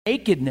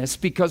nakedness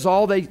because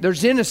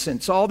there's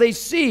innocence. All they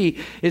see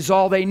is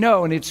all they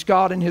know, and it's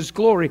God and His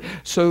glory.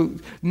 So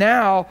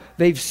now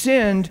they've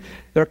sinned.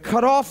 They're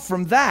cut off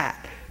from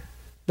that.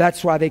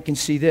 That's why they can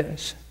see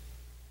this.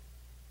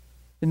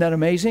 Isn't that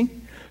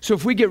amazing? So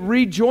if we get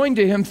rejoined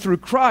to Him through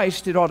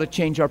Christ, it ought to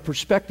change our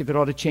perspective. It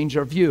ought to change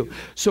our view.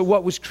 So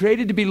what was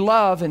created to be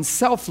love and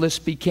selfless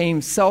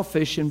became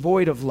selfish and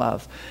void of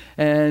love.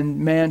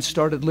 And man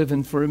started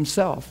living for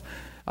himself.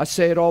 I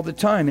say it all the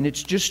time, and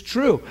it's just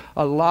true.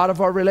 A lot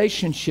of our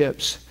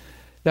relationships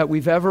that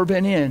we've ever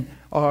been in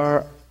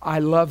are I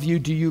love you,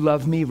 do you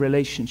love me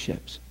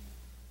relationships.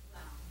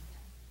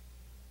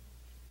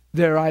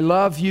 They're I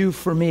love you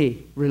for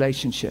me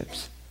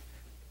relationships.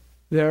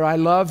 They're I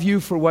love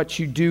you for what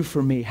you do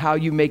for me, how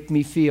you make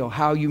me feel,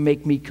 how you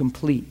make me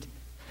complete.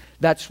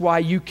 That's why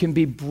you can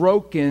be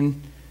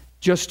broken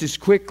just as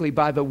quickly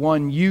by the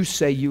one you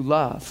say you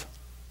love.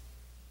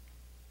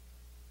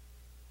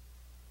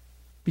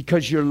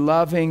 Because you're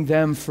loving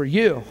them for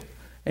you.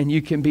 And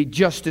you can be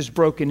just as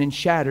broken and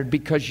shattered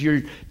because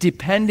you're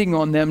depending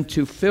on them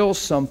to fill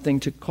something,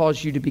 to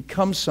cause you to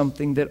become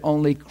something that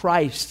only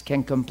Christ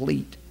can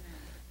complete.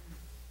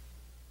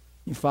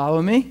 You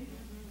follow me?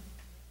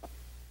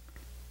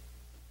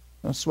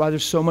 That's why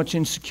there's so much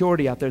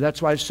insecurity out there.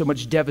 That's why there's so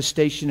much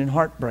devastation and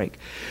heartbreak.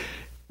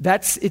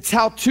 It's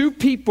how two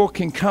people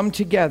can come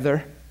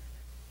together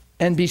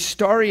and be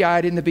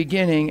starry-eyed in the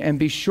beginning and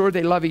be sure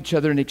they love each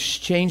other and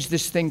exchange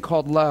this thing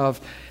called love.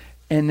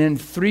 And then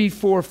 3,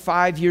 4,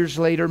 5 years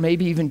later,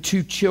 maybe even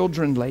 2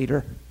 children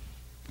later,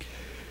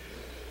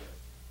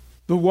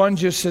 the one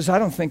just says, I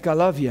don't think I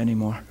love you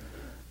anymore.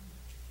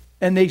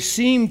 And they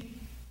seem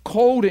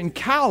cold and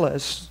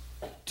callous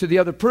to the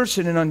other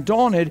person and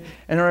undaunted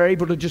and are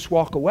able to just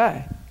walk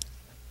away.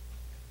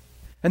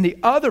 And the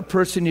other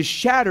person is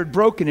shattered,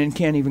 broken, and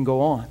can't even go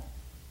on.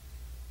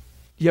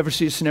 You ever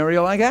see a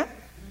scenario like that?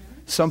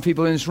 Some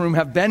people in this room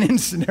have been in a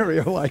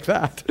scenario like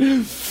that.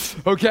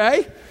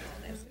 Okay?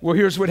 Well,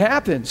 here's what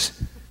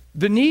happens.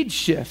 The needs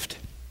shift.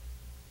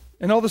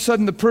 And all of a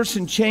sudden the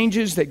person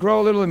changes, they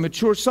grow a little and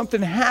mature,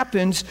 something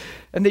happens,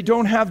 and they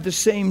don't have the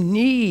same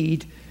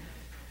need.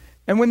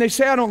 And when they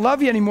say, I don't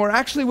love you anymore,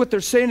 actually what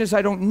they're saying is,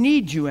 I don't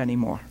need you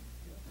anymore.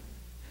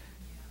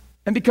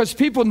 And because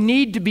people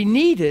need to be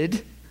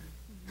needed,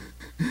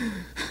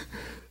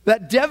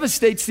 that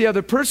devastates the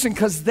other person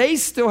because they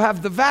still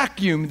have the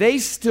vacuum. They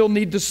still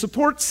need the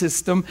support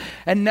system.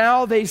 And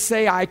now they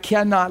say, I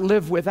cannot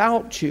live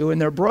without you.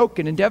 And they're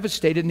broken and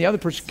devastated. And the other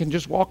person can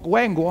just walk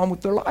away and go on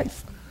with their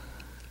life.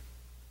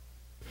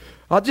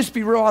 I'll just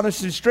be real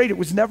honest and straight. It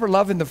was never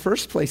love in the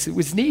first place. It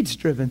was needs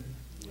driven.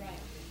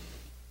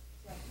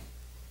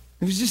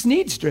 It was just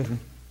needs driven.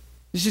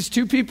 It's just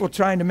two people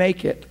trying to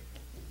make it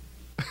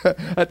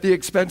at the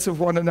expense of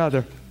one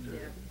another.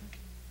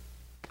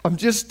 I'm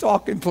just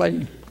talking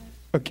plain.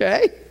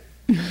 Okay?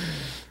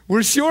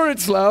 We're sure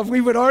it's love. We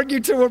would argue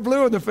till we're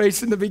blue in the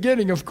face in the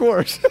beginning, of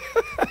course.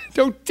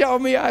 Don't tell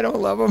me I don't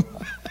love them.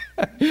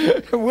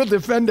 We'll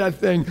defend that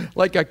thing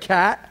like a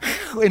cat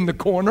in the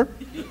corner.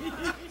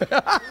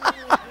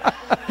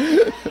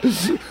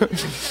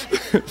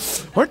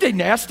 Aren't they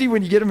nasty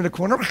when you get them in the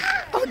corner?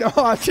 Oh, no,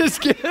 I'm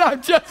just kidding.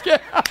 I'm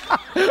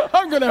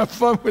going to have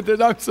fun with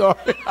it. I'm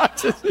sorry.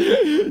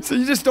 So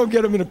you just don't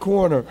get them in a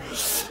corner.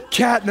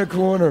 Cat in a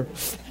corner.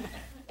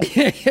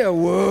 Yeah,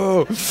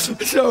 whoa.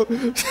 So,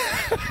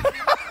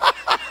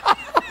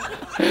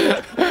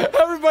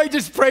 everybody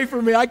just pray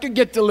for me. I could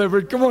get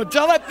delivered. Come on,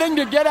 tell that thing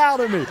to get out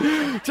of me.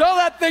 Tell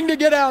that thing to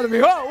get out of me.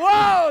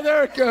 Whoa,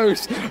 there it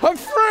goes. I'm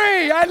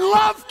free. I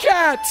love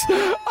cats.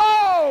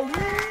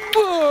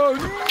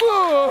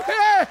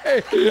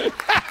 Hey.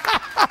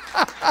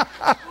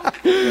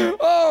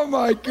 Oh,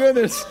 my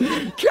goodness.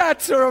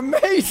 Cats are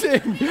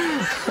amazing.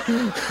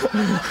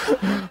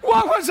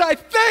 What was I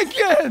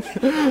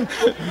thinking?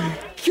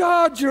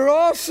 God, you're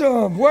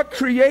awesome. What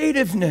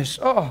creativeness.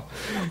 Oh,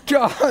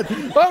 God.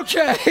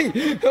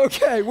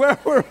 Okay, where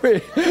were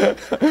we?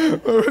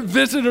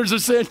 Visitors are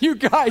saying, you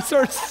guys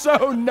are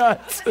so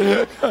nuts.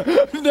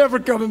 Never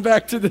coming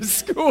back to this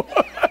school.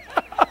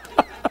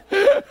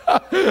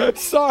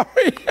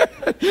 Sorry.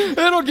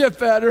 It'll get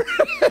better.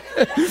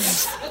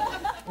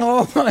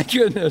 Oh, my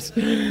goodness.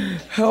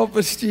 Help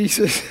us,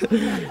 Jesus.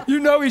 You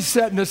know He's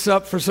setting us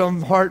up for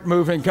some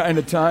heart-moving kind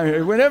of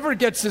time. Whenever it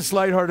gets this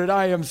lighthearted,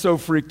 I am so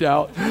freaked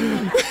out.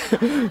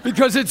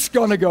 Because it's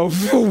going to go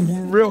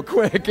real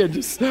quick. And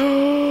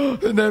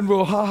then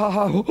we'll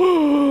ha.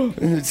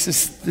 And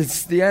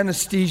it's the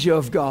anesthesia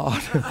of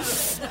God.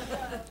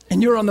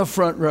 And you're on the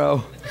front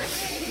row.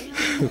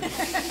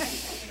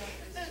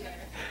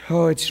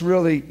 Oh, it's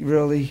really,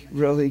 really,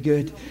 really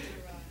good.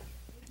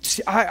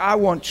 See, I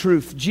want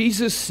truth.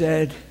 Jesus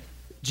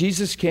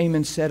came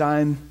and said,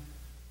 I'm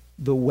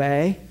the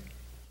way.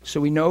 So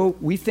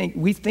we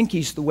think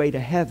He's the way to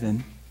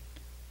heaven,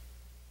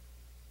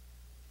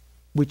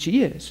 which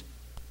He is.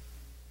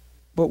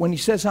 But when He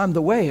says I'm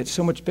the way, it's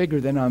so much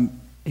bigger than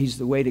He's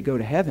the way to go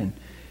to heaven.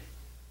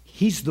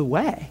 He's the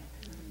way.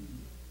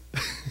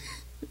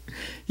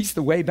 He's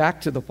the way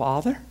back to the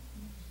Father.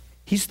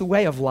 He's the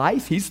way of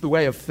life. He's the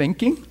way of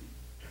thinking.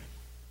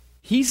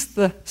 He's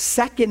the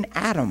second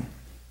Adam.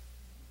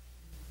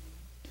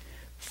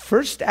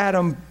 First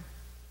Adam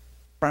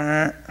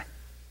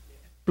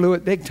blew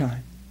it big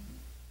time.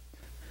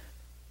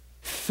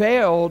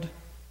 Failed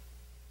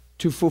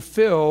to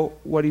fulfill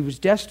what he was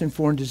destined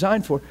for and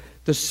designed for.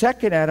 The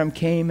second Adam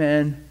came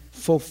and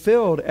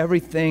fulfilled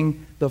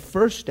everything the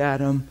first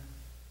Adam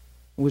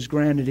was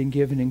granted and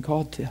given and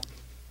called to.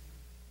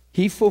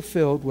 He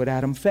fulfilled what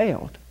Adam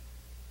failed.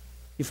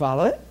 You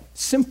follow it?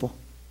 Simple.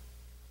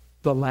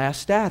 The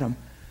last Adam.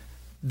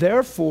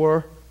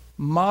 Therefore,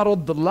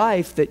 modeled the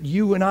life that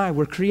you and I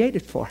were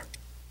created for.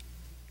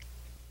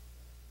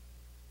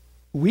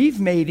 We've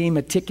made him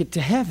a ticket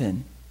to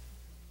heaven.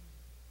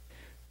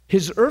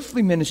 His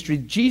earthly ministry,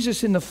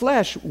 Jesus in the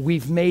flesh,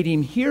 we've made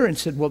him here and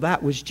said, well,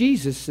 that was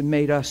Jesus and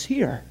made us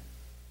here.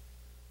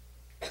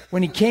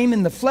 When he came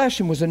in the flesh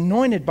and was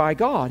anointed by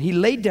God, he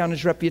laid down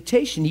his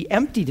reputation. He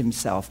emptied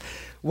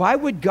himself. Why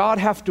would God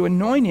have to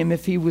anoint him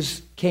if he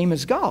came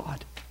as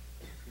God?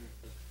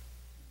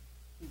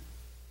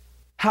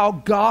 How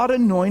God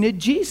anointed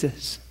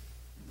Jesus.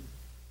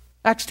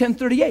 Acts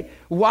 10:38.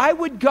 Why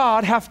would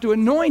God have to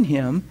anoint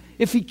him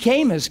if he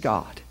came as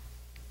God?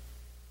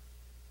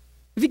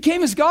 If he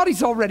came as God,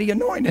 he's already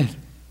anointed.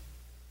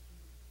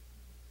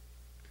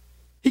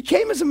 He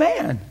came as a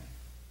man,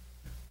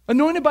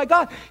 anointed by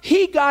God.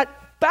 He got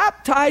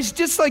baptized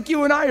just like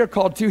you and I are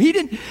called to. He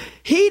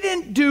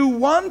didn't do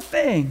one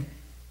thing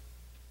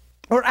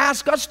or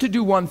ask us to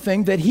do one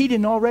thing that he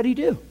didn't already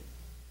do.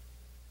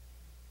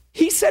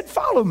 He said,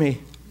 follow me.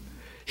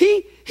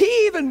 He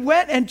even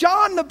went, and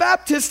John the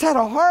Baptist had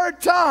a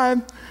hard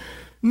time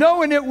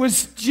knowing it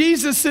was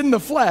Jesus in the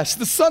flesh,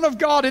 the Son of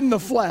God in the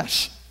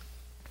flesh.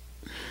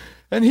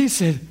 And he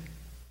said,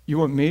 you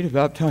want me to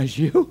baptize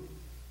you?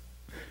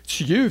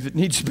 It's you that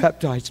needs to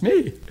baptize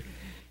me. He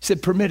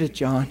said, permit it,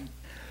 John,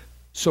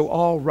 so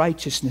all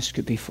righteousness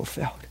could be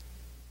fulfilled.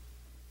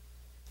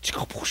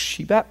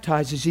 He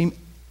baptizes him,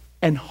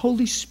 and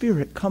Holy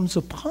Spirit comes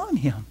upon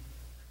him.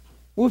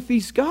 Well, if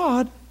he's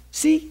God,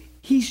 see,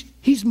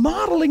 he's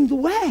modeling the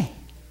way.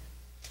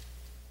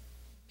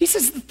 He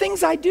says, the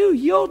things I do,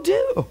 you'll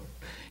do.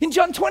 In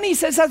John 20, he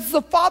says, as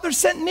the Father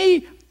sent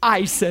me,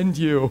 I send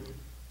you.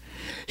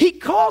 He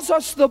calls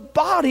us the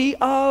body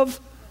of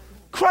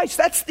Christ.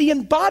 That's the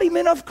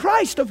embodiment of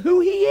Christ, of who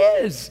he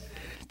is.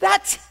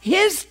 That's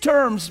his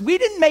terms. We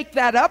didn't make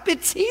that up.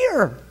 It's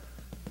here.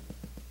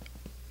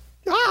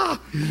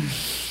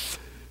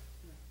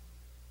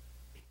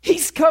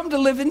 He's come to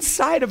live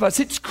inside of us.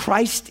 It's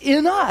Christ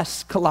in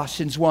us.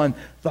 Colossians 1,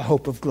 the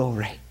hope of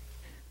glory.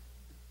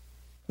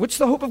 What's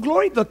the hope of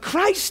glory? The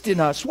Christ in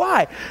us.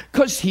 Why?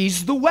 Because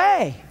he's the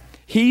way.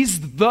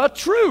 He's the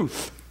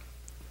truth.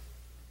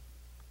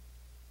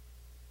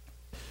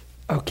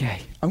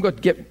 Okay, I'm going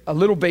to get a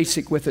little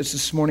basic with us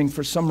this morning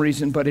for some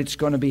reason, but it's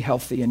going to be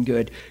healthy and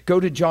good. Go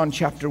to John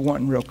chapter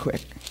 1 real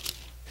quick.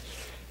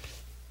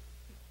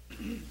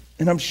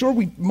 And I'm sure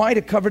we might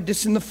have covered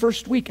this in the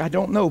first week. I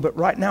don't know, but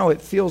right now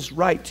it feels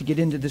right to get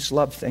into this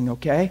love thing,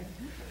 okay?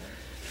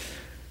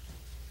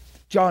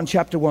 John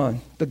chapter 1,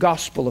 the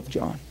Gospel of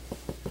John.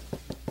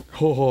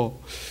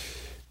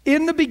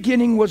 In the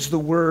beginning was the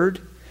Word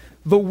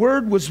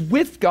was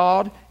with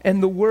God,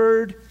 and the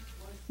Word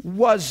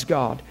was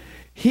God.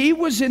 He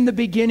was in the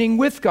beginning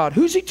with God.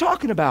 Who's he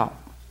talking about?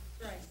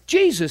 Christ.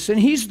 Jesus. And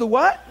he's the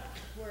what?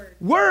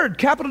 Word,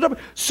 capital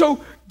W.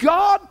 So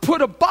God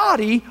put a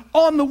body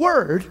on the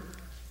Word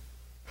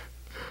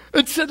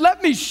and said,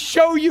 let me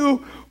show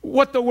you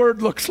what the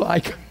Word looks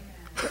like.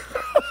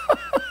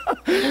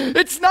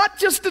 It's not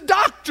just a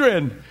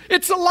doctrine.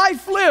 It's a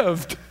life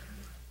lived.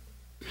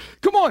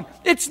 Come on.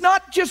 It's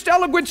not just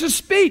eloquence of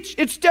speech.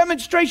 It's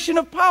demonstration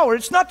of power.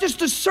 It's not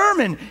just a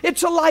sermon.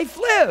 It's a life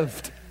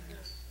lived.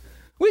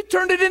 We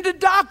turned it into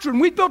doctrine.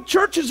 We built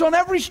churches on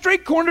every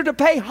street corner to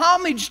pay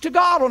homage to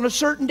God on a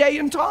certain day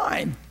and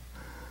time.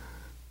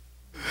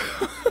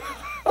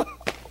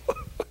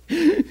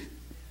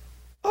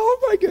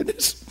 Oh my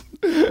goodness.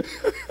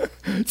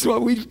 It's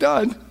what we've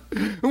done.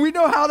 And we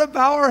know how to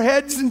bow our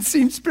heads and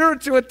seem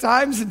spiritual at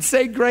times and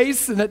say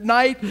grace, and at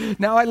night,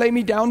 now I lay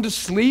me down to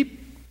sleep.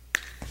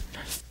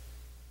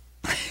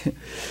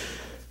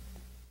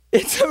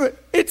 It's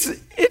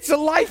a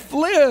life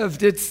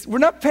lived. We're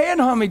not paying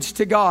homage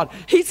to God.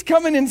 He's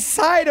coming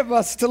inside of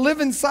us to live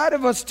inside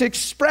of us to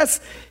express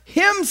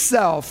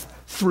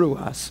himself through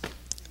us.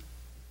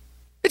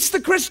 It's the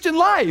Christian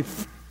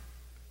life.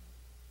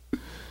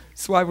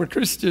 That's why we're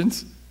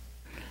Christians.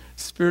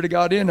 Spirit of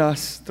God in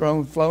us,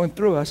 flowing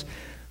through us.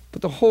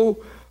 But the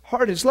whole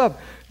heart is love.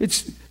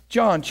 It's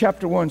John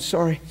chapter 1.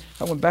 Sorry,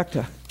 I went back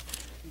to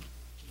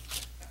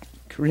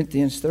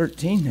Corinthians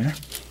 13 there.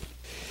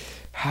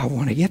 I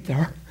want to get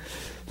there.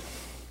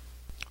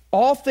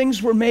 All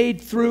things were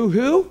made through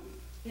who?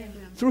 Him.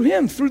 Through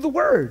him, through the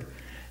Word.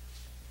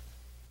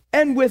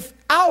 And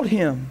without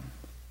him,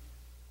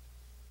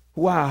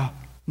 wow,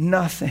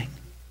 nothing.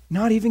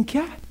 Not even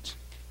cats.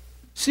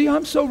 See,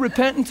 I'm so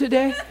repentant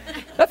today.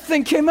 That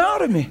thing came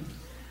out of me.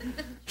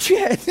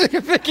 Yeah,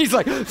 Vicky's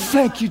like,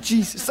 thank you,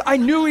 Jesus. I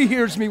knew he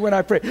hears me when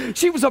I pray.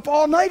 She was up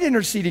all night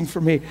interceding for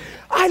me.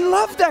 I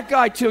loved that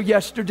guy till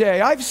yesterday.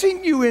 I've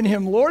seen you in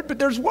him, Lord, but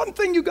there's one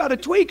thing you got to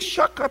tweak.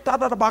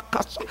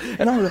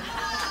 And I'm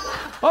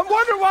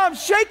wondering why I'm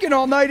shaking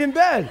all night in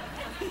bed.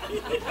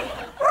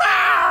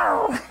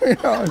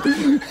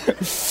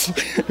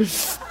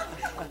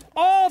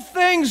 All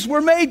things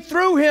were made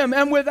through him,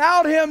 and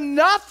without him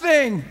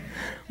nothing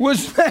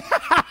was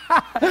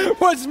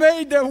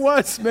made that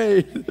was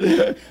made.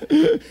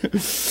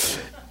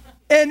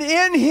 And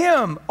in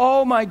him,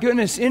 oh my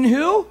goodness, in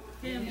who?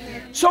 Him.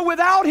 So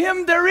without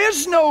him, there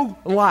is no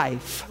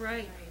life.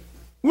 Right.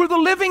 We're the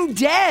living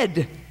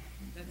dead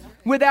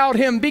without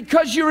him,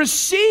 because you're a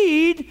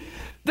seed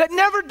that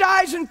never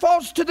dies and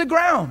falls to the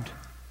ground.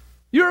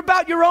 You're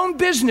about your own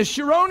business,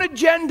 your own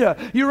agenda,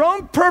 your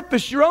own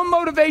purpose, your own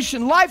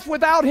motivation. Life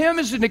without him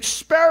is an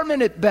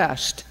experiment at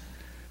best.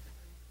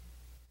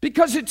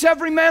 Because it's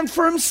every man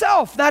for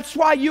himself. That's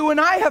why you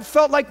and I have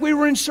felt like we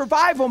were in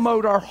survival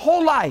mode our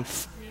whole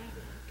life.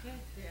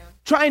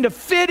 Trying to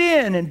fit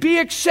in and be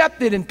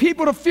accepted and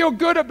people to feel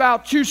good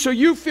about you so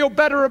you feel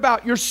better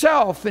about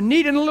yourself, and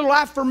needing a little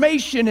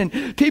affirmation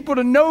and people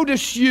to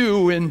notice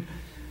you, and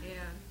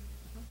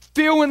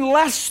feeling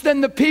less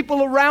than the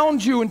people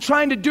around you, and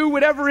trying to do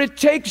whatever it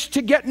takes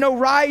to get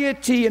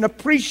notoriety and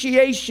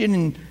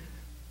appreciation.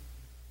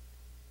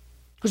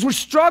 Because we're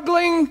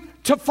struggling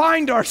to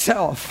find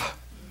ourselves.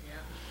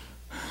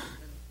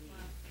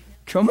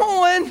 Come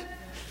on.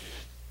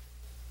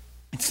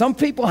 And some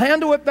people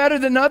handle it better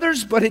than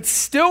others, but it's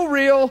still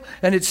real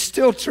and it's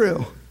still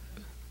true.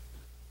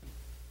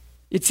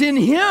 It's in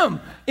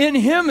him. In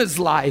him is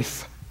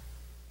life.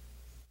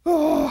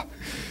 Oh.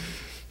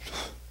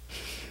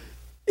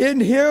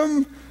 In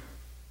him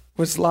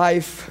was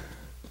life.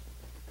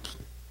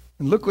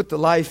 And look what the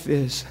life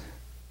is.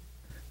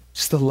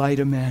 It's the light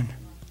of men.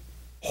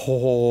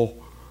 Oh.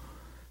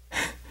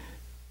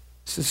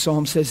 The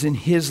psalm says, in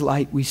his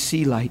light we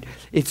see light.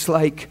 It's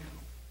like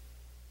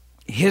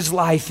his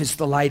life is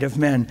the light of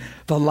men.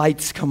 The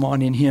lights come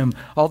on in him.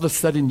 All of a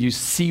sudden you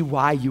see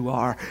why you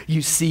are.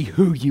 You see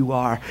who you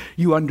are.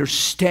 You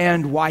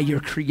understand why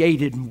you're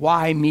created and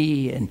why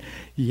me. And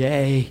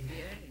yay,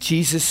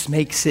 Jesus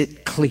makes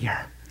it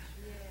clear.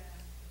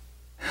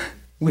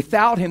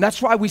 Without him,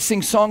 that's why we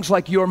sing songs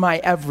like You're My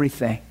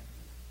Everything.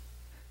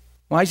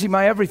 Why is he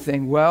my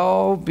everything?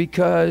 Well,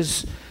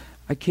 because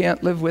I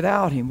can't live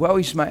without him. Well,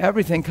 he's my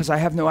everything because I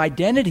have no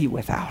identity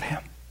without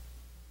him.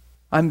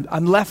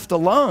 I'm left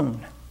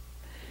alone.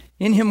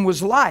 In him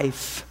was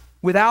life.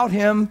 Without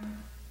him,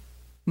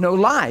 no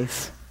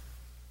life.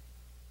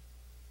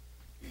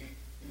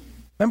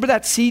 Remember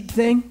that seed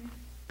thing?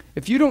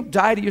 If you don't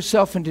die to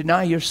yourself and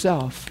deny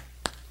yourself,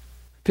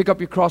 pick up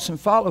your cross and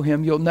follow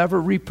him, you'll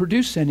never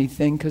reproduce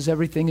anything, because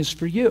everything is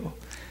for you.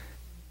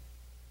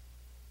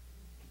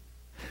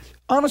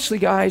 Honestly,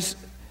 guys,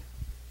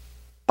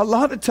 a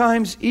lot of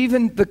times,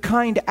 even the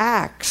kind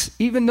acts,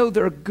 even though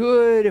they're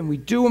good and we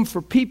do them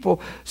for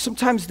people,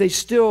 sometimes they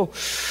still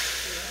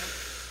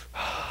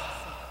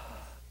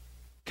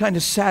kind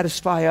of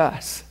satisfy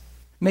us,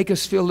 make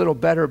us feel a little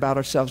better about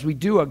ourselves. We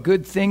do a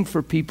good thing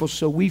for people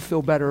so we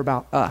feel better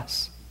about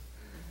us.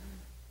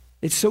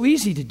 It's so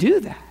easy to do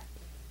that.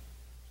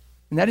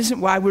 And that isn't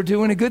why we're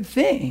doing a good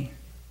thing.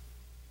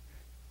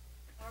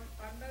 Our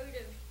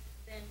motive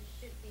then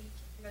should be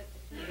to promote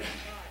the kingdom of God.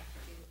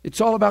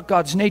 It's all about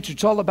God's nature.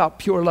 It's all about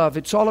pure love.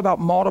 It's all about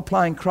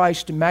multiplying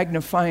Christ and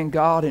magnifying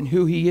God and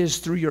who he is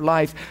through your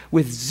life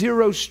with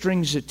zero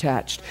strings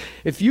attached.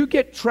 If you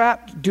get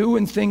trapped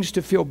doing things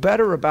to feel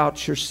better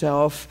about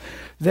yourself,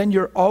 then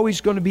you're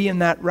always going to be in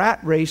that rat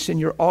race, and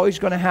you're always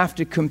going to have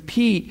to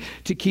compete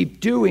to keep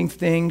doing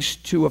things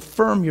to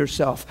affirm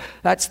yourself.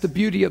 That's the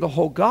beauty of the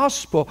whole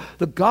gospel.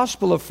 The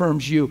gospel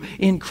affirms you.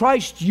 In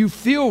Christ, you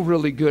feel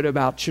really good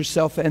about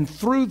yourself, and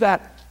through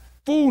that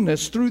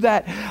fullness, through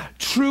that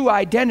true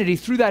identity,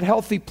 through that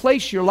healthy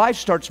place, your life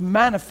starts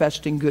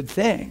manifesting good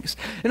things.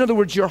 In other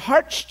words, your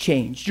heart's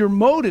changed. Your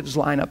motives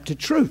line up to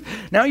truth.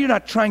 Now you're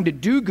not trying to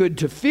do good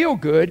to feel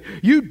good.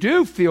 You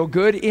do feel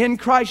good in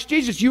Christ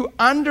Jesus. You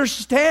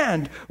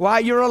understand why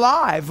you're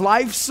alive.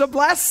 Life's a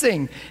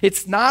blessing.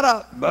 It's not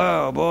a,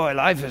 oh boy,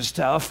 life is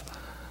tough.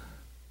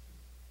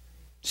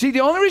 See,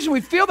 the only reason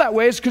we feel that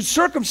way is because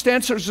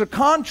circumstances are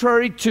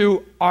contrary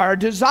to our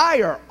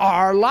desire,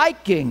 our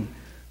liking,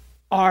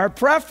 our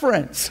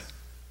preference. Do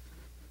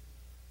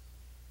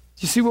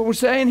you see what we're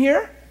saying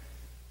here?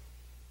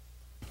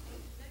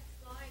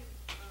 Next line,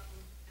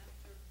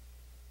 after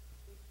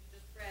we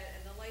just read,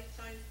 and the light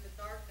shines in the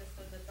darkness,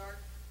 and the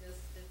darkness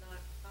did not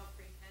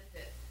comprehend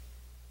it.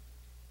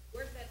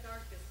 Where did that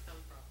darkness come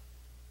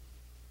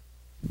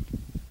from?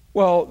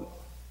 Well,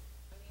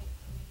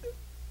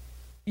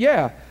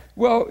 yeah.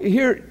 Well,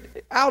 here,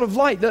 out of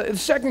light, the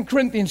 2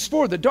 Corinthians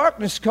 4, the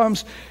darkness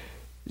comes.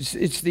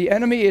 It's the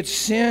enemy, it's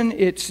sin,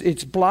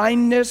 it's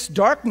blindness.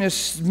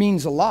 Darkness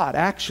means a lot,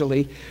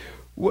 actually.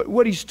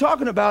 what he's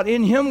talking about,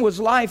 in him was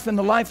life, and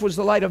the life was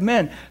the light of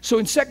men. So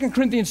in 2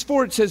 Corinthians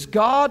 4, it says,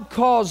 God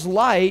caused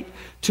light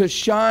to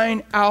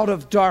shine out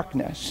of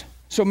darkness.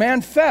 So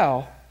man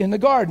fell in the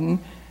garden,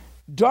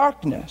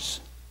 darkness.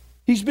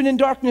 He's been in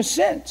darkness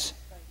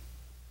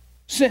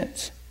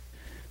since.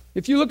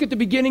 If you look at the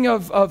beginning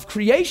of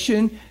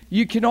creation,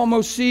 you can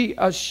almost see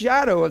a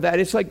shadow of that.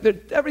 It's like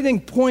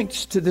everything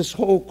points to this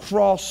whole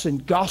cross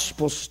and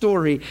gospel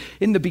story.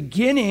 In the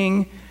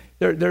beginning,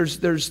 it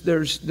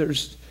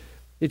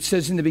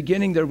says in the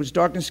beginning there was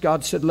darkness.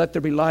 God said, let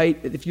there be light.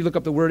 If you look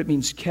up the word, it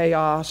means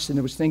chaos. And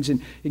there was things,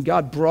 and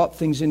God brought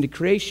things into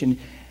creation.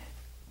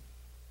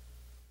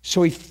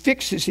 So he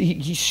fixes,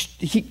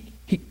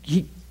 he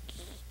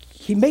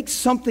makes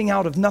something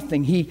out of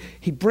nothing.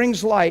 He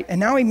brings light, and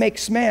now he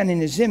makes man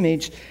in his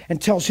image and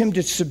tells him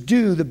to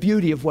subdue the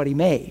beauty of what he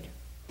made.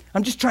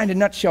 I'm just trying to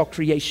nutshell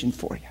creation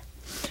for you.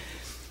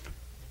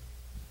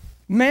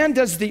 Man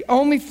does the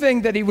only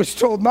thing that he was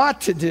told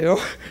not to do,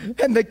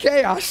 and the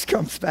chaos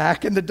comes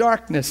back and the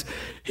darkness.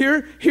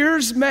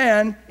 Here's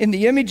man in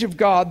the image of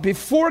God.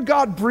 Before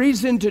God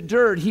breathes into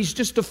dirt, he's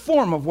just a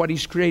form of what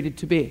he's created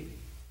to be.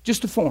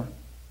 Just a form.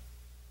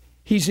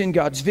 He's in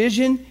God's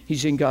vision.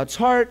 He's in God's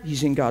heart.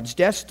 He's in God's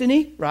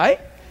destiny, right?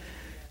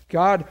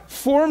 God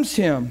forms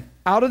him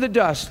out of the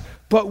dust.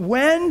 But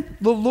when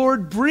the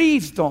Lord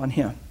breathed on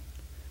him,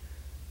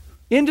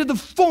 into the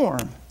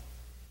form,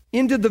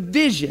 into the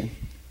vision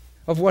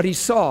of what he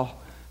saw,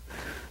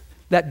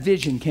 that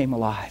vision came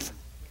alive.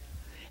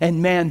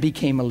 And man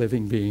became a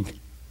living being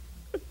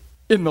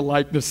in the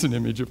likeness and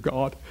image of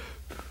God.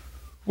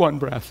 One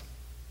breath.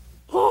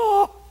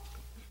 Oh,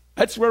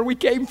 that's where we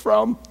came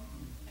from.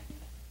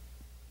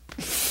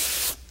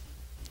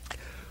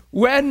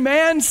 When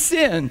man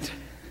sinned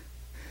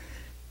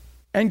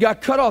and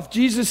got cut off,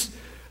 Jesus,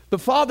 the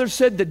Father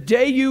said, the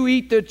day you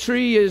eat the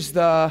tree is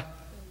the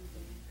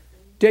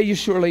day you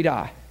surely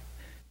die.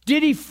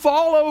 Did he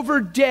fall over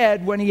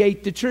dead when he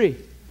ate the tree?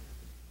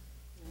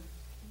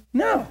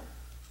 No.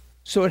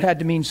 So it had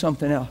to mean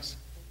something else.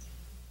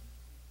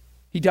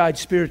 He died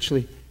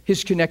spiritually.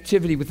 His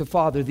connectivity with the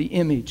Father, the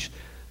image,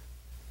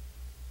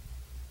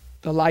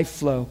 the life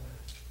flow,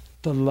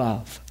 the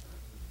love.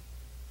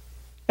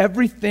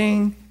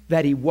 Everything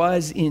that he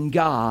was in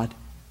God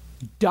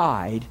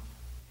died,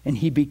 and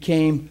he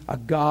became a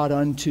God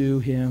unto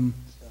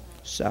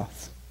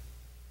himself.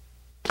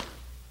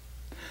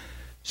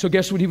 So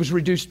guess what he was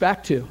reduced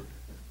back to?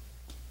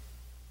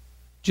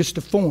 Just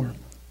a form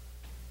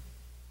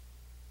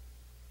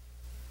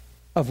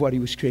of what he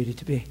was created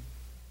to be.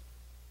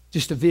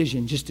 Just a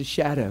vision, just a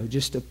shadow,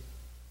 just a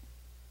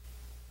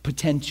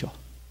potential.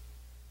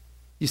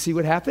 You see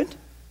what happened?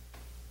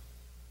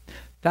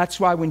 That's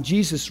why when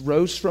Jesus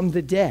rose from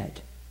the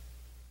dead,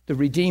 the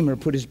Redeemer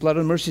put his blood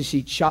on the mercy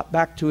seat, shot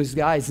back to his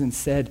guys and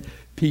said,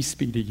 peace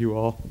be to you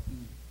all.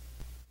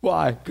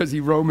 Why? Because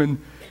Romans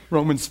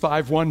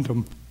 5:1'd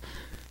him.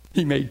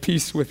 He made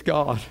peace with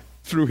God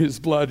through his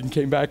blood and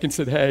came back and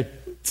said, hey,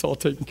 it's all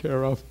taken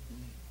care of.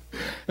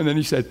 And then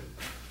he said,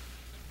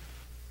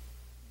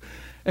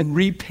 and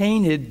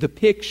repainted the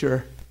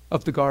picture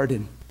of the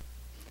garden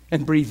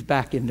and breathed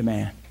back into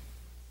man.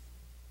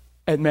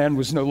 And man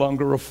was no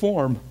longer a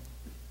form,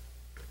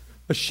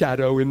 a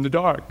shadow in the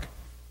dark.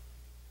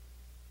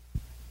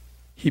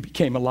 He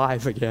became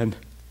alive again,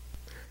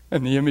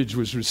 and the image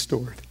was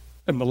restored,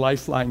 and the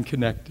lifeline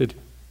connected.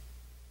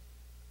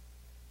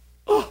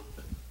 Oh,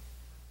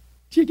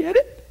 do you get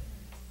it?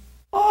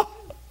 Oh,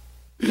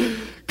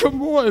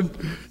 come on.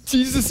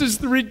 Jesus is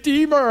the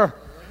Redeemer.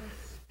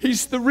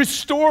 He's the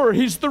restorer.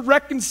 He's the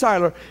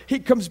reconciler. He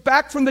comes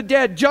back from the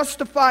dead,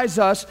 justifies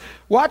us.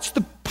 Watch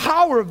the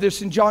power of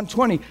this in John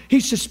 20. He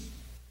says,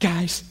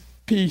 guys,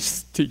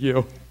 peace to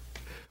you.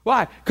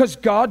 Why? Because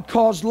God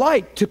caused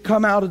light to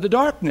come out of the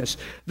darkness.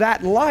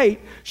 That light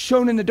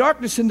shone in the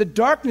darkness, and the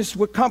darkness,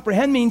 what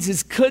comprehend means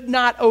is could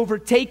not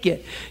overtake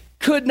it,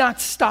 could not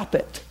stop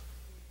it.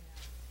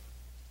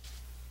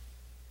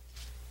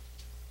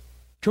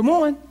 Come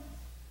on.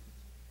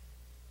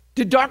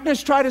 Did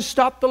darkness try to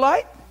stop the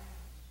light?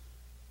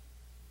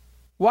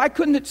 Why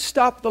couldn't it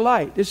stop the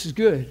light? This is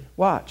good.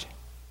 Watch.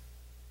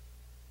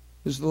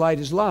 Because the light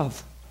is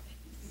love.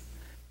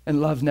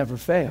 And love never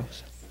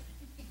fails.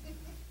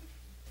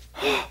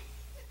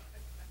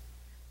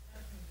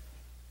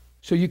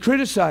 So you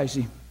criticize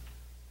him.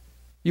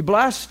 You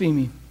blaspheme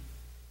him.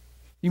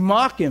 You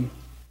mock him.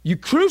 You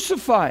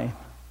crucify him.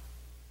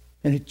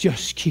 And it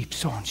just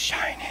keeps on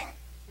shining.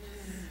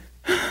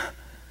 Oh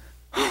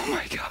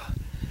my God.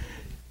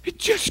 It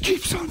just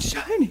keeps on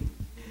shining.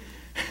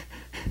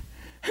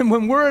 And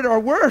when we're at our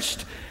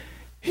worst,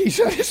 he's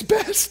at his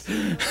best.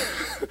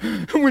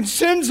 And when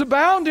sin's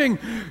abounding,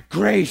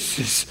 grace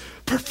is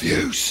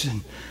profuse.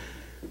 And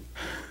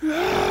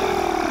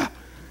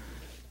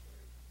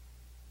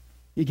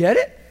you get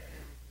it?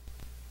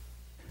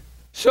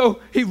 So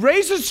he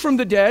raises from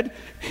the dead.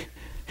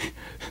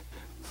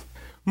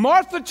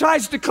 Martha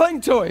tries to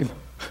cling to him.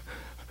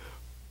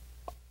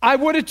 I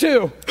would have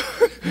too.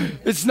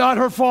 It's not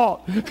her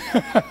fault.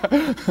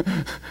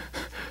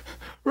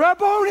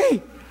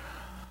 Rabboni,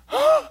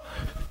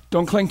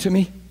 Don't cling to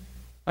me.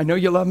 I know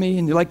you love me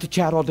and you like to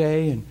chat all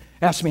day and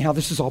ask me how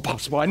this is all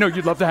possible. I know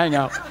you'd love to hang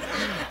out.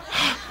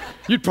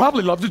 You'd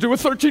probably love to do a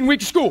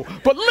 13-week school.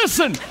 But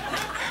listen,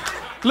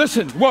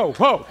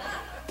 whoa.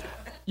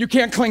 You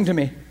can't cling to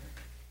me.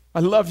 I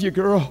love you,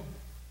 girl.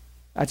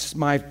 That's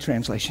my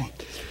translation.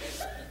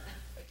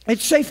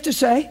 It's safe to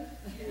say,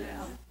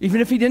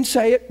 even if he didn't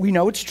say it, we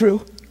know it's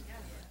true.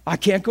 I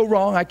can't go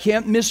wrong. I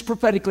can't miss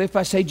prophetically if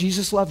I say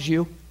Jesus loves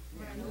you.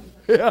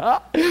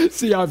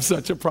 See, I'm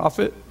such a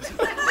prophet.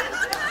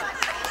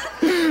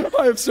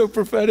 I am so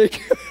prophetic.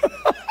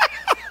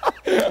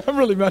 I'm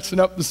really messing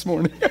up this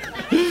morning.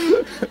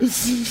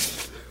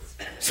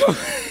 So,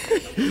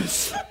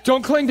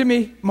 don't cling to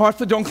me.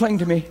 Martha, don't cling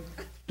to me.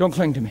 Don't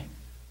cling to me.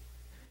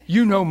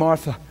 You know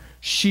Martha.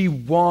 She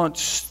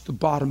wants the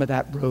bottom of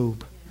that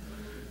robe.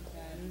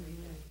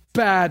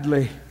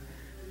 Badly.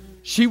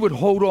 She would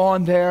hold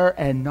on there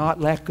and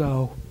not let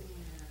go.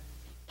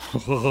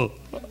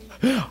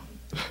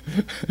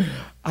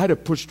 I'd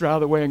have pushed her out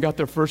of the way and got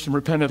there first and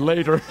repented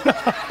later.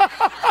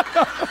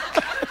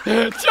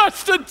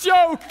 Just a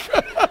joke.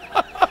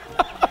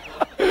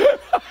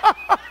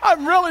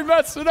 I'm really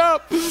messing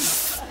up.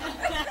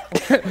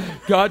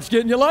 God's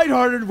getting you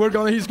lighthearted.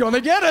 He's going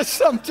to get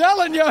us. I'm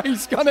telling you,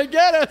 he's going to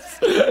get us.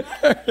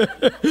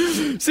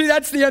 See,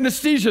 that's the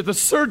anesthesia. The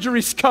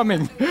surgery's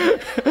coming.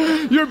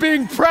 You're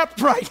being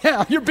prepped right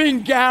now. You're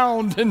being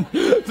gowned and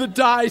the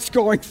dye's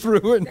going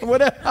through and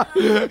whatever.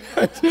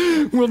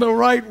 We'll know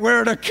right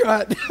where to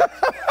cut.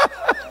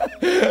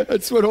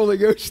 That's what Holy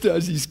Ghost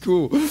does. He's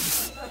cool.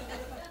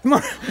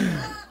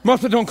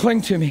 Martha, don't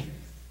cling to me.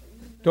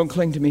 Don't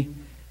cling to me.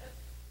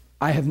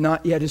 I have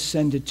not yet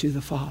ascended to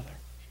the Father.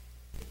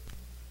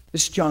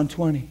 This is John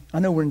 20. I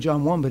know we're in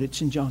John 1, but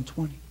it's in John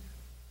 20.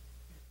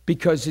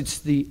 Because it's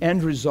the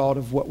end result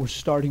of what we're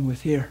starting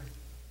with here.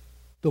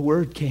 The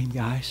Word came,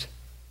 guys.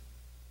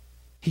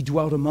 He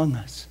dwelt among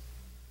us.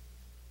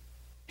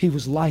 He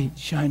was light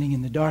shining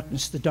in the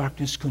darkness. The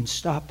darkness couldn't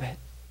stop it.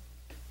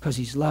 Because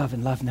he's love,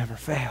 and love never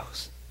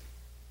fails.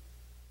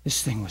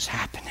 This thing was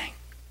happening.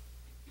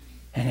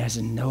 And as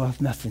a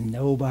nothing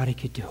nobody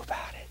could do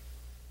about it.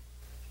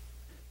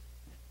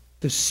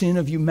 The sin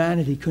of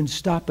humanity couldn't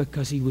stop it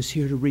because he was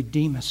here to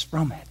redeem us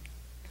from it.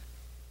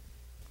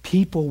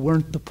 People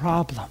weren't the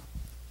problem.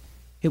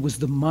 It was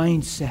the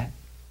mindset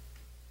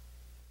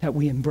that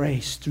we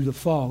embraced through the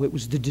fall. It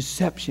was the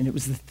deception. It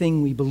was the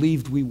thing we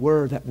believed we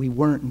were that we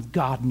weren't, and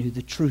God knew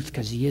the truth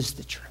because he is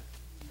the truth.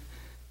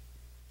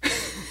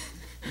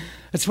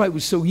 That's why it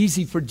was so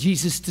easy for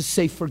Jesus to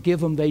say, forgive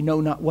them, they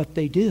know not what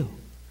they do.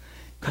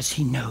 Because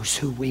he knows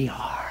who we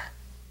are.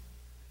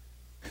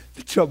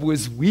 The trouble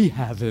is we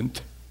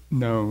haven't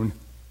known.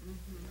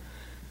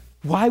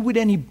 Why would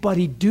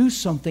anybody do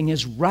something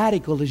as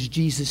radical as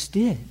Jesus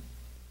did?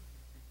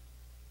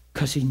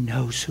 Because he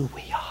knows who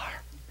we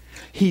are.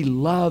 He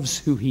loves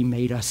who he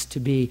made us to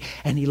be,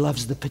 and he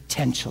loves the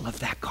potential of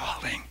that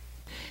calling.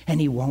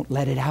 And he won't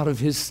let it out of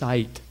his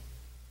sight.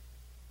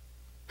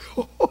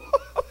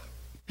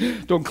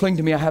 Don't cling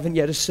to me, I haven't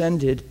yet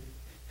ascended.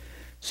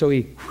 So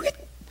he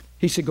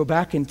said, go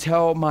back and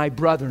tell my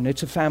brethren.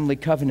 It's a family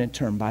covenant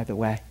term, by the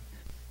way.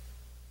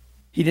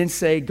 He didn't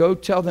say, go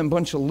tell them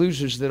bunch of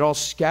losers that all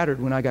scattered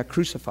when I got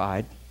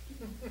crucified.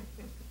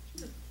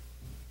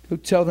 Go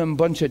tell them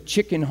bunch of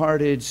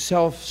chicken-hearted,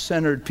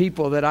 self-centered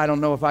people that I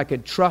don't know if I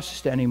could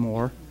trust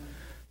anymore,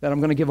 that I'm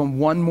going to give them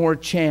one more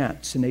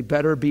chance, and they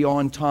better be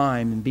on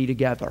time and be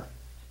together.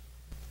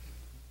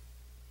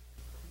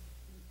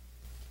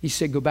 He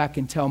said, go back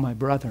and tell my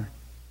brother.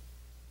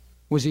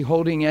 Was he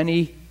holding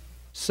any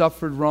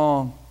suffered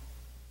wrong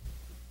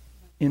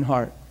in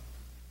heart?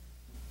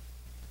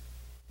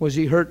 Was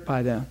he hurt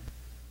by them?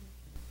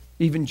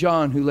 Even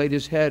John, who laid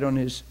his head on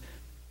his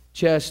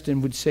chest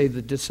and would say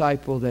the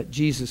disciple that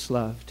Jesus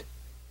loved.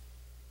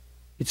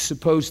 It's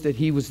supposed that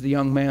he was the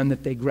young man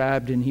that they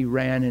grabbed and he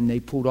ran and they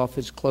pulled off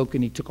his cloak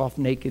and he took off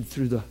naked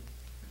through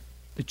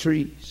the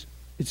trees.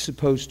 It's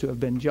supposed to have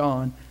been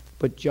John,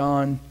 but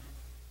John,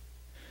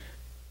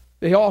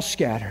 they all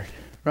scattered,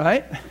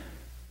 right?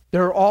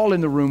 They're all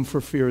in the room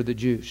for fear of the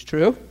Jews,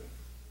 true?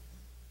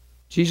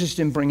 Jesus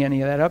didn't bring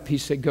any of that up. He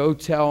said, go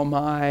tell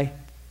my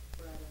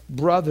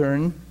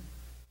brethren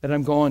that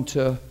I'm going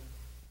to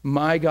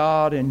my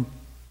God and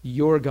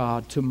your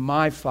God, to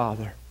my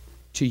Father,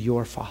 to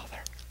your Father.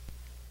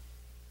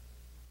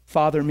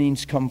 Father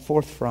means come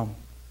forth from.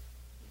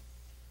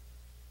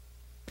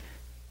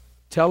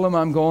 Tell them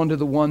I'm going to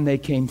the one they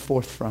came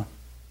forth from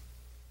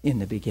in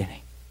the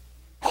beginning.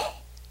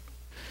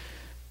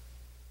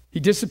 He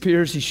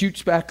disappears. He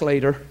shoots back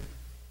later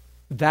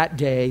that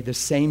day, the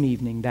same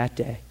evening, that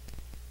day,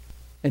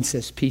 and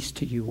says, peace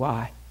to you.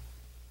 Why?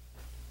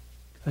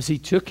 Because he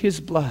took his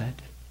blood,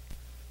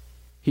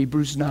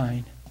 Hebrews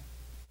 9,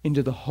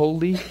 into the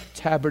holy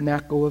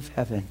tabernacle of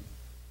heaven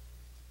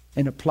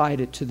and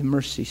applied it to the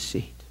mercy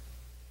seat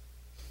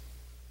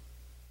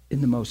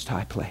in the most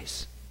high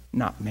place,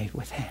 not made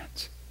with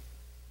hands.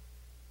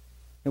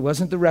 It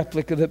wasn't the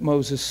replica that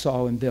Moses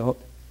saw and built.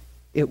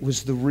 It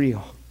was the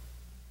real.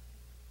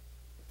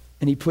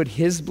 And he put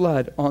his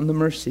blood on the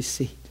mercy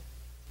seat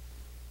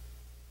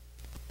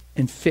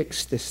and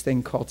fixed this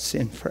thing called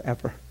sin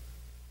forever.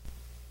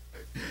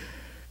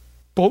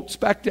 Bolts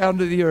back down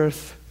to the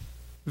earth.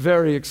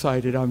 Very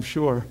excited, I'm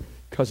sure,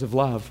 because of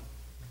love.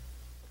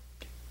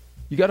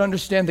 You got to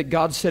understand that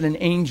God sent an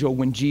angel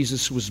when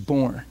Jesus was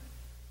born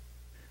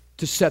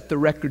to set the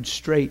record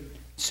straight.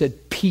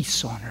 Said,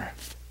 peace on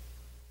earth,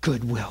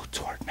 goodwill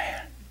toward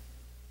man.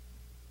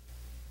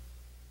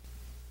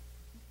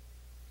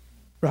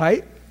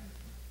 Right?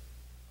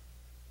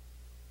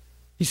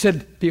 He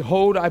said,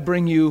 behold, I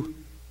bring you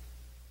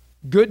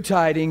good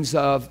tidings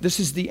of, this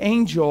is the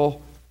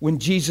angel when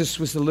Jesus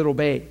was the little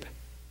babe.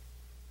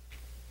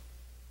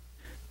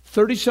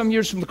 30-some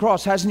years from the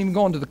cross, hasn't even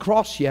gone to the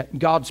cross yet.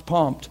 God's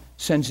pumped,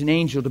 sends an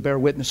angel to bear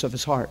witness of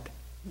his heart.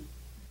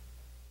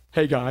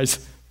 Hey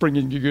guys,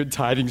 bringing you good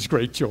tidings,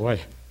 great joy.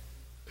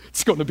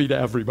 It's going to be to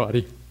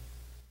everybody.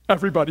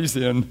 Everybody's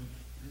in.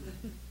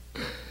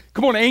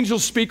 Come on,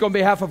 angels speak on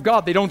behalf of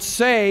God. They don't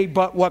say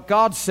but what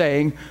God's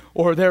saying,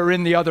 or they're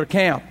in the other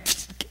camp.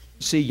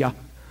 See ya.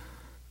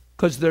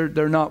 Because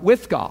they're not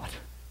with God.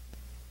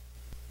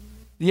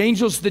 The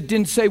angels that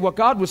didn't say what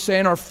God was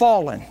saying are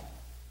fallen.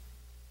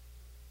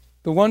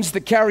 The ones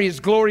that carry his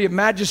glory and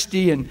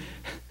majesty and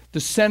the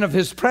scent of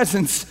his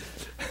presence,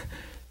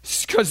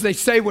 because they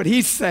say what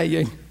he's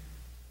saying.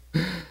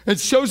 It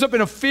shows up in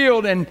a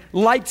field and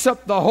lights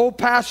up the whole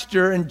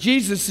pasture, and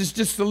Jesus is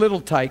just a little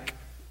tyke.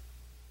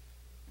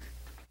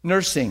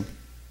 Nursing.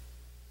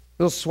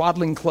 Little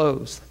swaddling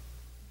clothes.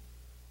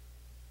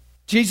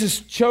 Jesus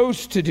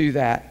chose to do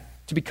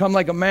that, to become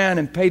like a man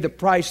and pay the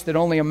price that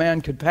only a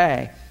man could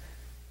pay.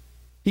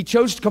 He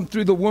chose to come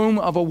through the womb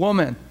of a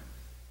woman.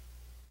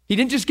 He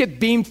didn't just get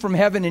beamed from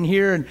heaven and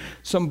here and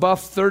some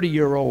buff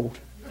 30-year-old.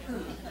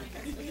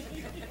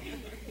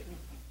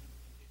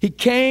 He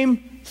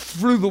came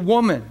through the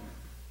woman.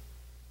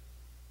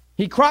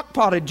 He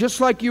crock-potted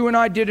just like you and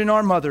I did in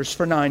our mothers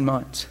for 9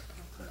 months.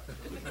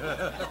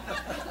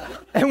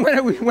 And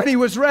when he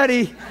was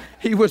ready,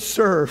 he was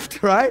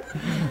served, right?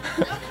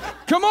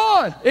 Come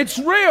on, it's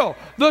real.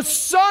 The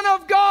Son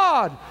of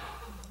God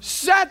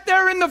sat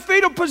there in the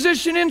fetal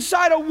position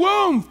inside a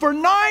womb for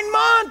 9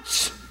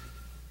 months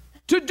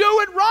to do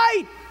it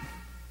right.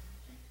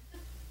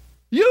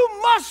 You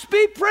must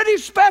be pretty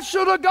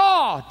special to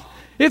God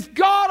if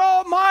God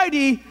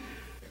Almighty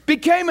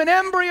became an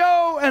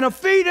embryo and a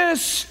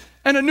fetus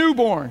and a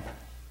newborn.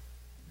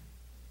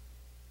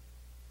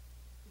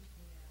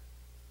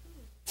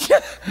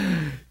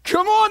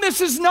 Come on,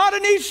 this is not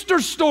an Easter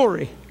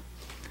story.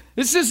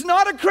 This is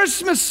not a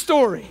Christmas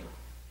story.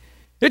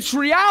 It's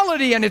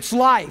reality and it's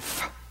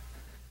life.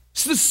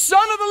 It's the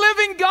Son of the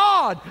living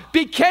God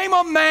became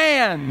a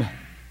man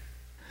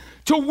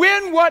to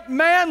win what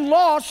man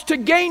lost, to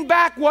gain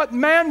back what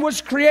man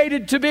was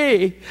created to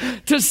be,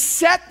 to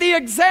set the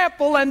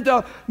example and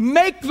to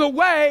make the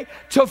way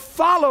to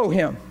follow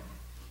him.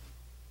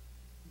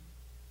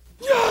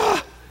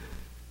 Yeah.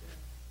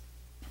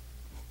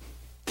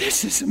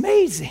 This is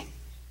amazing.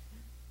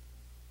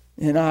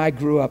 And I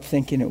grew up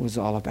thinking it was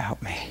all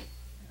about me.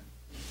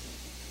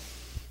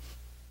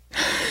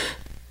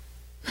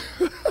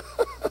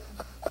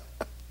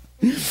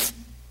 He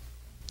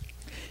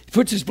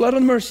puts his blood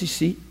on the mercy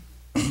seat,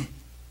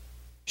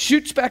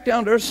 shoots back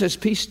down to earth, says,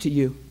 peace to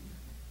you.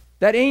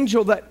 That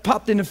angel that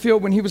popped in the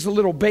field when he was a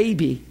little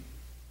baby.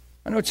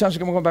 I know it sounds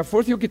like I'm going back and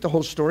forth. You'll get the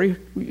whole story.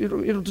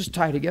 It'll just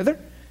tie together.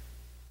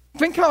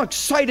 Think how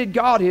excited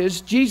God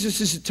is.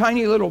 Jesus is a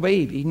tiny little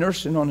baby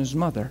nursing on his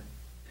mother.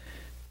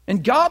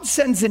 And God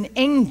sends an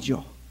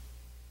angel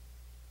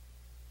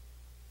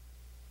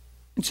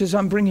and says,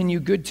 I'm bringing you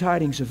good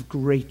tidings of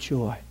great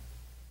joy.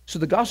 So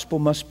the gospel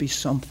must be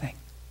something.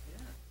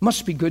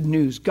 Must be good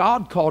news.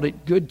 God called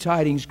it good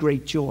tidings,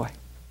 great joy.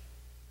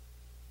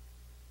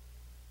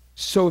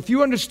 So if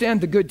you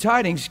understand the good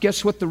tidings,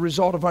 guess what the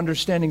result of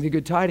understanding the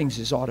good tidings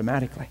is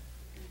automatically?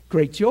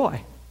 Great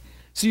joy.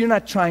 So you're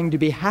not trying to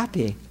be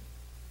happy.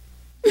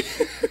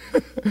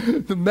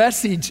 The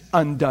message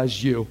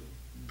undoes you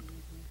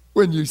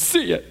when you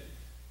see it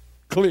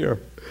clear.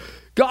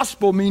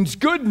 Gospel means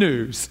good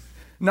news,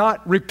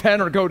 not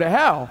repent or go to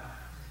hell.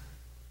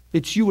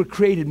 It's you were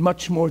created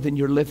much more than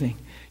you're living.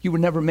 You were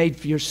never made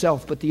for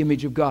yourself, but the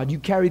image of God. You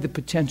carry the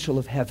potential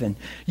of heaven.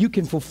 You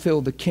can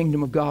fulfill the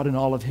kingdom of God and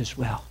all of his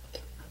will.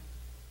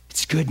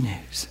 It's good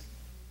news.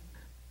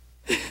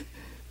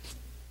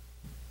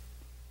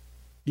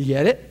 You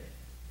get it?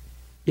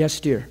 Yes,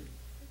 dear.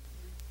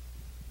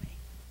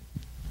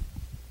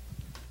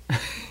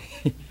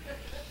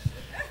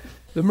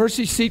 The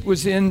mercy seat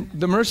was in,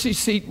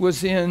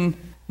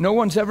 no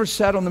one's ever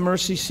sat on the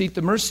mercy seat.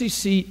 The mercy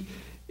seat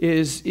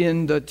is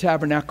in the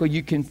tabernacle.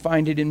 You can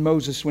find it in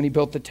Moses when he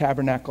built the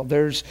tabernacle.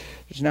 There's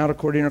an outer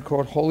court, inner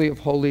court, holy of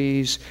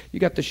holies. You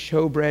got the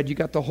showbread. You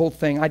got the whole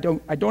thing. I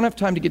don't have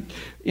time to get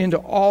into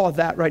all of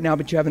that right now,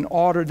 but you have an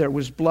altar. There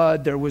was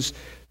blood.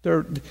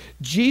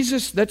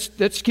 Jesus,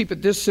 let's keep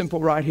it this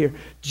simple right here.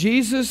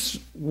 Jesus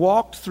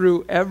walked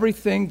through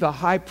everything the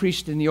high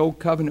priest in the old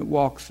covenant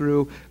walked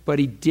through, but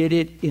he did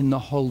it in the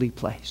holy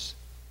place.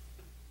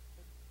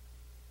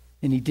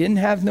 And he didn't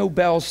have no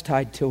bells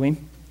tied to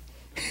him,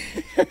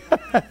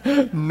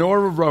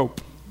 nor a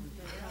rope.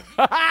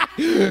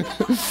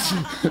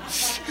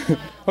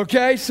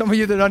 Okay, some of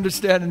you that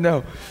understand and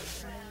know.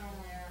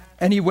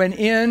 And he went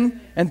in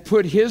and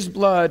put his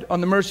blood on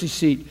the mercy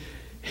seat.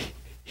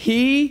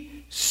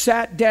 He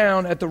sat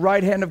down at the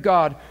right hand of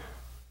God.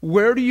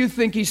 Where do you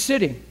think he's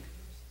sitting?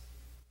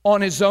 On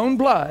his own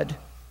blood,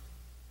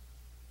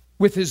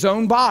 with his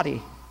own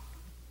body.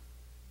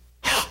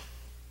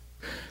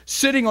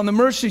 Sitting on the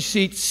mercy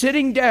seat,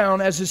 sitting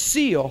down as a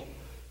seal,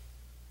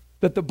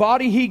 that the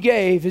body he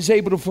gave is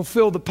able to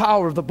fulfill the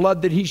power of the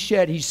blood that he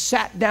shed. He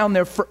sat down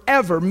there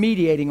forever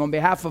mediating on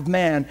behalf of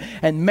man,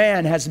 and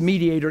man has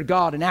mediator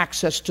God and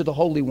access to the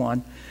Holy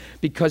One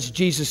because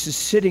Jesus is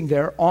sitting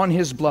there on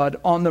his blood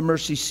on the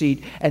mercy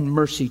seat and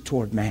mercy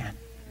toward man.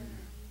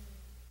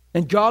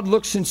 And God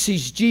looks and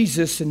sees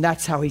Jesus, and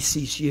that's how he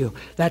sees you.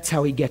 That's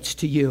how he gets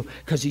to you.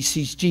 Because he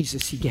sees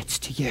Jesus, he gets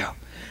to you.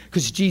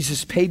 Because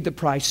Jesus paid the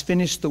price,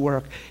 finished the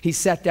work. He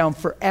sat down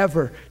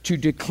forever to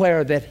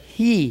declare that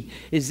he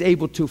is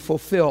able to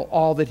fulfill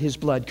all that his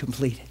blood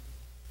completed.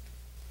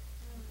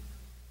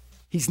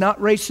 He's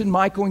not racing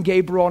Michael and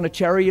Gabriel on a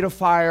chariot of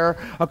fire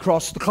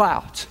across the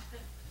clouds.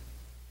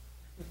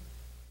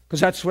 Because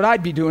that's what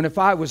I'd be doing if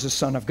I was a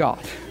son of God.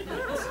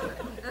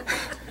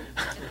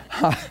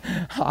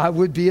 I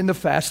would be in the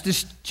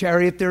fastest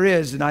chariot there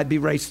is, and I'd be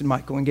racing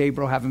Michael and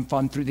Gabriel having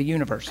fun through the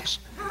universes.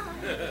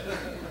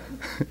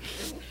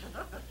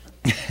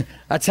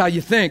 That's how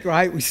you think,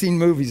 right? We've seen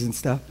movies and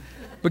stuff.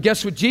 But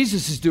guess what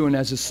Jesus is doing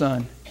as a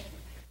son?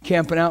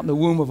 Camping out in the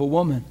womb of a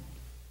woman.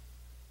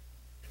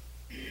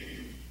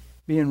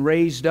 Being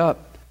raised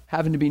up,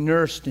 having to be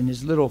nursed in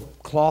his little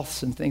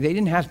cloths and things. They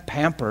didn't have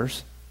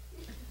Pampers.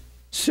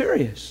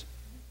 Serious.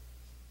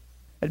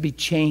 Had to be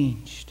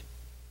changed.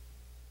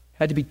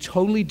 Had to be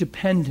totally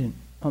dependent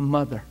on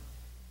mother.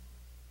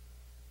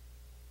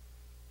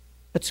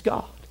 That's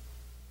God.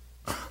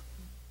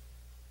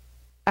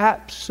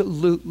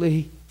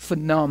 Absolutely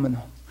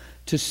phenomenal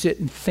to sit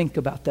and think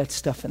about that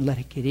stuff and let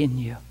it get in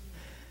you.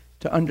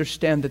 To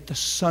understand that the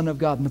Son of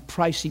God and the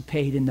price he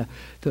paid and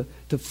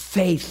the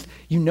faith.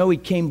 You know he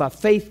came by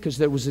faith because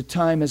there was a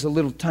time as a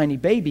little tiny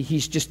baby.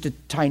 He's just a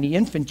tiny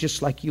infant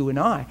just like you and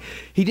I.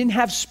 He didn't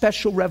have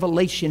special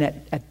revelation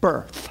at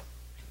birth.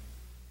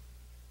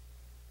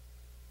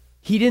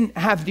 He didn't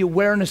have the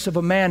awareness of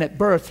a man at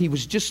birth. He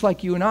was just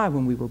like you and I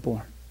when we were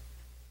born.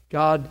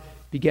 God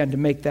began to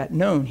make that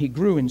known. He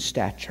grew in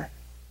stature.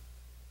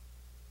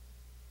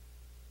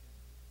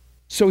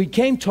 So he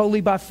came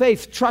totally by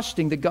faith,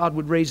 trusting that God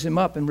would raise him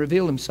up and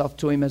reveal himself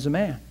to him as a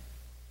man.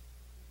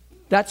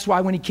 That's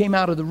why when he came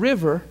out of the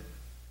river,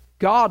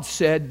 God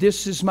said,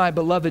 "This is my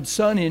beloved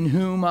Son in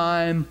whom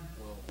I'm..."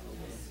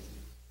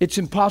 It's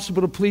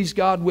impossible to please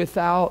God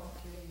without.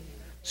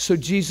 So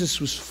Jesus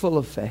was full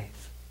of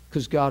faith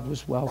because God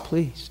was well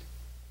pleased.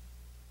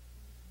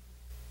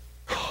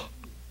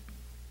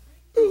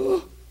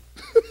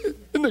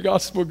 Isn't the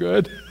gospel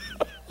good?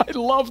 I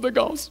love the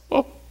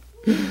gospel.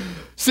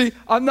 See,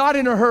 I'm not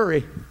in a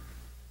hurry.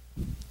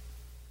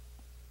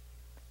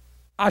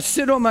 I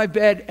sit on my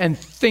bed and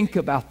think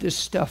about this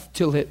stuff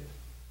till it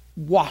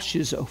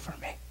washes over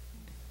me.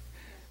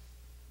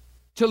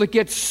 Till it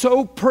gets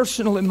so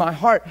personal in my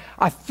heart.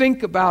 I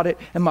think about it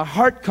and my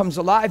heart comes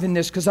alive in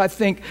this because I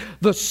think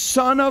the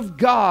Son of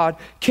God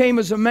came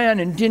as a man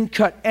and didn't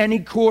cut any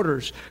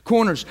corners.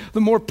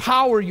 The more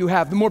power you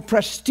have, the more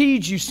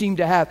prestige you seem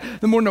to have,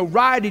 the more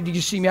notoriety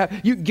you seem to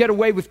have, you can get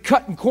away with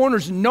cutting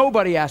corners and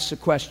nobody asks a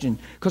question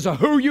because of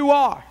who you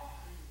are.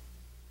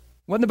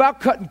 It wasn't about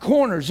cutting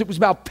corners. It was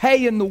about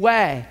paying the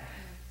way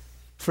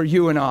for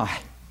you and I.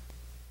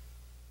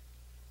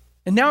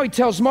 And now he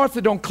tells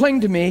Martha, "Don't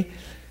cling to me."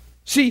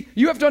 See,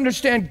 you have to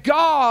understand,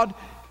 God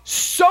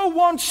so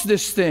wants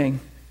this thing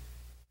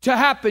to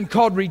happen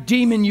called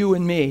redeeming you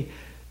and me,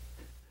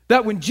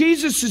 that when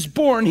Jesus is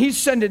born, he's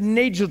sending an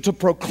angel to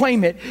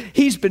proclaim it.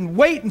 He's been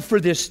waiting for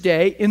this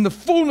day. In the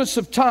fullness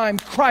of time,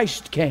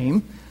 Christ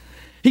came.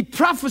 He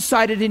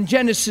prophesied it in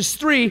Genesis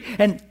 3,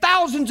 and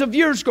thousands of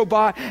years go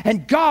by,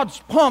 and God's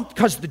pumped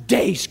because the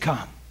day's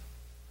come.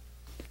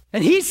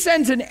 And he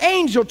sends an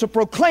angel to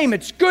proclaim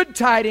its good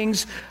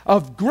tidings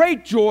of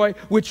great joy,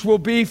 which will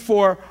be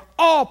for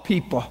all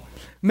people.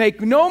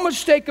 Make no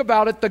mistake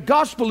about it, the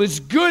gospel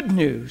is good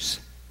news.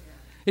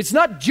 It's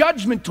not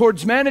judgment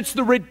towards man, it's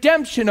the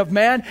redemption of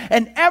man,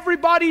 and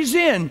everybody's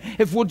in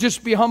if we'll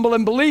just be humble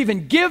and believe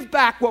and give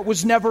back what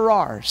was never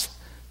ours.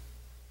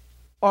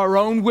 Our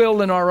own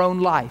will and our own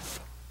life.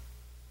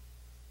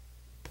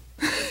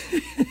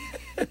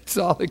 It's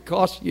all it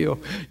costs you,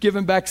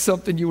 giving back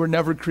something you were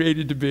never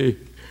created to be.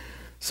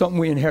 Something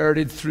we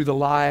inherited through the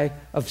lie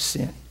of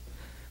sin.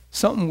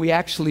 Something we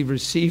actually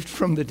received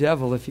from the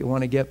devil, if you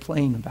want to get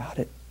plain about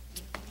it.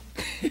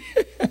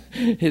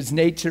 His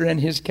nature and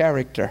his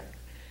character.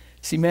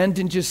 See, man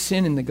didn't just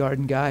sin in the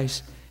garden,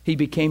 guys. He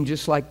became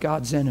just like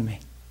God's enemy.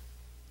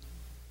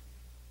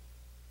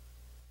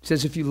 It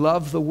says if you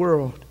love the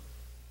world,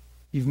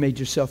 you've made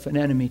yourself an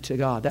enemy to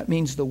God. That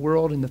means the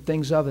world and the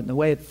things of it and the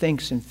way it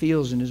thinks and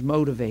feels and is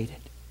motivated.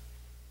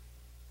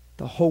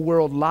 The whole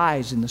world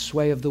lies in the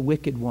sway of the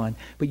wicked one,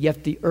 but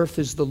yet the earth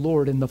is the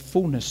Lord and the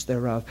fullness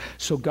thereof.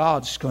 So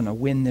God's going to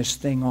win this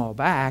thing all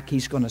back.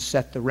 He's going to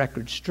set the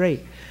record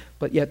straight.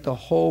 But yet the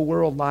whole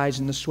world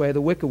lies in the sway of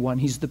the wicked one.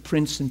 He's the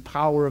prince and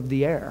power of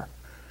the air.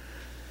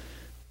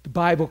 The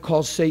Bible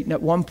calls Satan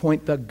at one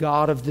point the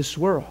god of this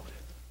world,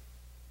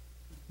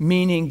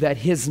 meaning that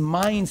his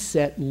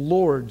mindset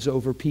lords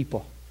over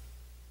people.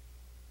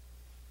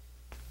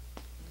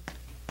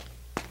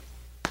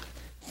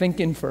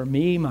 Thinking for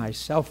me,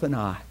 myself, and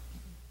I.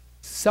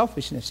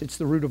 Selfishness, it's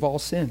the root of all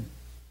sin.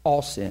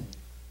 All sin.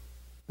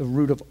 The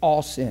root of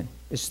all sin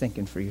is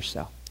thinking for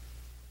yourself.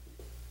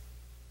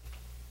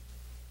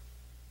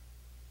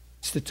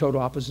 It's the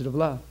total opposite of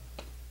love.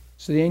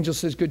 So the angel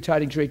says, good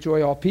tidings, great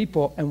joy, all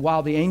people. And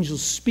while the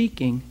angel's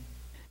speaking,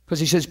 because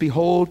he says,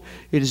 behold,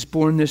 it is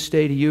born this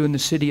day to you in the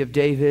city of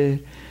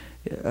David,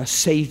 a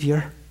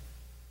Savior,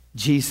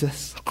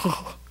 Jesus.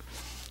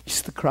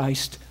 He's the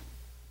Christ.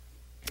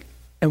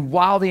 And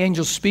while the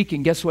angel's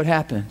speaking, guess what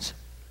happens?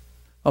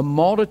 A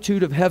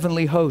multitude of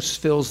heavenly hosts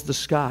fills the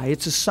sky.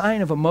 It's a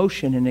sign of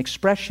emotion and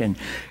expression.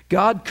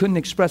 God couldn't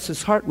express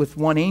his heart with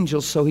one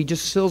angel, so he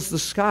just fills the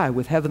sky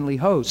with heavenly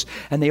hosts.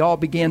 And they all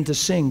began to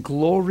sing,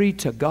 glory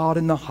to God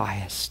in the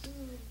highest.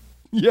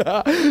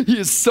 Yeah, he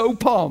is so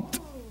pumped.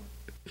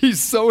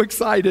 He's so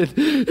excited.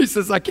 He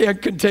says, I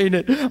can't contain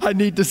it. I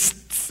need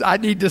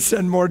to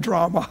send more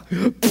drama.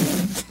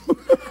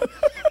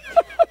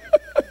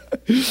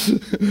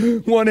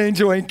 One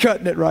angel ain't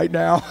cutting it right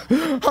now.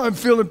 I'm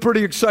feeling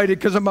pretty excited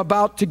because I'm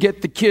about to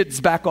get the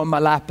kids back on my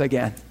lap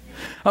again.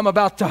 I'm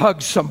about to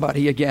hug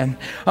somebody again.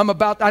 I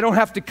don't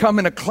have to come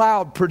in a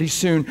cloud pretty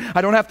soon.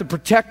 I don't have to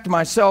protect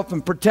myself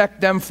and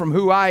protect them from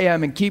who I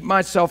am and keep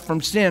myself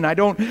from sin. I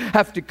don't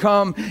have to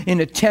come in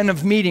a tent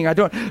of meeting.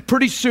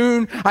 Pretty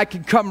soon I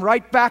can come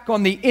right back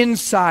on the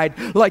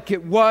inside like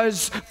it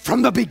was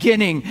from the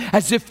beginning,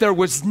 as if there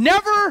was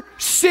never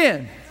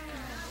sin.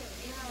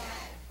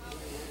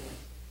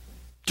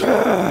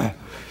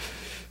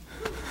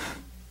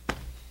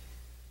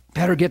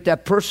 Better get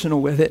that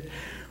personal with it,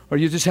 or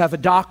you just have a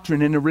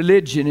doctrine and a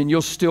religion and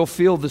you'll still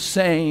feel the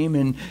same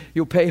and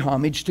you'll pay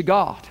homage to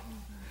God.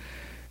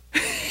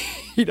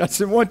 He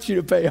doesn't want you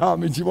to pay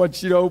homage. He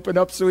wants you to open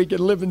up so he can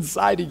live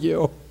inside of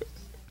you.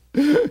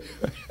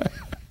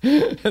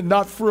 And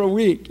not for a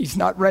week. He's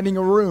not renting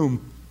a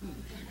room.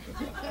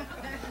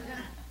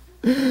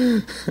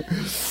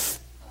 He's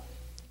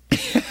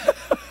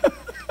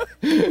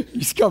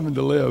coming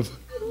to live.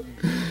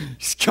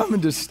 He's coming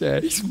to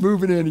stay. He's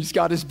moving in. He's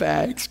got his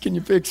bags. Can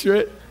you picture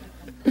it?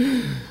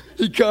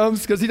 He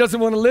comes because he doesn't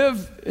want to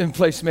live in a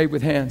place made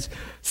with hands.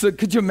 So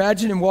could you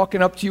imagine him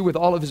walking up to you with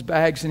all of his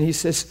bags and he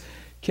says,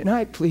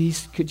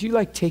 could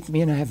you take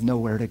me in? I have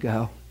nowhere to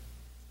go.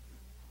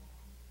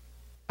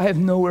 I have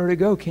nowhere to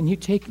go. Can you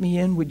take me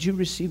in? Would you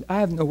receive? I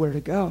have nowhere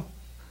to go.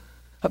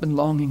 I've been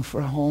longing for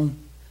a home.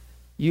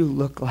 You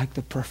look like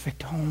the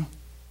perfect home.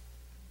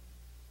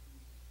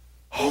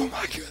 Oh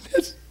my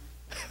goodness.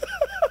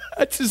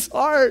 That's his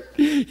heart.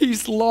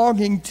 He's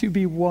longing to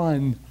be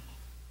one.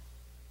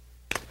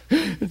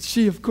 And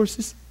she, of course,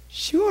 is,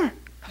 sure.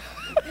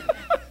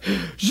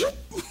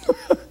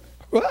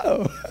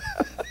 Wow.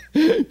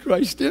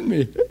 Christ in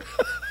me.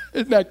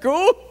 Isn't that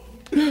cool?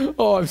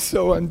 Oh, I'm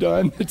so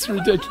undone. It's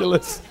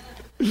ridiculous.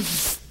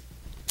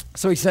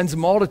 So he sends a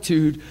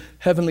multitude,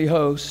 heavenly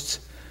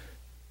hosts.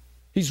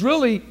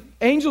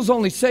 Angels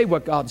only say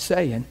what God's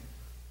saying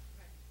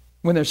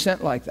when they're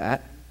sent like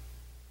that.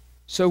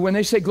 So when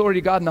they say glory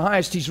to God in the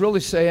highest, he's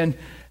really saying,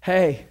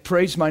 hey,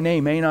 praise my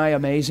name. Ain't I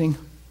amazing?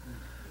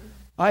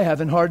 I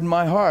haven't hardened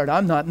my heart.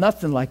 I'm not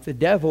nothing like the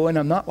devil, and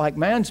I'm not like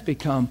man's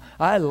become.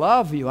 I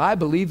love you. I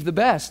believe the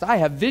best. I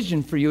have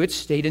vision for you. It's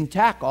stayed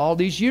intact all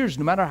these years.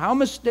 No matter how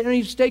many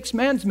mistakes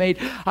man's made,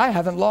 I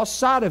haven't lost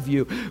sight of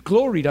you.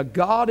 Glory to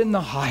God in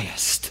the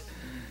highest.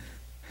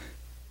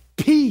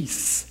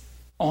 Peace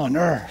on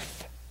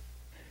earth.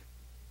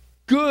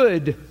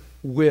 Good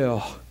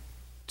will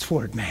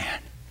toward man.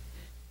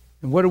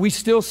 And what are we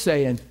still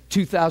saying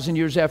 2,000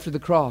 years after the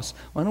cross?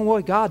 Well, I don't know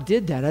why God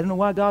did that. I don't know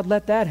why God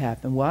let that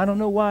happen. Well, I don't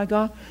know why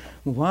God.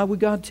 Well, why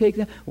would God take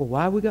that? Well,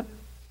 why would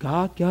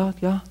God?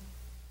 God.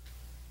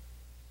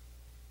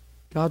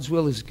 God's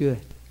will is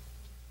good.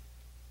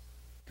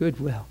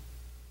 Good will.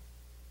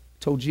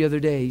 Told you the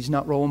other day, he's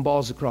not rolling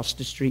balls across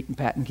the street and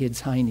patting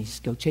kids'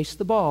 heinies. Go chase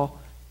the ball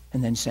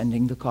and then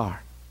sending the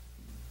car.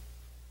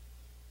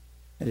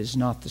 That is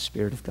not the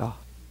Spirit of God.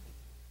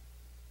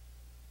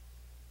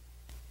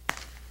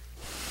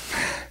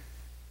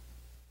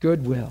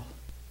 Goodwill.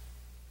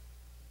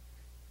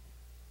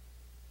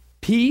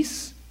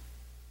 Peace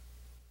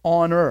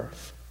on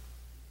earth.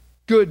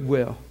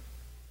 Goodwill.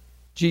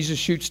 Jesus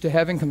shoots to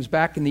heaven, comes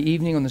back in the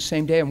evening on the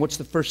same day, and what's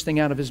the first thing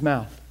out of his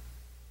mouth?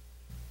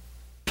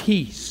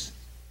 Peace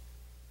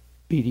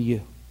be to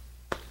you.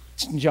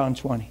 It's in John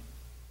 20.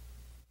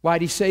 Why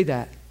did he say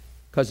that?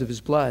 Because of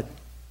his blood.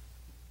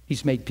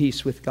 He's made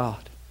peace with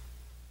God.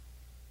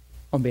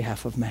 on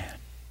behalf of man.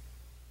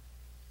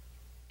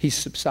 He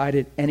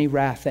subsided any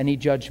wrath, any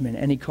judgment,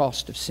 any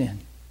cost of sin.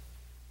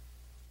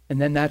 And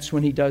then that's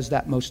when he does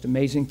that most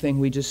amazing thing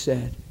we just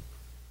said.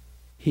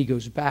 He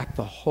goes back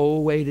the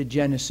whole way to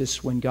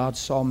Genesis when God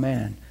saw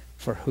man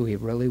for who he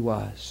really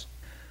was.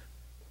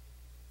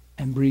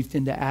 And breathed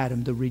into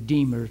Adam, the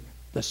Redeemer,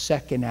 the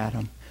second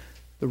Adam,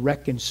 the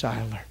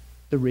reconciler,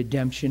 the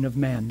redemption of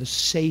man, the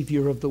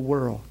Savior of the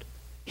world.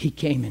 He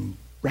came and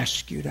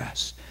rescued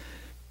us.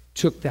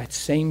 Took that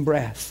same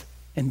breath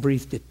and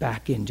breathed it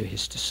back into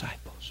his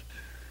disciples.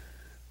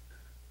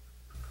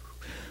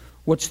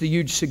 What's the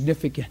huge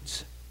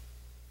significance?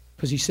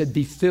 Because he said,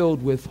 be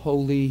filled with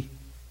Holy.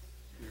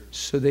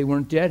 So they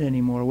weren't dead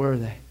anymore, were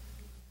they?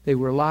 They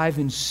were alive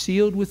and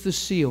sealed with the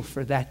seal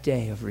for that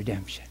day of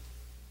redemption.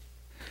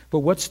 But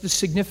what's the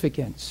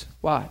significance?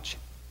 Watch.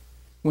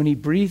 When he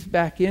breathed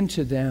back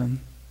into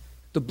them,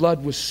 the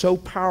blood was so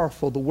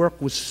powerful, the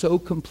work was so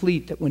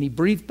complete that when he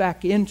breathed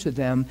back into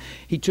them,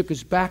 he took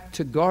us back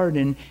to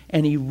garden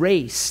and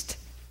erased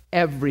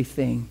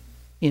everything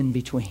in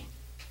between.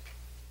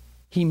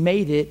 He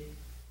made it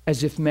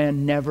as if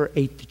man never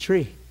ate the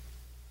tree.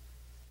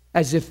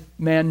 As if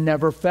man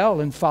never fell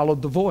and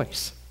followed the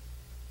voice.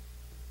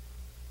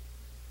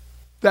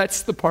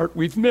 That's the part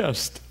we've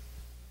missed.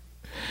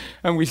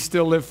 And we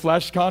still live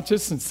flesh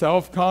conscious and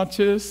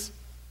self-conscious.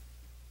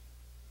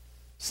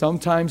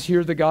 Sometimes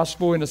hear the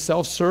gospel in a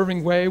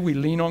self-serving way. We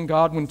lean on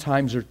God when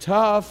times are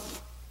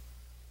tough.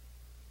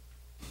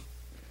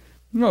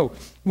 No,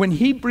 when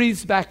he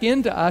breathes back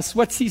into us,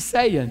 what's he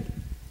saying?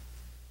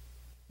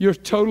 You're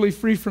totally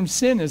free from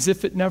sin as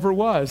if it never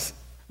was.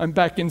 I'm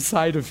back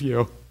inside of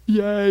you.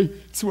 Yay,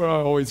 it's where I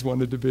always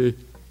wanted to be.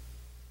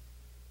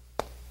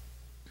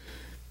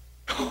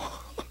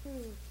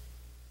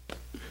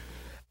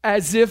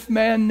 As if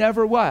man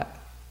never what?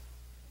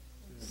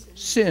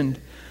 Sinned.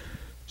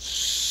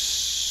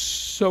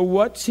 So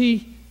what's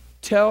he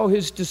tell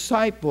his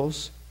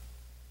disciples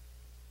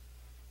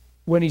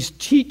when he's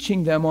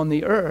teaching them on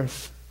the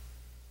earth?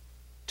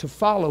 To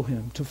follow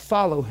him, to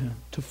follow him,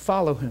 to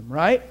follow him,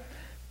 right?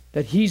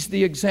 That he's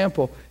the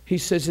example. He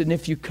says, and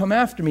if you come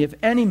after me, if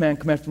any man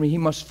come after me, he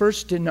must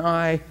first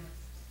deny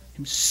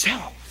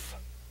himself.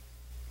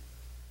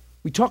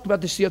 We talked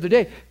about this the other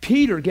day.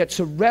 Peter gets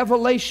a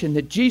revelation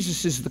that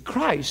Jesus is the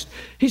Christ.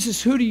 He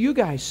says, who do you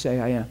guys say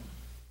I am?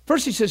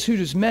 First he says, who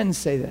does men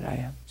say that I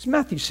am? It's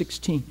Matthew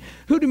 16.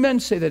 Who do men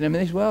say that I am?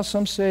 And they say, well,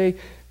 some say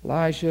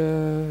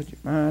Elijah,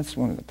 that's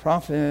one of the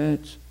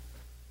prophets.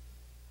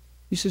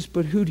 He says,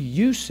 but who do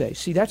you say?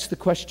 See, that's the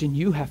question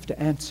you have to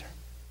answer.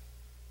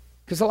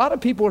 Because a lot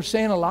of people are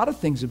saying a lot of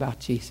things about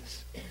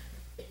Jesus.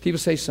 People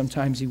say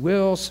sometimes he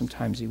will,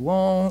 sometimes he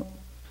won't.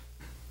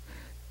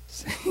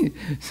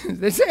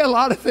 They say a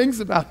lot of things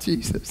about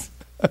Jesus.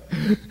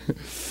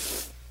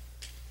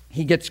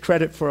 He gets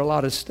credit for a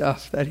lot of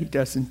stuff that he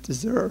doesn't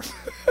deserve.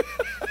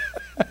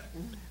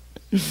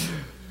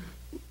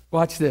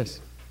 Watch this.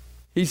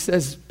 He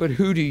says, but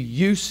who do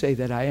you say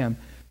that I am?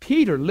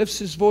 Peter lifts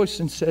his voice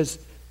and says,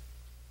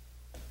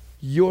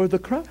 you're the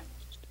Christ,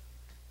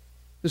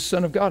 the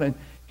Son of God. And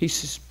he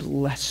says,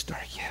 blessed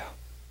are you,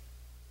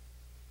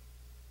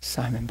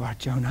 Simon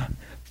Bar-Jonah,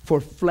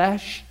 for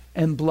flesh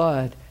and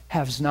blood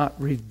has not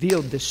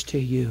revealed this to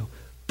you,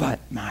 but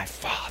my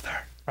Father.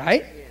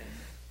 Right?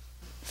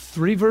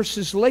 3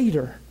 verses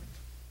later,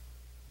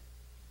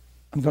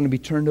 I'm going to be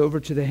turned over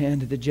to the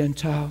hand of the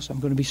Gentiles.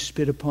 I'm going to be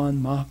spit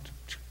upon, mocked,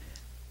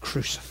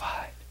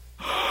 crucified.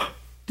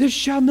 This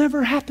shall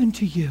never happen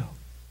to you.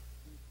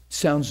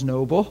 Sounds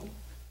noble.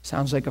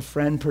 Sounds like a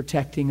friend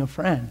protecting a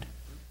friend.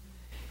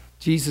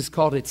 Jesus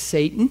called it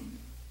Satan.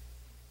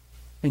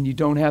 And you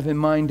don't have in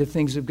mind the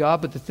things of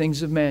God, but the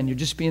things of man. You're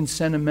just being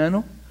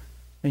sentimental.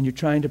 And you're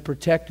trying to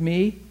protect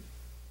me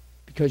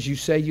because you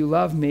say you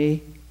love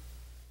me.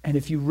 And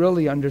if you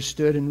really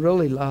understood and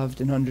really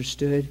loved and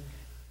understood,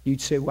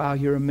 you'd say, wow,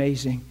 you're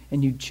amazing.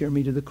 And you'd cheer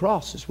me to the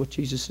cross, is what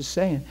Jesus is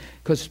saying.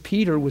 Because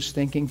Peter was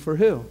thinking for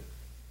who?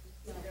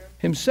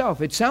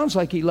 Himself. It sounds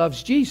like he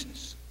loves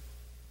Jesus.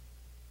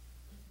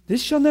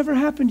 This shall never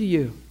happen to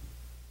you.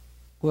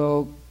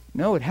 Well,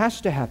 no, it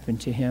has to happen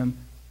to him,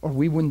 or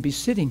we wouldn't be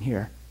sitting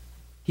here.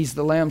 He's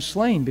the lamb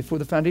slain before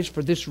the foundation.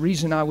 For this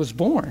reason I was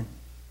born.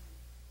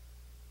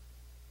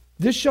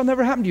 This shall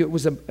never happen to you.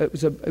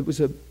 It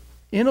was a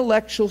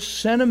intellectual,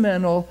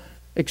 sentimental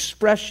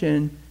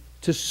expression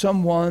to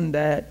someone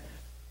that,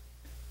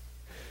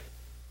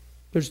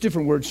 there's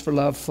different words for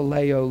love.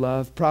 Phileo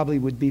love probably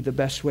would be the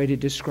best way to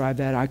describe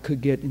that. I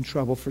could get in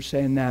trouble for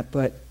saying that,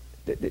 but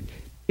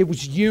it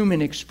was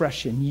human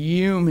expression,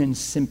 human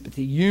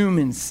sympathy,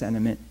 human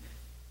sentiment.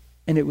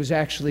 And it was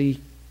actually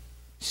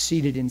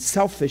seated in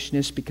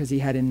selfishness because he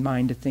had in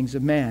mind the things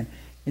of man.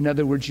 In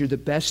other words, you're the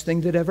best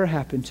thing that ever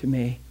happened to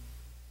me.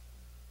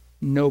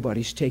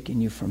 Nobody's taking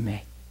you from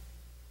me.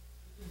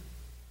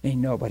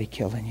 Ain't nobody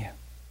killing you.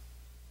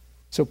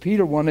 So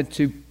Peter wanted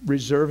to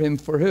reserve him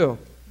for who?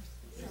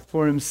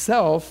 For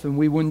himself, and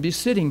we wouldn't be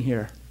sitting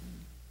here.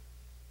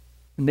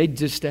 And they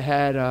just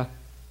had a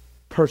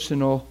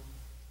personal,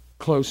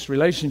 close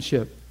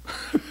relationship.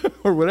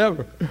 Or or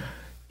whatever.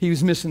 He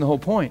was missing the whole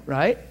point,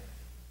 right?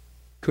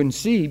 Couldn't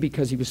see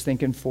because he was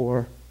thinking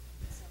for...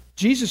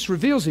 Jesus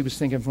reveals he was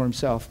thinking for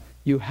himself.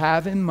 You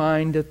have in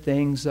mind the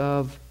things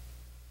of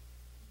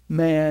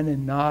man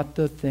and not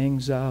the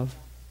things of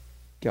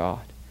God.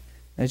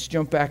 Let's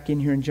jump back in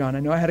here in John. I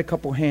know I had a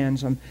couple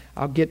hands.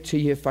 I'll get to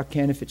you if I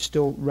can, if it's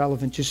still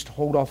relevant. Just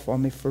hold off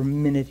on me for a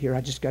minute here.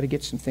 I just got to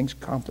get some things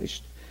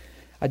accomplished.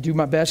 I do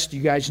my best.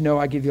 You guys know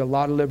I give you a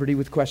lot of liberty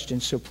with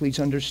questions, so please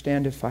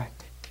understand if I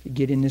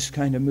get in this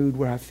kind of mood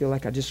where I feel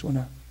like I just want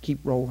to keep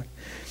rolling.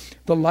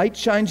 The light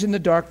shines in the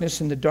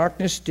darkness, and the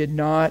darkness did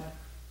not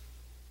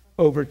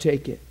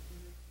overtake it.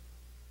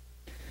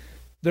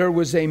 There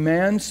was a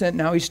man sent.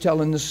 Now he's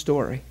telling the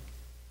story.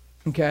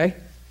 Okay?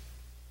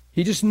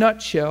 He just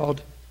nutshelled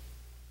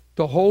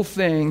the whole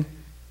thing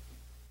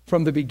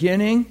from the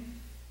beginning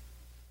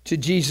to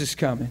Jesus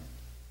coming.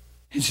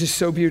 It's just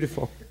so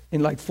beautiful.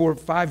 In like 4 or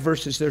 5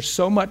 verses, there's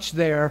so much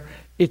there.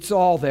 It's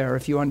all there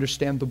if you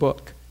understand the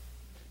book.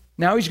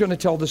 Now he's going to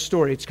tell the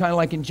story. It's kind of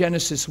like in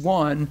Genesis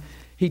 1,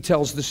 he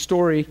tells the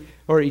story,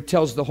 or he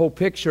tells the whole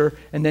picture,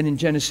 and then in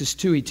Genesis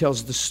 2, he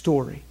tells the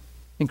story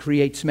and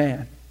creates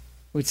man.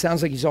 Well, it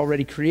sounds like he's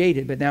already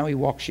created, but now he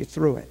walks you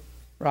through it,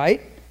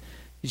 right?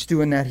 He's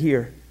doing that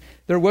here.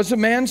 There was a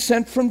man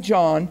sent from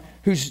God,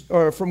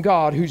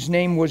 whose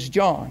name was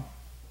John.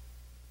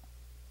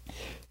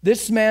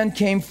 This man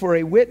came for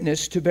a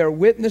witness, to bear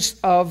witness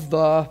of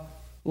the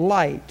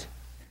light,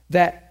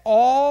 that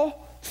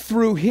all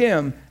through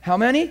him, how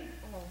many?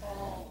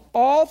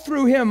 All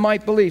through him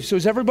might believe. So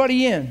is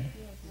everybody in?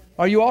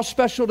 Are you all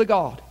special to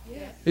God?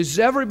 Does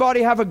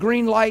everybody have a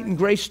green light and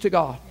grace to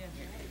God?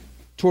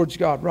 Towards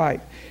God,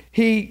 right.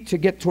 To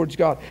get towards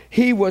God.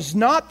 He was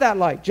not that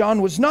light.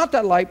 John was not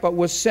that light, but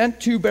was sent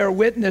to bear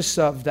witness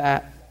of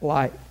that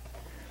light.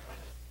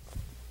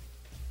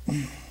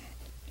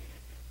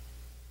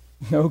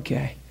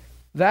 Okay.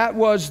 That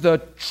was the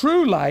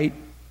true light,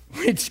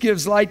 which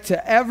gives light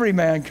to every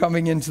man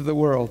coming into the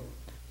world.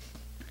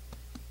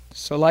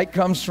 So light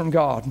comes from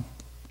God.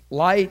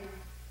 Light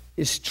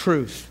is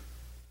truth.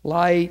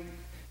 Light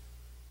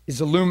is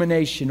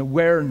illumination,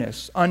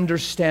 awareness,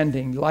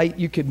 understanding. Light,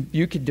 you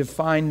could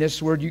define this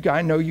word.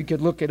 I know you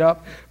could look it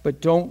up, but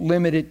don't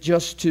limit it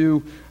just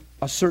to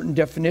a certain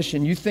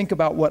definition. You think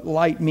about what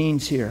light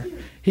means here.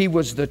 He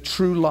was the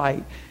true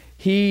light.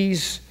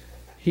 He's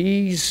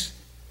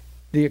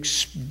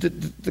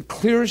the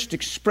clearest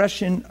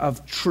expression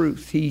of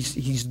truth.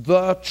 He's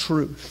the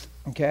truth.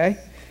 Okay?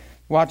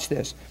 Watch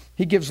this.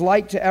 He gives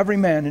light to every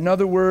man. In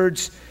other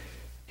words,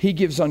 he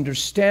gives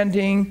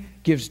understanding,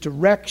 gives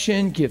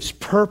direction, gives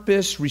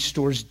purpose,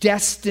 restores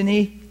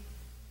destiny.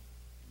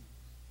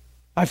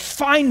 I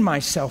find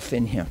myself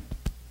in him.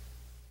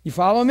 You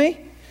follow me?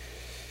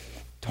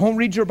 Don't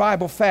read your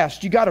Bible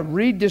fast. You got to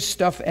read this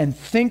stuff and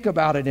think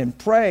about it and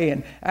pray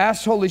and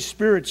ask Holy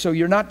Spirit so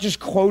you're not just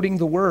quoting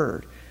the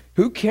Word.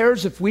 Who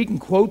cares if we can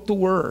quote the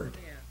Word?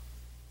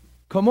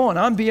 Come on,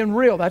 I'm being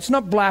real. That's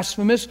not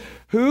blasphemous.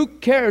 Who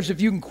cares if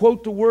you can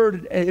quote the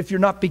Word if you're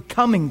not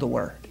becoming the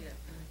Word?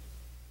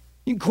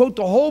 You can quote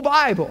the whole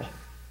Bible.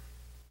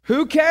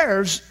 Who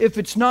cares if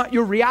it's not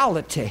your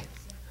reality?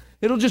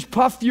 It'll just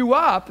puff you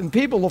up and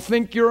people will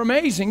think you're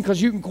amazing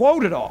because you can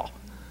quote it all.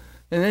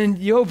 And then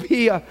you'll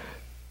be a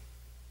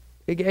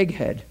big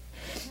egghead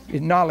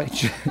in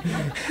knowledge.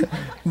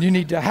 You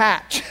need to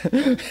hatch.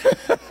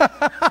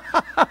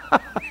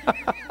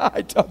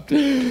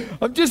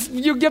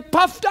 You get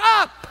puffed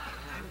up.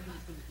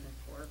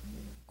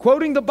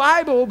 Quoting the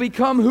Bible will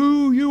become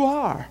who you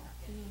are.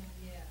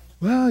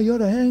 Well, you ought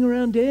to hang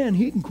around Dan.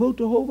 He can quote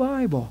the whole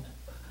Bible.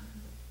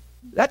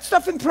 That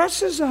stuff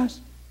impresses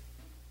us.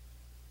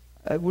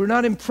 We're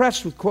not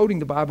impressed with quoting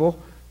the Bible.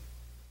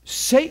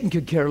 Satan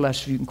could care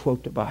less if you can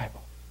quote the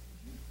Bible.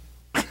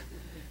 In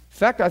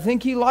fact, I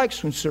think he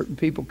likes when certain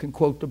people can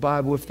quote the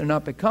Bible if they're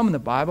not becoming the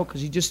Bible,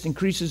 because he just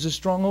increases the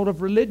stronghold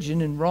of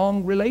religion and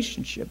wrong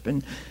relationship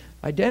and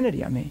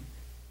identity,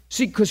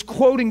 See, because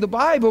quoting the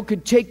Bible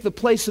could take the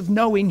place of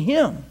knowing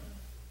him.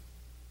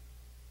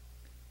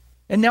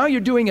 And now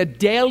you're doing a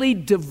daily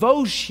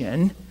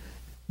devotion,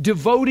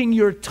 devoting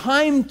your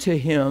time to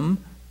him,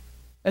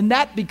 and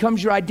that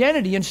becomes your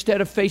identity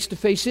instead of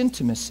face-to-face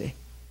intimacy.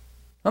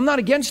 I'm not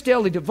against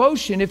daily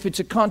devotion if it's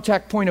a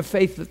contact point of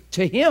faith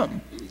to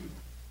him.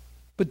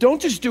 But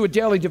don't just do a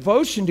daily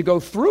devotion to go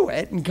through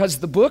it, and because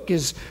the book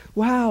is,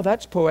 wow,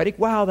 that's poetic,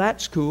 wow,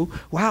 that's cool,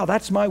 wow,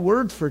 that's my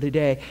word for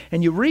today.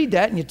 And you read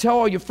that and you tell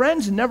all your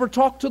friends and never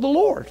talk to the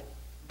Lord.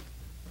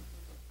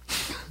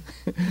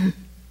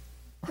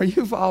 Are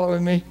you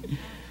following me?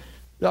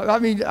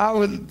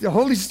 The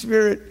Holy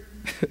Spirit,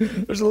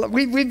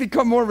 we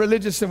become more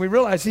religious than we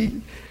realize.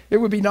 It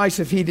would be nice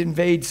if he'd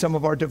invade some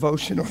of our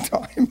devotional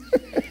time.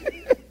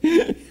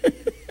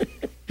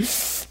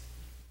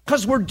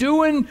 Because we're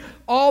doing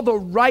all the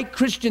right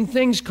Christian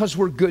things because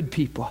we're good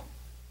people.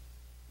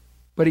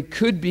 But it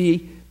could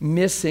be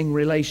missing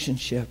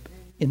relationship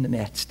in the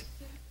midst.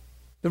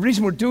 The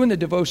reason we're doing the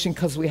devotion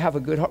because we have a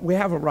good heart, we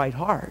have a right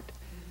heart.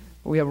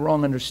 But we have a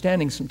wrong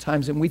understanding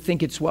sometimes, and we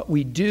think it's what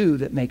we do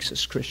that makes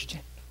us Christian.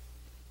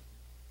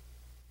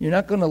 you're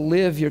not going to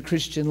live your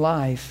Christian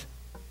life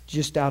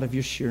just out of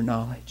your sheer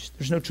knowledge.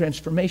 There's no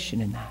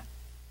transformation in that.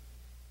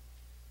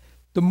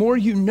 The more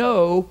you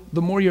know,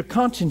 the more your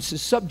conscience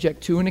is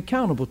subject to and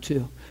accountable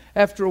to.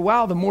 After a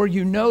while, the more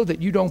you know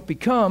that you don't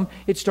become,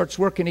 it starts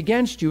working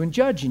against you and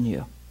judging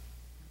you.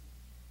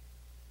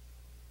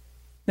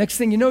 Next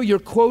thing you know, you're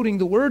quoting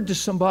the word to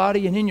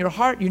somebody, and in your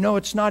heart, you know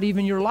it's not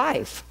even your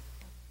life.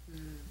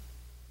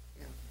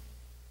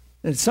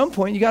 And at some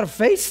point, you got to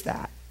face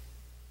that.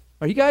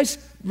 Are you guys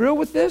real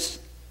with this?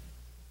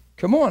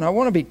 Come on, I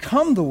want to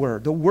become the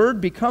Word. The Word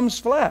becomes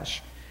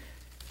flesh.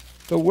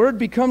 The Word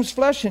becomes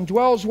flesh and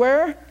dwells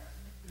where?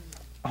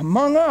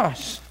 Among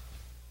us.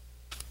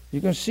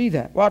 You're going to see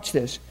that. Watch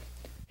this.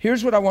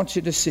 Here's what I want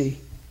you to see.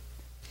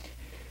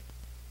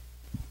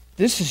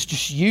 This is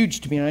just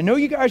huge to me. And I know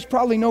you guys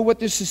probably know what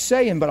this is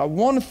saying, but I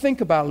want to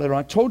think about it a little.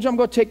 I told you I'm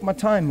going to take my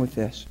time with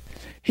this.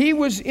 He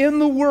was in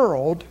the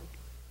world,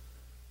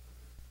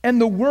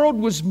 and the world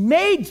was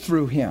made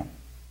through him.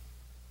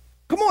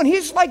 Come on,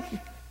 he's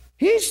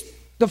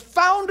the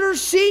founder,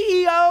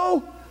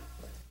 CEO.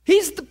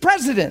 He's the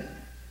president.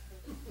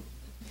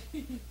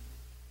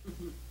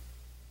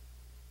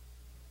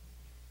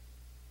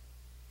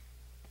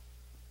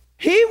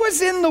 He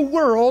was in the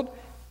world,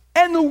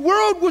 and the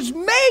world was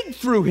made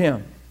through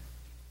him,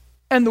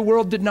 and the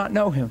world did not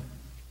know him.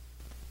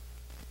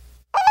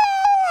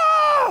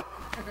 Ah!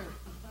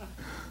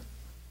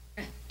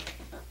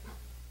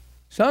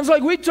 Sounds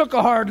like we took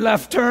a hard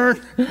left turn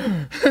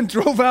and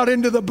drove out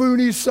into the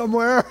boonies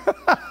somewhere.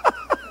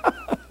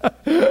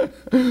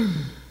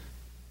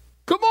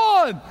 Come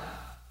on!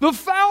 The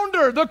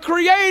founder, the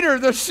creator,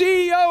 the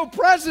CEO,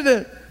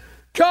 president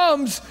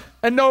comes,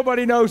 and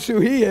nobody knows who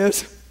he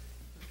is.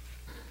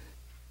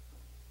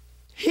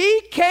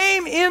 He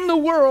came in the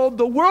world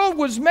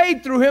was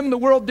made through him, the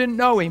world didn't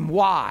know him.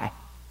 Why?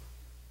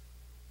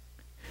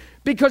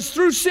 Because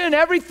through sin,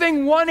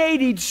 everything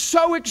 180'd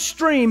so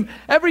extreme,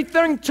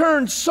 everything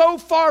turned so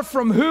far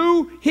from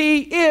who he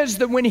is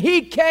that when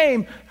he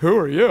came, who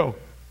are you?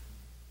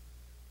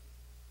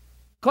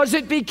 Because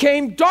it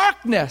became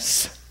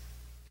darkness,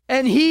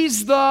 and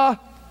he's the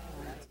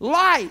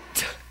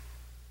light.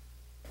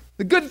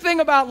 The good thing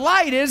about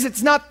light is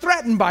it's not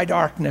threatened by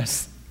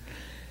darkness.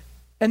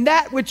 And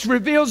that which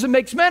reveals and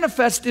makes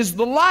manifest is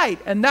the light,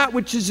 and that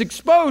which is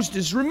exposed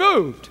is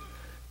removed.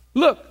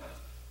 Look,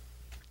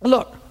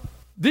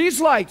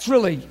 these lights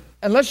really,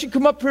 unless you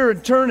come up here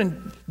and turn,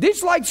 and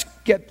these lights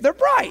they're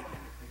bright.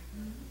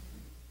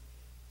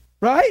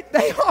 Right?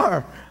 They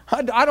are.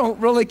 I don't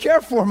really care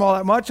for them all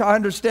that much. I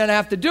understand I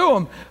have to do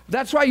them.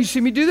 That's why you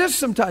see me do this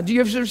sometimes. Do you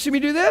ever see me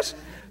do this?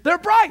 They're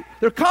bright.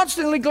 They're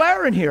constantly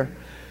glaring here.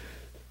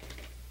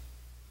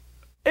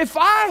 If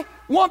I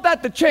want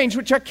that to change,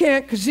 which I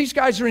can't because these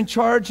guys are in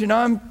charge and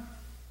I'm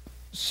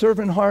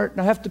servant heart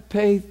and I have to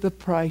pay the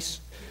price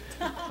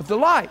of the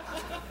light.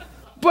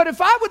 But if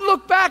I would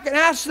look back and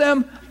ask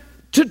them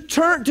to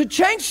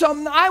change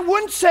something, I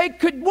wouldn't say,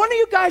 could one of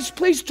you guys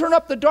please turn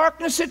up the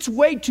darkness? It's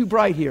way too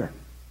bright here.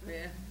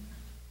 Yeah.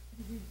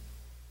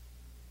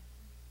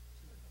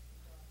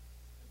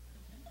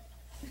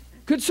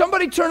 Could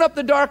somebody turn up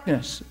the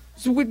darkness?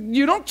 So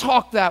you don't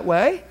talk that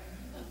way.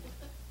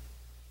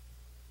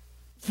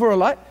 For a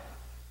light.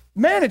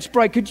 Man, it's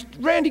bright.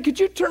 Randy, could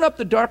you turn up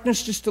the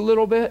darkness just a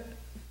little bit?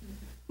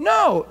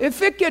 No.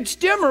 If it gets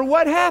dimmer,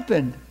 what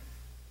happened?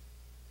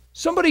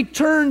 Somebody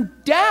turned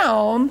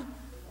down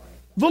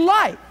the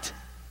light.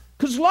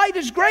 Because light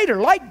is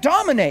greater. Light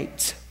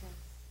dominates.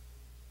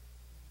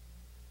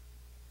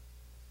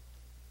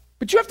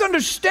 But you have to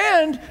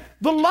understand,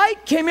 the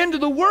light came into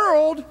the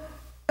world,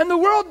 and the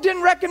world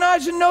didn't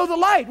recognize and know the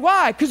light.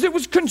 Why? Because it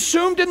was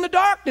consumed in the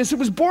darkness. It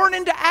was born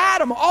into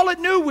Adam. All it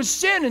knew was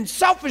sin and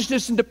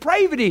selfishness and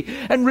depravity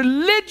and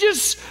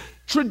religious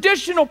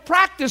traditional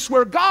practice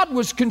where God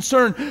was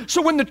concerned.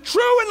 So when the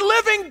true and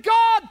living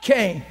God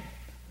came,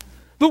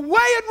 the way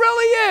it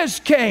really is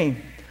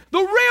came, the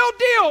real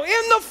deal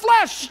in the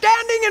flesh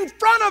standing in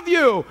front of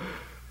you.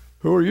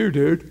 Who are you,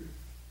 dude?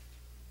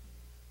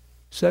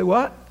 Say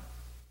what?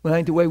 Well, that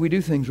ain't the way we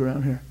do things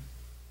around here.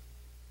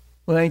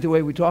 Well, that ain't the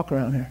way we talk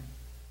around here.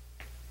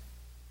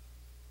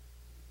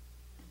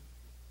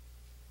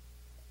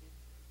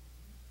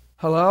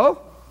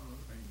 Hello?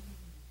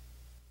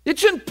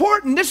 It's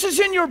important. This is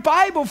in your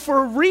Bible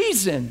for a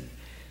reason.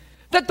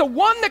 That the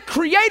one that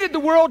created the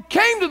world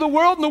came to the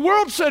world, and the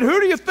world said, who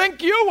do you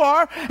think you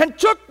are? And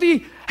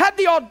had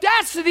the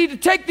audacity to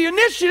take the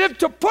initiative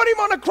to put him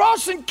on a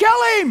cross and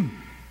kill him.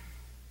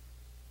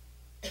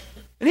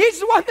 And he's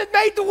the one that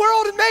made the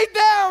world and made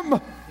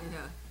them.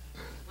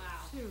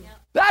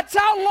 That's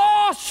how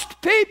lost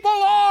people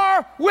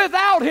are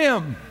without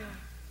him.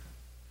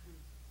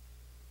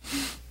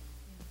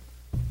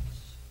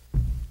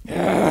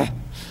 Yeah.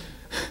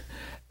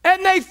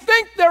 And they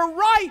think they're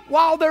right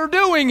while they're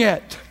doing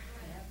it.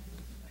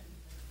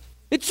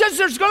 It says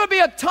there's going to be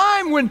a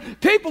time when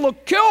people will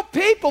kill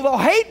people, they'll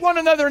hate one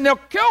another, and they'll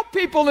kill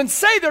people and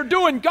say they're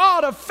doing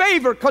God a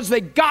favor because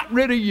they got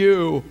rid of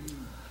you.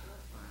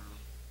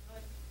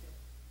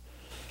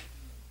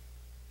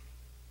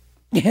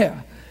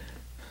 Yeah.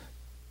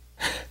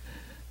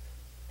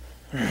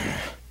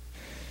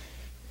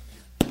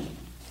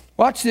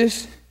 Watch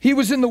this. He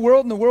was in the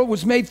world, and the world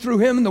was made through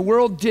him, and the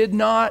world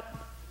didn't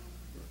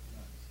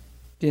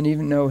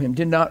even know him,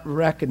 did not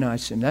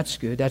recognize him. That's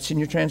good. That's in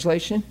your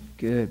translation?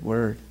 Good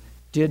word.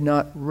 Did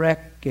not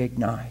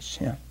recognize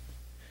him.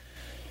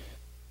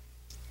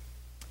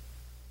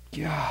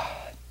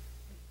 God.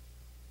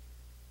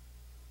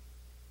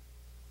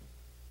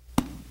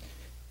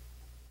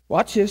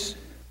 Watch this.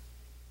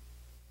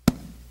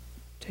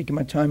 Taking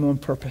my time on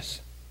purpose.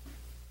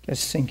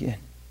 Let's sink in.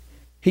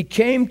 He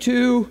came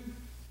to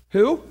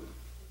who?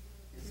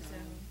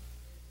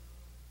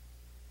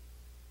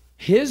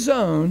 His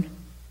own.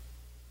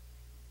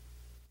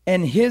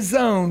 And his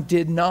own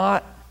did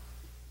not.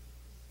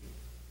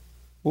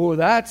 Oh,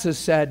 that's a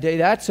sad day.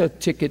 That's a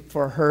ticket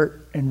for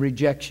hurt and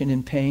rejection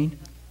and pain.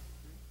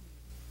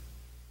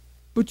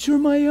 But you're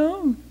my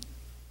own.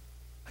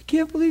 I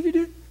can't believe you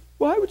did.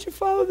 Why would you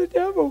follow the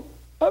devil?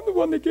 I'm the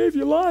one that gave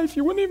you life.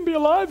 You wouldn't even be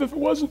alive if it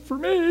wasn't for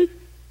me.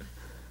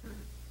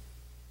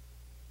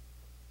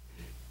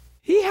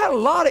 He had a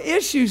lot of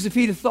issues if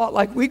he'd have thought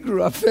like we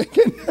grew up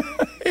thinking.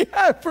 He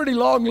had a pretty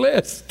long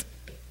list.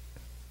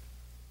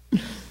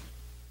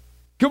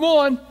 Come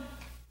on.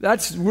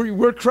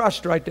 We're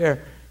crushed right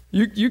there.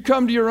 You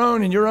come to your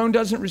own and your own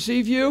doesn't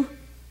receive you,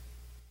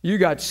 you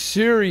got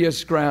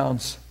serious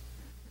grounds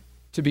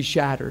to be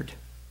shattered.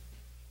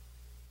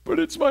 But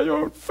it's my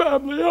own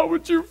family. How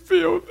would you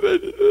feel if they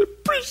didn't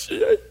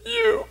appreciate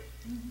you?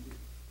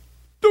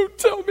 Don't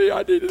tell me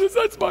I needed this.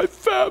 That's my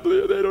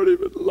family and they don't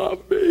even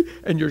love me.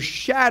 And you're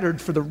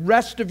shattered for the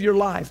rest of your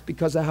life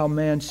because of how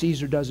man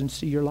sees or doesn't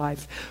see your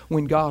life,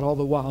 when God all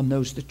the while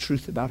knows the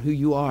truth about who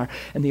you are.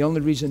 And the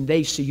only reason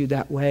they see you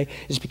that way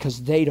is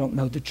because they don't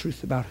know the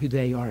truth about who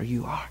they are or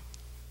you are.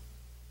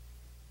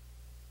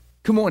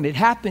 Come on, it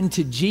happened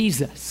to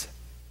Jesus.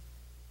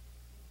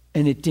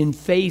 And it didn't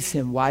faze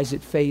him. Why does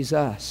it faze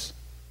us?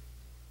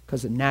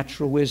 Because of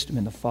natural wisdom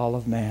and the fall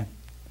of man.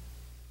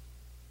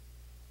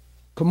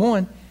 Come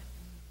on.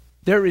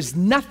 There is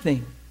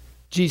nothing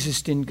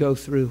Jesus didn't go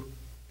through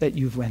that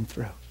you've went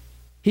through.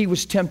 He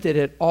was tempted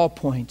at all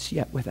points,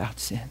 yet without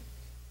sin.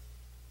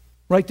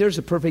 Right there's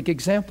a perfect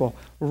example.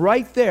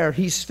 Right there,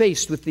 he's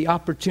faced with the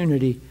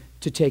opportunity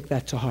to take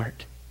that to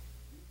heart.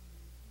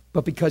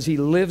 But because he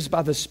lives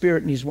by the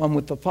Spirit and he's one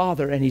with the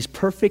Father and he's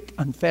perfect,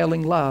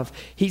 unfailing love,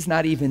 he's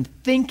not even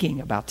thinking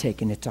about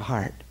taking it to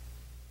heart.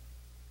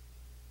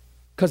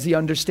 Because he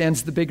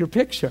understands the bigger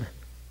picture.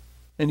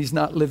 And he's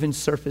not living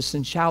surface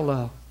and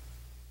shallow.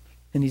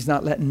 And he's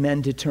not letting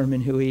men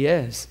determine who he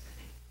is.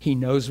 He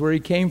knows where he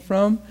came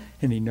from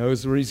and he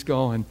knows where he's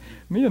going.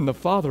 Me and the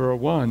Father are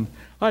one.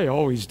 I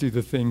always do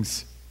the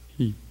things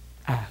he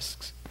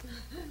asks.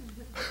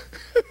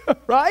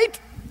 Right?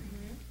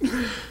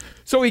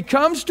 So he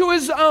comes to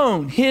his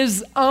own.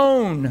 His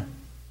own.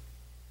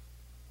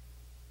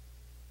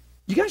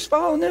 You guys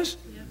following this?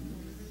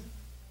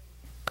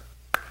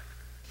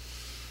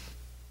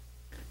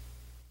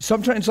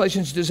 Some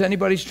translations, does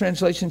anybody's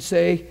translation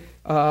say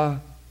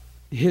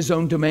his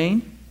own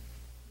domain?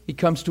 He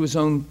comes to his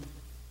own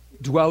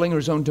dwelling or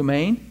his own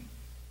domain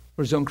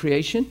or his own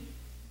creation?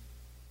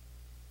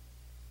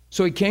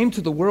 So he came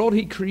to the world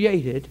he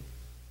created.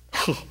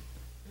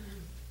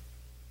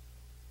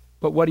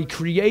 But what he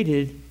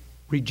created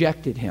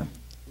rejected him.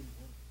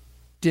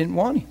 Didn't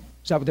want him.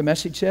 Is that what the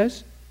message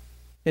says?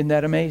 Isn't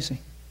that amazing?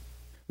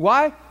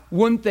 Why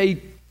wouldn't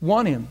they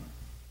want him?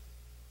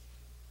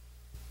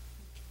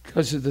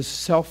 Because of the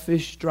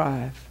selfish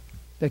drive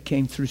that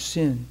came through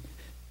sin.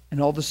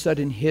 And all of a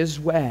sudden his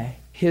way,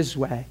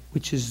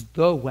 which is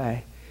the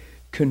way,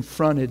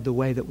 confronted the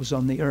way that was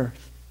on the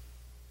earth.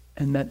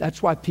 And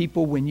that's why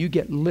people, when you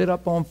get lit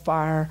up on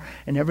fire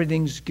and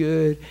everything's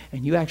good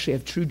and you actually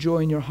have true joy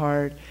in your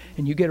heart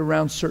and you get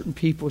around certain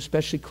people,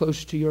 especially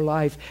close to your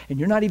life, and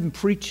you're not even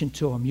preaching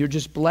to them. You're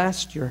just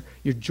blessed. You're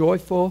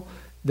joyful.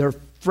 They're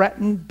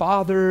fretting,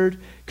 bothered,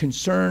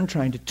 concerned,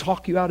 trying to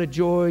talk you out of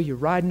joy. You're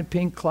riding a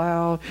pink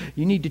cloud.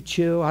 You need to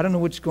chill. I don't know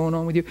what's going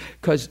on with you.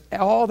 Because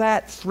all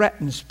that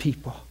threatens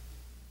people.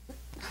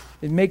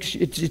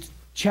 It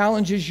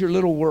challenges your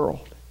little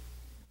world.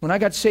 When I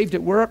got saved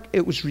at work,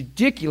 it was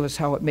ridiculous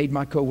how it made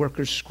my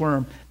coworkers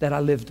squirm that I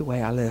lived the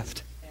way I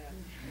lived.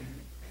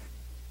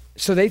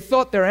 So they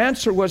thought their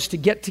answer was to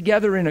get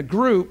together in a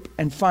group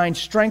and find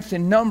strength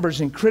in numbers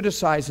and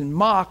criticize and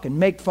mock and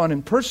make fun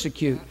and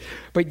persecute.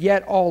 But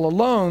yet all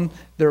alone,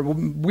 their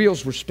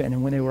wheels were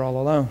spinning when they were all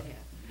alone.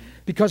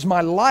 Because my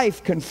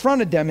life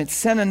confronted them. It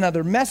sent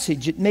another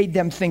message. It made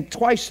them think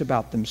twice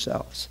about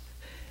themselves.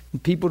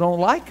 And people don't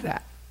like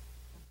that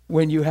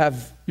when you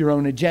have your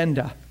own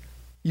agenda.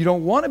 You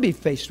don't want to be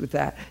faced with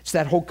that. It's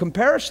that whole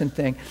comparison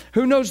thing.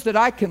 Who knows that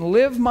I can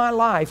live my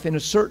life in a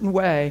certain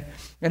way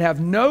and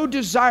have no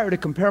desire to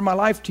compare my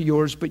life to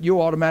yours, but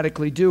you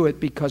automatically do it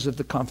because of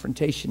the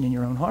confrontation in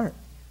your own heart.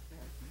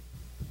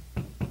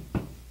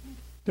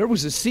 There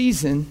was a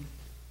season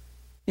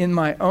in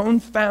my own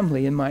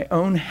family, in my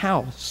own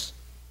house,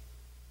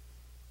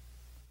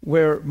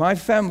 where my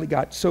family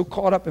got so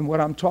caught up in what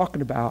I'm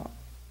talking about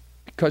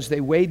because they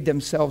weighed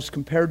themselves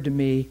compared to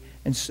me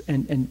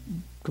and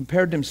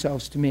compared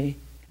themselves to me.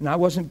 And I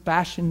wasn't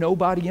bashing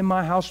nobody in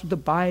my house with the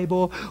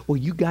Bible. Well,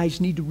 you guys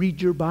need to read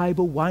your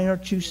Bible. Why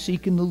aren't you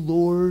seeking the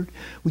Lord?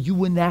 Well, you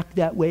wouldn't act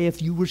that way if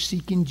you were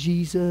seeking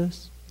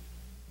Jesus.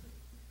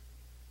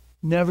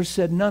 Never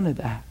said none of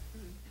that.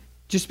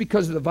 Just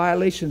because of the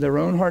violation of their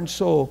own heart and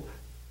soul,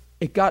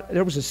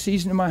 there was a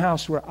season in my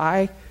house where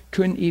I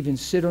couldn't even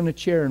sit on a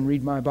chair and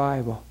read my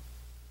Bible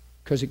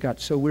because it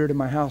got so weird in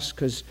my house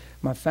because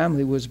my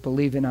family was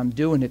believing I'm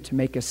doing it to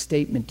make a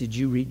statement. Did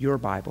you read your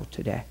Bible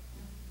today?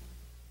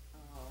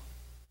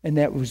 And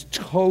that was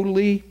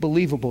totally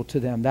believable to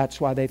them.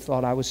 That's why they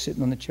thought I was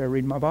sitting on the chair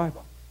reading my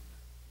Bible.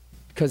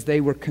 Because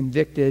they were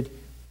convicted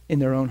in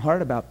their own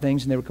heart about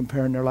things and they were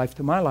comparing their life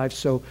to my life.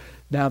 So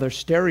now they're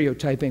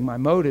stereotyping my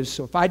motives.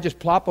 So if I just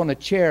plop on a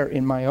chair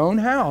in my own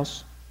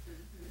house,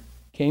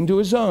 came to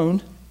his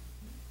own,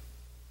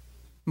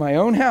 my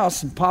own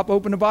house, and pop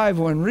open the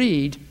Bible and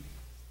read,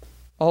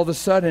 all of a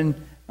sudden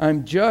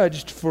I'm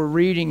judged for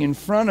reading in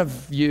front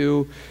of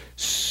you.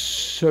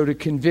 So to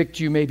convict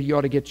you, maybe you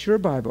ought to get your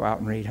Bible out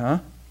and read, huh?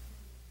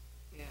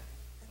 Yeah.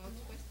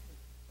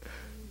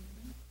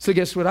 So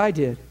guess what I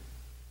did?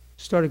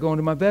 Started going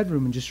to my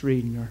bedroom and just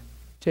reading, or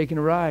taking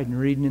a ride and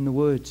reading in the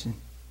woods.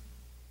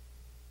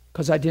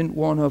 Because I didn't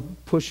want to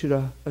push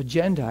an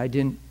agenda.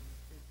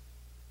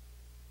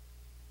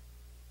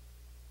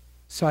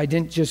 So I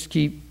didn't just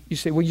keep, you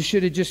say, well, you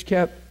should have just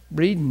kept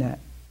reading that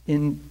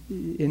in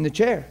the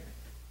chair.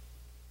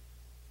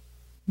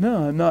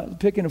 No, I'm not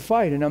picking a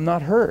fight and I'm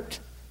not hurt.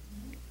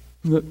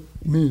 Man,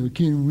 I can't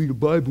even read a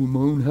Bible in my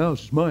own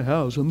house. It's my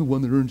house. I'm the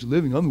one that earns a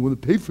living. I'm the one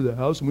that paid for the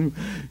house. You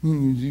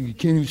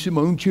can't even sit in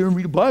my own chair and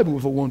read a Bible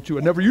if I want to.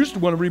 I never used to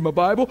want to read my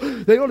Bible.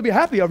 They ought to be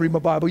happy I read my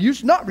Bible. I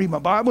used to not read my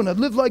Bible and I'd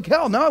live like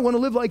hell. Now I want to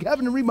live like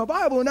heaven and read my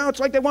Bible, and now it's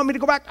like they want me to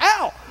go back to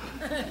hell.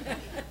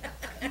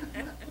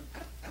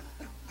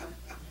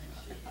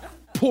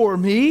 Poor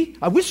me.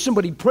 I wish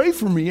somebody'd pray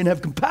for me and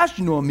have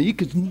compassion on me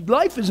because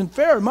life isn't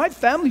fair. My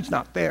family's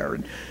not fair.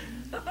 And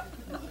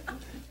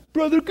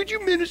brother, could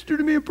you minister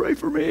to me and pray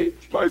for me?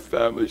 My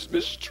family's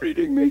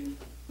mistreating me.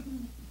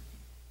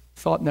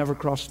 Thought never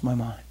crossed my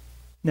mind.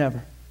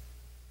 Never.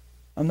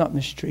 I'm not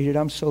mistreated.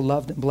 I'm so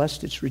loved and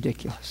blessed, it's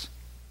ridiculous.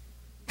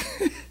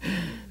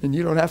 And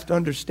you don't have to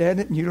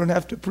understand it and you don't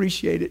have to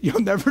appreciate it.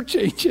 You'll never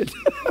change it.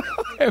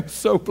 I am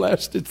so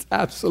blessed, it's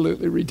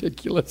absolutely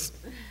ridiculous.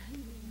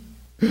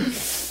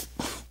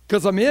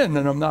 Because I'm in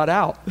and I'm not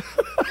out.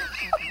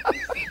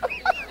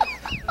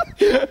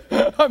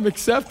 I'm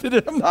accepted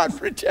and I'm not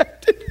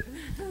rejected.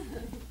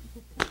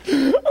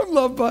 I'm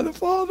loved by the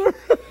Father.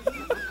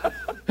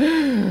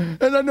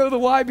 And I know the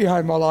why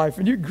behind my life.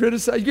 And you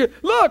criticize.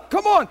 Look,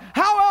 come on.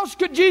 How else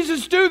could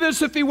Jesus do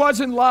this if he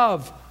wasn't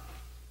love?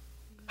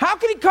 How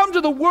can he come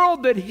to the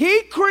world that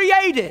he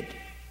created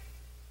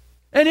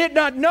and it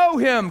not know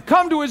him,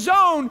 come to his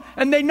own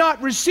and they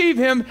not receive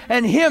him,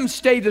 and him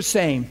stay the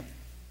same?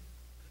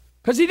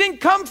 Because he didn't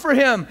come for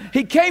him.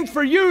 He came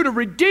for you, to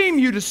redeem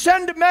you, to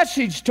send a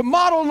message, to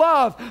model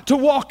love, to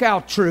walk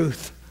out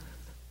truth.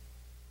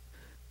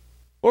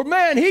 Or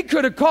man, he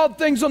could have called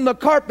things on the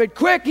carpet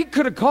quick. He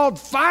could have called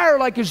fire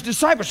like his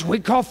disciples.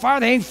 We call fire,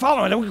 they ain't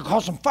following. We can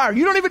call some fire.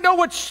 You don't even know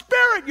what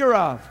spirit you're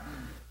of,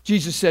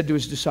 Jesus said to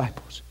his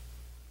disciples.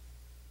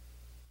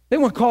 They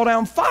want to call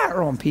down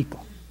fire on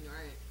people.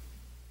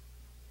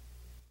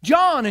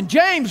 John and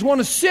James want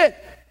to sit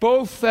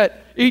both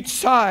at each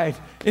side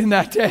in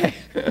that day.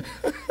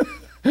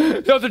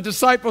 The other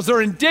disciples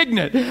are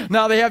indignant.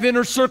 Now they have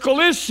inner circle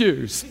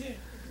issues.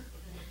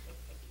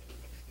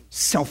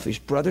 Selfish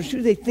brothers, who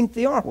do they think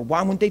they are? Well,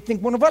 why wouldn't they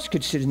think one of us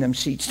could sit in them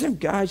seats? Them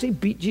guys, they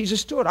beat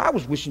Jesus to it. I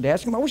was wishing to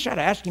ask him. I wish I'd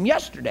asked him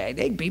yesterday.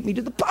 They beat me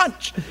to the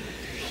punch.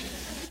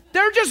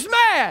 They're just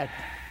mad.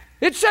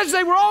 It says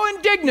they were all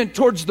indignant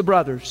towards the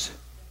brothers.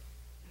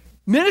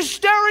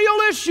 Ministerial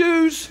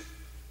issues.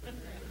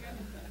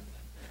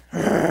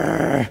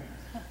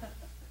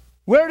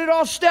 Where did it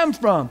all stem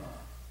from?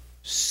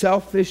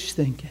 Selfish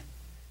thinking.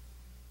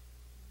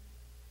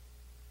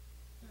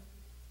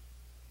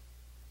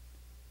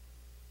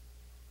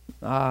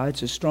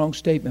 It's a strong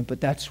statement,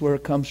 but that's where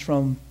it comes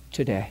from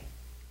today.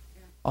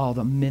 All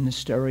the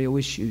ministerial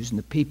issues and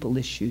the people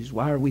issues.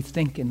 Why are we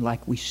thinking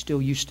like we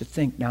still used to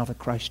think now that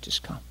Christ has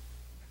come?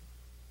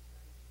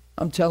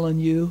 I'm telling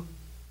you,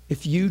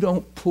 if you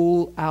don't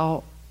pull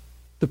out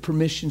the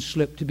permission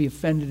slip to be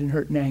offended and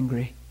hurt and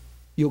angry,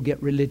 you'll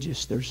get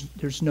religious.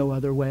 There's no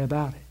other way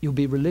about it. You'll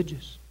be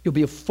religious. You'll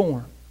be a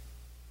form.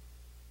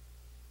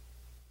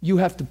 You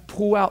have to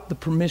pull out the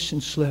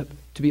permission slip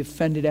to be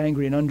offended,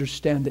 angry, and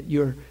understand that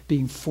you're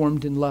being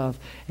formed in love.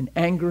 And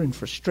anger and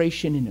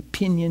frustration and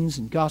opinions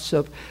and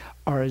gossip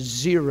are a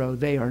zero.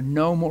 They are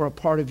no more a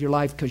part of your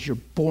life because you're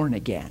born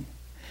again.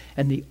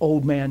 And the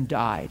old man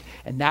died.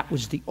 And that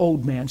was the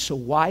old man. So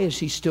why is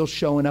he still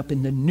showing up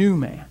in the new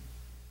man?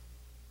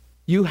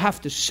 You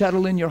have to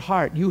settle in your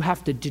heart. You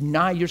have to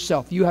deny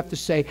yourself. You have to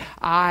say,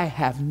 I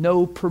have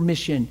no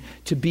permission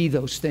to be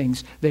those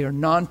things. They are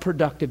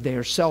non-productive. They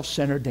are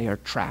self-centered. They are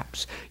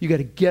traps. You got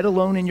to get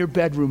alone in your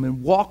bedroom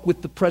and walk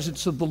with the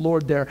presence of the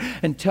Lord there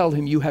and tell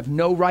him you have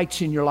no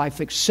rights in your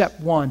life except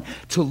one,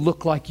 to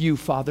look like you,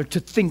 Father, to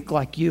think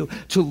like you,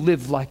 to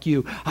live like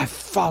you. I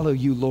follow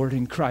you, Lord,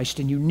 in Christ.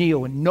 And you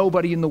kneel and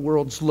nobody in the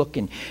world's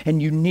looking.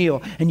 And you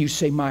kneel and you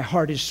say, my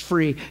heart is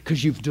free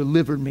because you've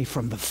delivered me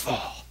from the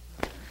fall.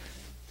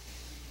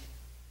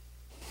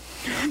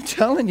 I'm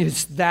telling you,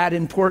 it's that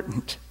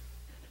important.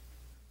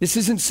 This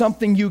isn't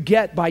something you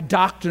get by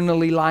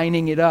doctrinally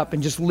lining it up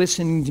and just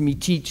listening to me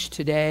teach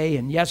today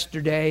and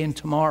yesterday and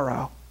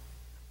tomorrow.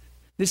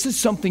 This is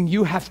something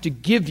you have to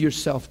give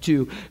yourself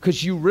to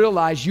because you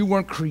realize you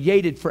weren't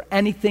created for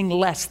anything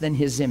less than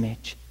his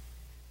image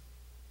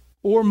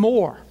or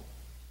more.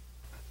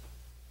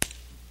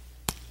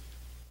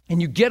 And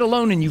you get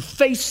alone and you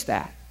face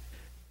that.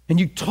 And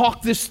you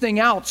talk this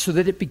thing out so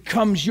that it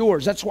becomes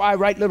yours. That's why I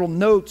write little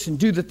notes and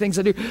do the things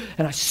I do.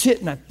 And I sit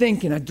and I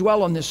think and I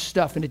dwell on this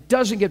stuff. And it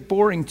doesn't get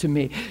boring to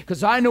me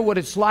because I know what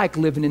it's like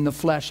living in the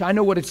flesh. I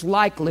know what it's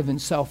like living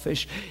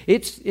selfish.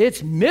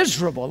 It's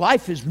miserable.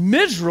 Life is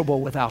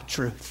miserable without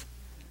truth.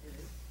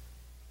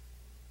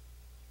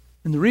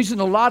 And the reason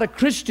a lot of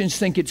Christians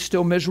think it's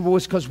still miserable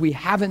is because we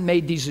haven't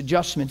made these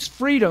adjustments.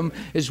 Freedom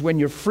is when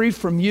you're free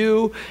from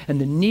you and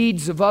the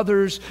needs of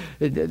others,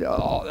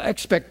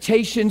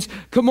 expectations.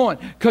 Come on,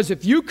 because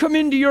if you come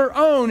into your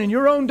own and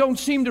your own don't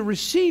seem to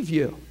receive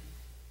you.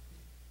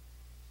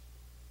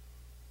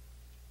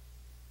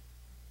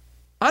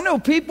 I know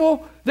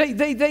people,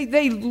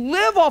 they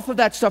live off of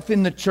that stuff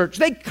in the church.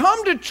 They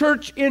come to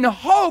church in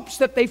hopes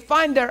that they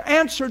find their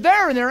answer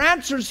there, and their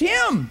answer's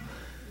him.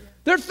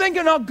 They're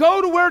thinking, I'll go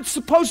to where it's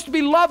supposed to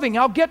be loving.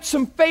 I'll get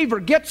some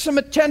favor, get some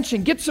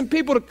attention, get some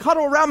people to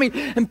cuddle around me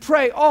and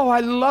pray. Oh,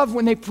 I love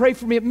when they pray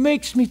for me. It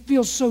makes me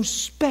feel so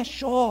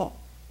special.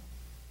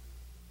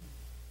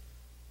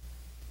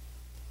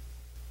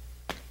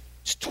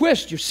 It's a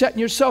twist. You're setting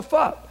yourself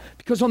up.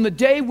 Because on the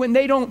day when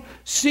they don't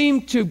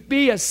seem to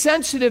be as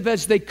sensitive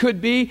as they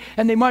could be,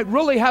 and they might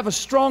really have a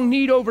strong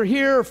need over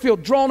here or feel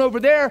drawn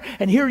over there,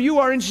 and here you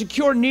are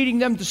insecure needing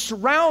them to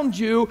surround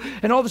you,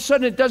 and all of a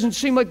sudden it doesn't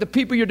seem like the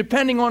people you're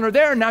depending on are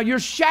there. Now you're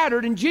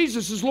shattered and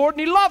Jesus is Lord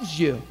and he loves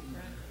you.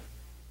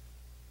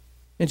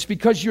 It's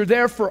because you're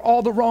there for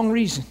all the wrong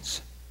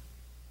reasons.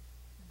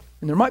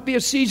 And there might be a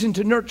season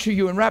to nurture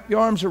you and wrap your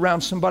arms around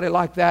somebody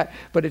like that,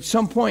 but at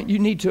some point you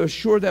need to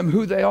assure them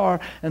who they are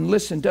and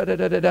listen,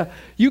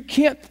 You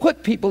can't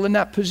put people in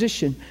that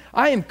position.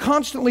 I am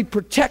constantly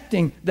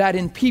protecting that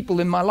in people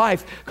in my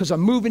life because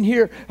I'm moving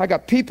here. I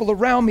got people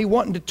around me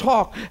wanting to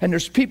talk, and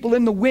there's people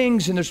in the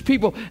wings, and there's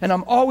people, and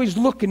I'm always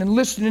looking and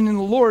listening in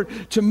the Lord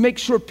to make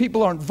sure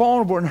people aren't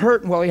vulnerable and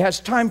hurting while he has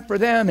time for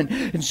them,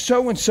 and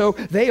so.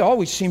 They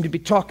always seem to be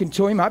talking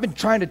to him. I've been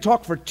trying to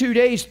talk for 2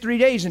 days, 3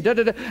 days,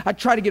 and I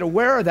try to get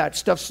aware of that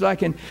stuff so I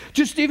can,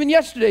 just even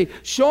yesterday,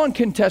 Sean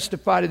can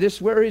testify to this.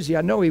 Where is he?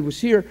 I know he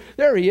was here.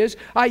 There he is.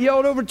 I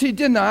yelled over to you,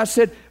 didn't I? I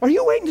said, are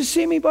you waiting to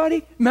see me,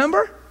 buddy?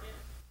 Remember?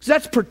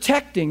 That's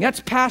protecting.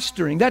 That's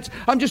pastoring.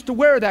 I'm just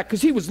aware of that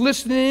because he was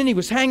listening. He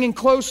was hanging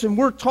close and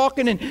we're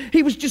talking and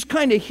he was just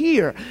kind of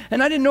here.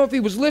 And I didn't know if he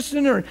was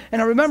listening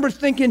and I remember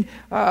thinking,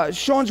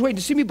 Sean's waiting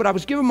to see me, but I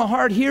was giving my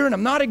heart here and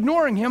I'm not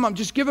ignoring him. I'm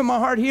just giving my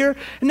heart here.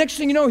 And next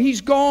thing you know, he's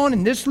gone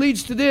and this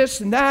leads to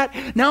this and that.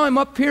 Now I'm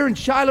up here and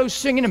Shiloh's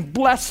singing and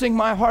blessing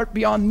my heart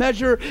beyond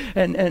measure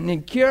and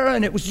Kira,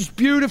 and it was just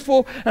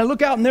beautiful. And I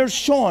look out and there's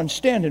Sean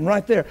standing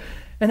right there.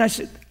 And I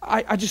said,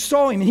 I just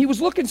saw him and he was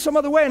looking some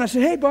other way. And I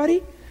said, hey,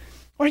 buddy,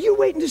 are you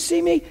waiting to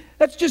see me?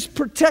 That's just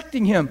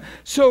protecting him.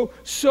 So,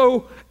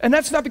 and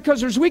that's not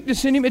because there's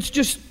weakness in him. It's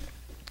just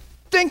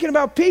thinking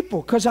about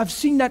people because I've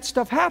seen that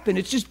stuff happen.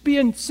 It's just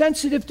being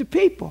sensitive to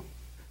people.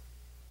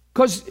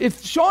 Because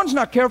if Sean's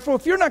not careful,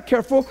 if you're not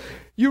careful,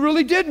 you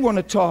really did want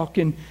to talk.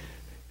 And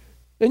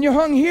then you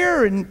hung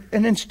here and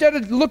instead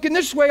of looking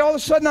this way, all of a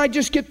sudden I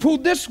just get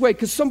pulled this way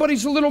because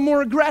somebody's a little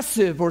more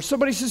aggressive or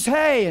somebody says,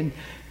 hey, and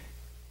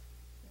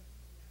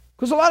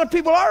because a lot of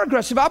people are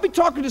aggressive. I'll be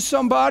talking to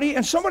somebody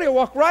and somebody will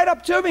walk right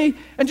up to me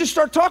and just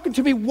start talking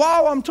to me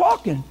while I'm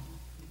talking.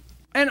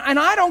 And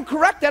I don't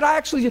correct that. I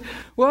actually,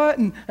 what?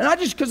 And I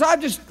just go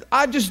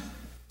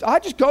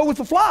with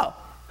the flow.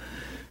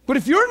 But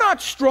if you're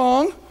not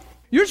strong,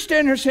 you're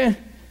standing there saying,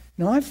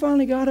 no, I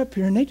finally got up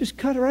here and they just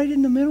cut right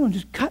in the middle and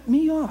just cut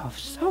me off.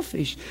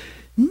 Selfish.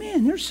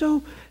 Man, they're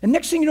so... And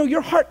next thing you know,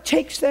 your heart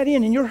takes that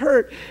in and you're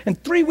hurt. And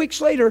 3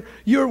 weeks later,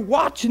 you're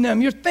watching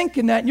them, you're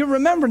thinking that, and you're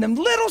remembering them.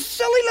 Little,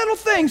 silly little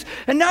things.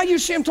 And now you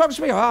see them talking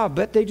to me, I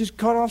bet they just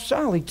cut off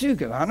Sally too,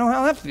 because I know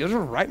how that feels.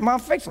 Right in my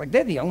face, like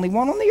they're the only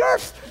one on the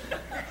earth.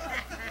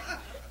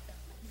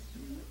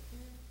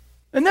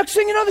 And next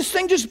thing you know, this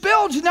thing just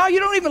builds, and now you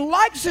don't even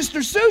like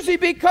Sister Susie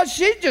because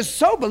she's just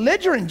so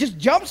belligerent and just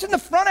jumps in the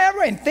front of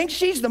everybody and thinks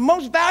she's the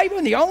most valuable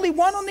and the only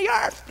one on the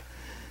earth.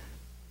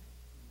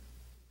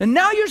 And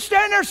now you're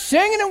standing there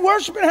singing and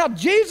worshiping how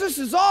Jesus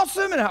is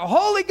awesome and how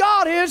holy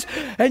God is,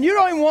 and you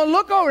don't even want to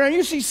look over and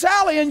you see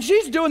Sally and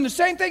she's doing the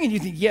same thing, and you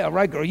think, yeah,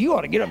 right, girl, you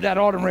ought to get up that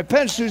altar and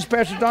repent as soon as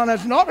Pastor Don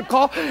has an altar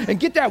call and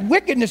get that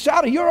wickedness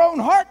out of your own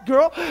heart,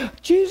 girl.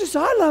 Jesus,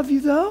 I love you,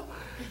 though.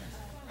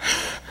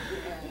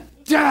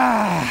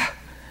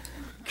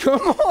 Come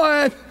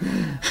on.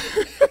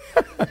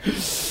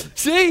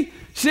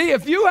 See,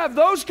 if you have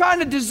those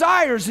kind of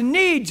desires and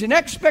needs and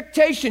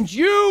expectations,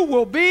 you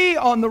will be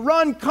on the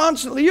run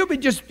constantly.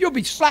 You'll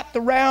be slapped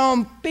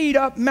around, beat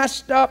up,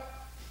 messed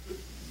up.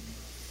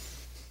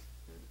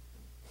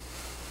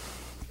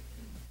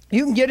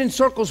 You can get in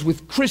circles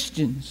with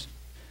Christians,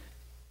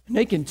 and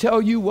they can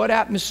tell you what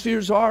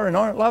atmospheres are and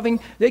aren't loving.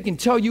 They can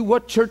tell you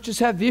what churches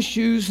have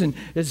issues and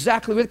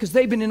exactly what, because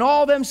they've been in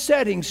all them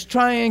settings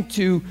trying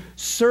to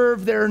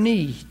serve their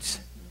needs.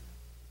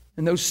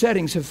 And those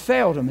settings have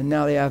failed them, and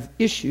now they have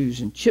issues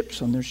and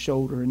chips on their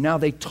shoulder, and now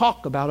they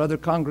talk about other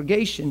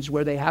congregations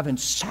where they haven't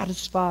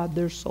satisfied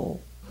their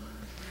soul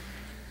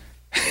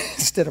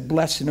instead of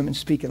blessing them and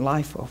speaking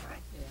life over them.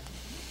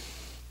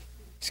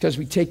 It's because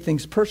we take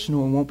things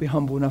personal and won't be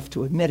humble enough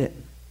to admit it.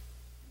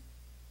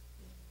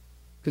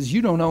 Because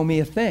you don't owe me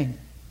a thing.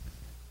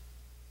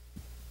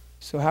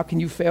 So how can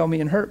you fail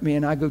me and hurt me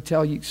and I go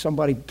tell you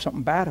somebody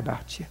something bad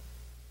about you?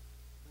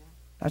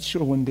 That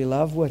sure wouldn't be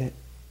love, would it?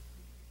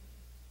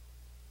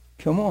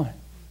 Come on. I'm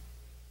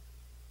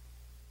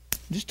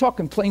just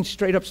talking plain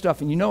straight up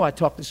stuff, and you know I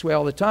talk this way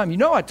all the time. You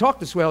know I talk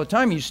this way all the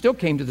time, and you still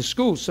came to the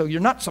school, so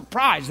you're not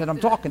surprised that I'm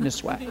talking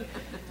this way.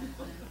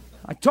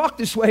 I talk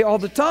this way all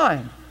the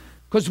time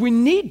because we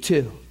need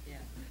to.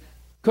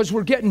 Because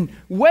we're getting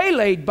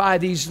waylaid by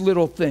these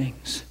little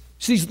things.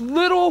 It's these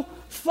little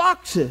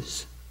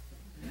foxes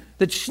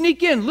that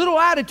sneak in, little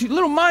attitude,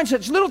 little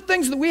mindsets, little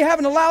things that we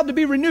haven't allowed to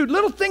be renewed,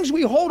 little things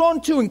we hold on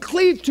to and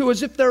cleave to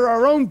as if they're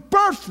our own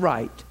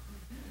birthright.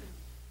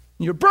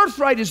 Your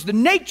birthright is the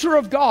nature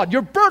of God.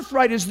 Your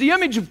birthright is the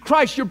image of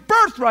Christ. Your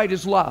birthright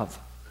is love.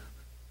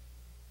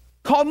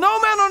 Call no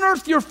man on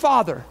earth your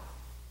father.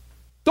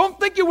 Don't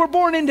think you were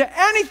born into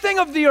anything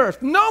of the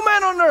earth. No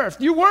man on earth.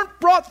 You weren't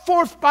brought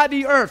forth by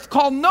the earth.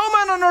 Call no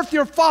man on earth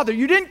your father.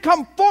 You didn't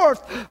come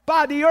forth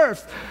by the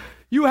earth.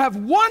 You have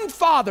one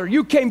Father.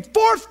 You came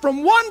forth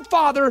from one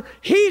Father.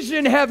 He's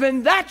in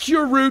heaven. That's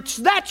your roots.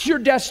 That's your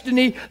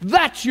destiny.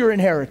 That's your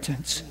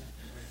inheritance.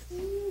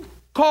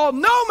 Call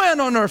no man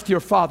on earth your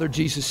father,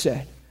 Jesus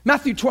said.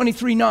 Matthew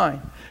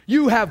 23:9.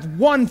 You have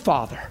one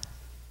Father.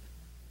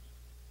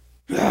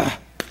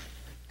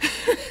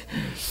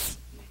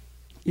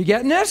 You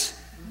getting this?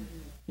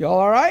 Y'all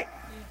all right?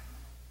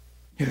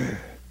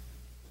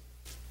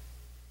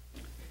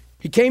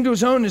 He came to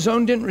his own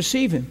didn't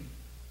receive him.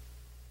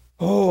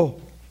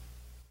 Oh.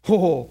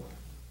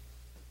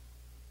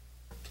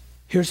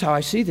 Here's how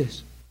I see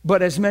this.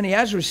 But as many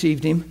as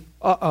received him,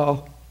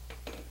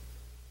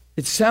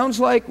 it sounds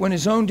like when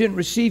his own didn't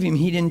receive him,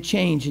 he didn't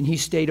change and he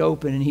stayed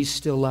open and he's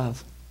still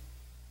love.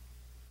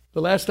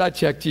 The last I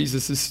checked,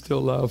 Jesus is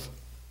still love.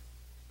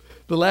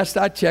 The last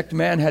I checked,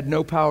 man had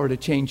no power to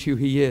change who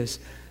he is,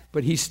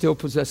 but he still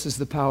possesses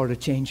the power to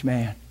change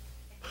man.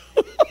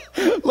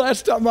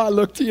 Last time I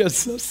looked, he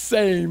is the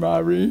same,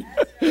 Irene.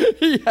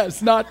 He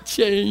has not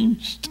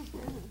changed.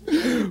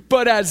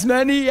 But as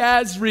many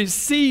as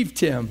received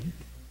him.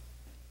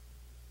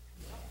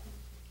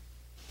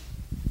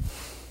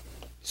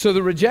 So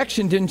the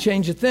rejection didn't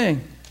change a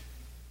thing.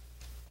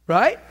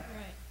 Right?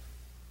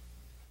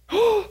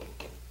 Right.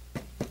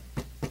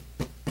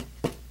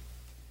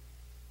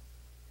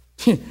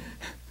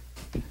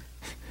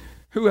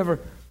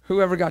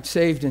 Whoever got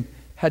saved and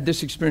had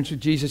this experience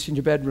with Jesus in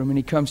your bedroom, and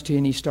he comes to you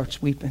and he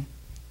starts weeping.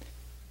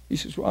 He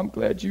says, well, I'm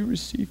glad you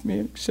received me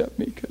and accept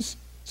me, because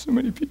so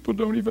many people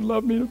don't even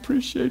love me and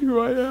appreciate who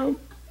I am.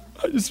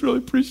 I just really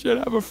appreciate I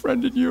have a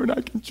friend in you and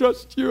I can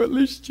trust you. At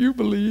least you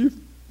believe.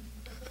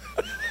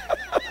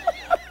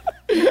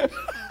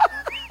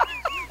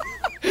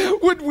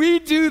 Would we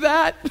do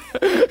that?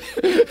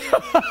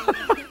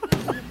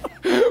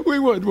 We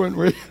would, wouldn't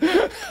we?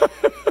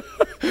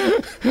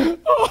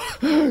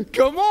 Oh,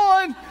 come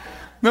on.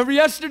 Remember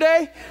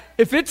yesterday?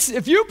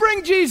 If you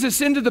bring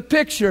Jesus into the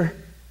picture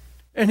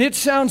and it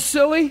sounds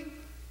silly,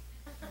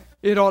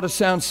 it ought to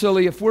sound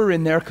silly if we're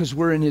in there, because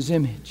we're in his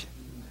image.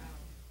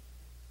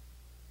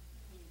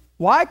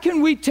 Why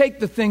can we take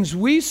the things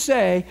we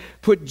say,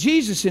 put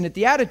Jesus in it,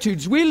 the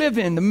attitudes we live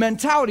in, the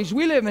mentalities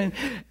we live in,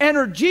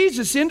 enter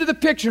Jesus into the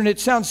picture, and it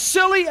sounds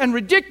silly and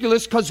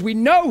ridiculous because we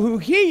know who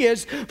he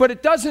is, but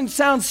it doesn't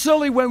sound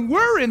silly when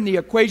we're in the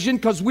equation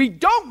because we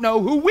don't know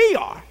who we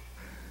are.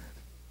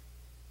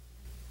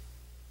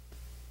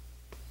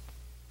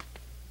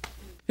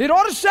 It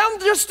ought to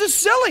sound just as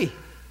silly.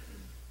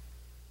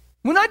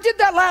 When I did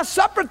that Last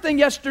Supper thing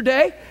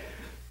yesterday,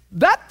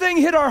 that thing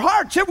hit our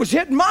hearts. It was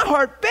hitting my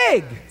heart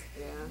big.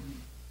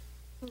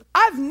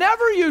 I've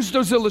never used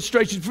those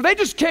illustrations, for they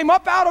just came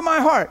up out of my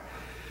heart.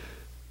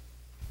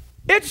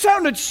 It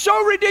sounded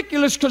so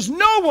ridiculous because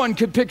no one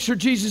could picture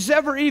Jesus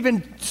ever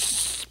even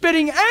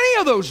spitting any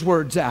of those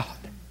words out.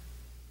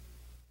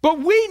 But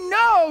we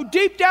know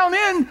deep down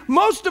in,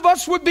 most of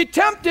us would be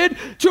tempted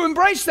to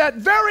embrace that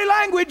very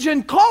language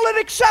and call it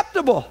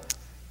acceptable.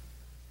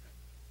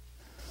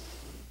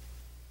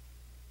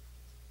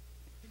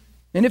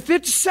 And if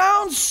it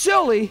sounds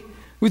silly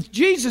with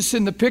Jesus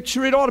in the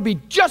picture, it ought to be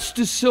just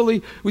as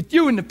silly with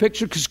you in the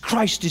picture, because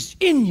Christ is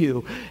in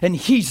you and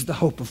He's the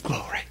hope of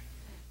glory.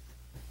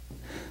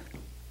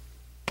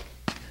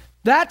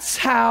 That's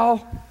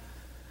how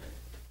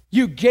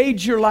you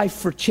gauge your life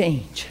for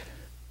change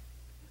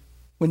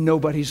when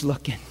nobody's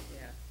looking.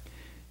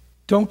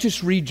 Don't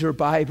just read your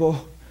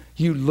Bible.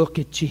 You look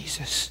at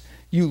Jesus.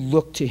 You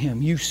look to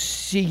Him. You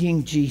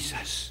seeing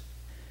Jesus.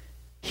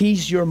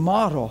 He's your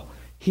model.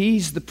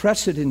 He's the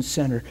precedent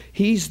center.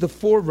 He's the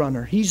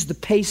forerunner. He's the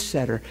pace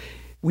setter.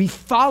 We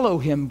follow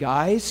Him,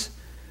 guys.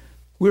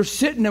 We're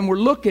sitting and we're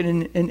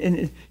looking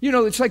and you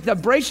know, it's like the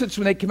bracelets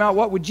when they come out.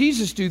 What would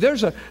Jesus do?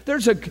 There's a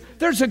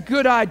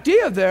good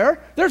idea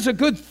there. There's a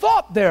good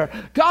thought there.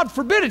 God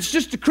forbid it's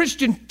just a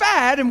Christian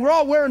fad and we're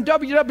all wearing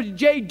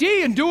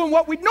WWJD and doing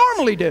what we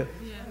normally do.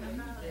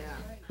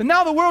 And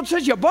now the world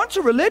says you're a bunch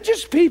of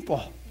religious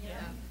people.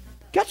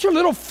 Got your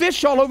little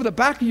fish all over the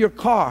back of your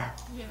car.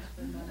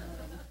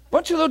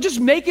 Bunch of them just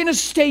making a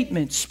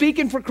statement,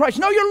 speaking for Christ.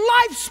 No, your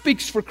life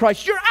speaks for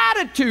Christ. Your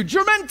attitude,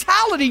 your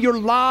mentality, your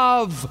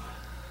love.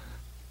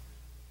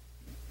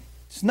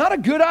 It's not a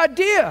good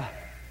idea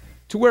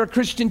to wear a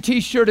Christian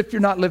t-shirt if you're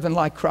not living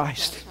like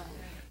Christ.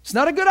 It's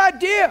not a good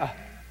idea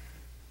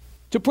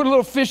to put a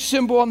little fish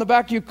symbol on the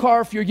back of your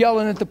car if you're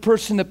yelling at the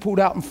person that pulled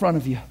out in front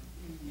of you.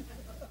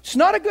 It's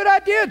not a good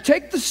idea.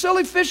 Take the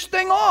silly fish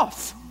thing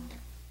off.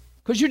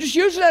 Because you're just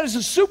using that as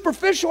a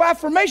superficial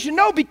affirmation.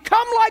 No,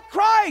 become like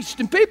Christ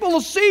and people will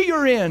see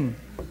you're in.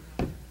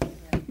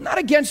 I'm not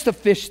against the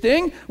fish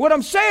thing. What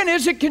I'm saying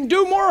is it can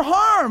do more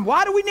harm.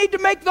 Why do we need to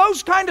make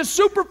those kind of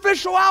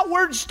superficial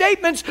outward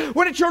statements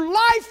when it's your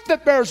life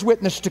that bears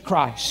witness to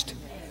Christ?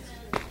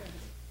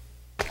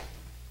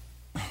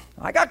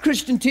 I got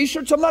Christian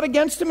t-shirts. I'm not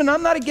against them, and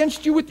I'm not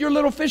against you with your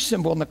little fish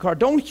symbol on the car.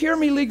 Don't hear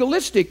me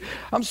legalistic.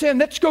 I'm saying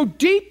let's go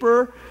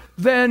deeper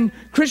than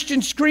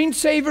Christian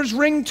screensavers,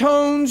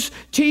 ringtones,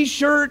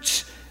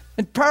 t-shirts,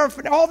 and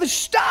paraphernalia, all this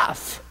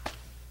stuff.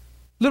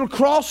 Little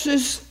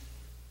crosses.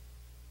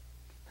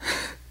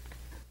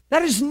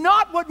 That is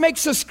not what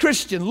makes us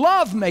Christian.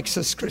 Love makes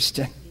us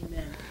Christian.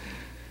 Amen.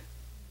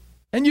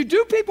 And you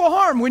do people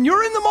harm when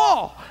you're in the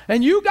mall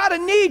and you got a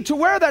need to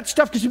wear that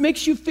stuff because it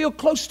makes you feel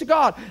close to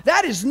God.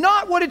 That is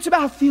not what it's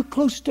about. Feel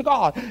close to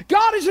God.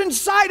 God is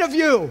inside of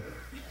you.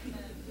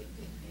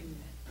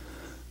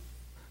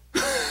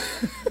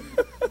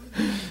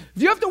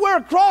 If you have to wear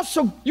a cross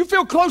so you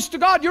feel close to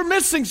God, you're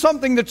missing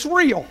something that's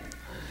real.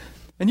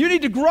 And you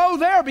need to grow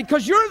there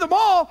because you're the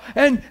mall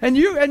and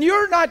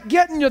you're not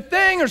getting your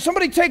thing, or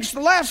somebody takes the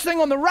last thing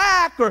on the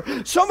rack, or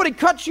somebody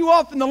cuts you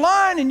off in the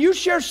line and you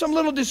share some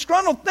little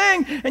disgruntled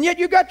thing, and yet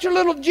you got your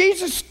little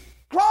Jesus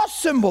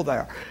cross symbol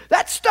there.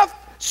 That stuff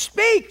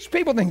speaks.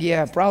 People think,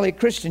 yeah, probably a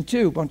Christian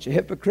too, bunch of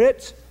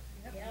hypocrites.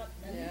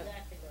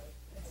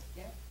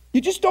 You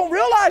just don't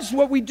realize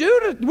what we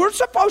do. We're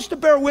supposed to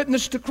bear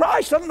witness to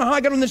Christ. I don't know how I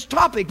got on this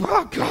topic.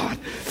 Oh, God.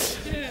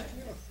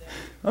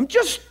 I'm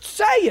just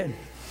saying.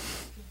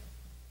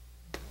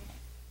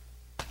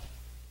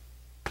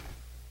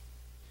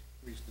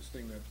 We used to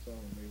sing that song,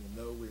 "They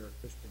will know we are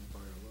Christians by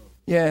our love."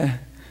 Yeah.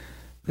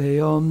 They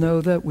all know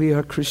that we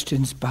are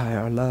Christians by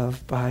our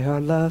love, by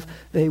our love.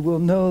 They will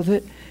know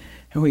that.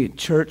 And we had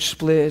church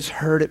splits,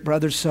 heard it,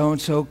 brother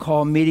so-and-so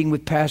call meeting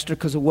with pastor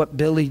because of what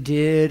Billy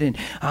did, and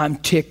I'm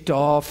ticked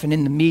off. And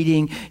in the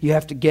meeting, you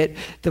have to get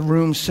the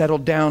room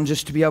settled down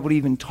just to be able to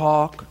even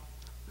talk.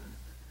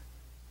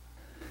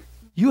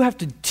 You have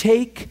to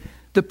take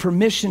the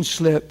permission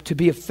slip to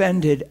be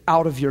offended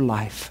out of your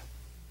life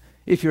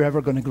if you're ever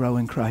going to grow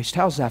in Christ.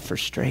 How's that for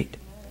straight?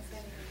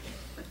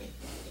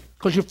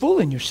 Because you're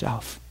fooling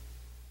yourself.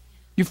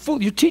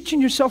 You're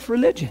teaching yourself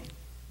religion.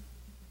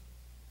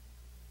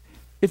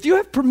 If you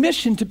have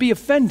permission to be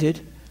offended,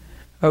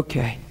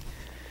 okay.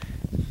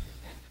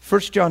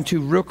 1 John 2,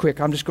 real quick.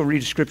 I'm just going to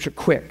read a scripture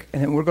quick,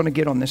 and then we're going to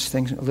get on this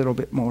thing a little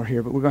bit more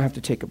here, but we're going to have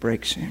to take a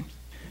break soon.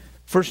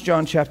 1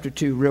 John chapter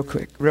 2, real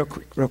quick.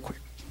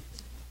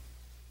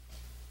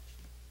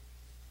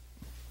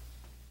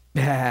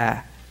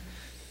 Yeah.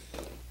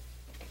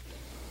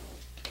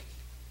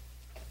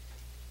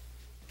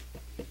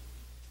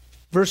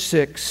 Verse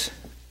 6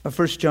 of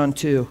 1 John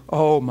 2.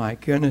 Oh my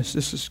goodness,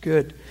 this is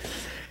good.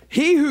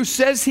 He who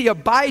says he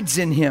abides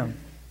in him.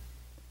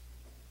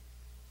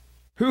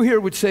 Who here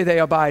would say they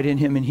abide in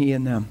him and he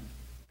in them?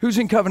 Who's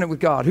in covenant with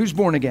God? Who's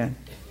born again?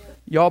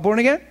 Y'all born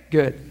again?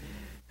 Good.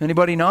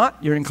 Anybody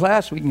not? You're in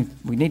class? We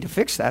need to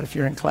fix that if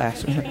you're in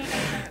class.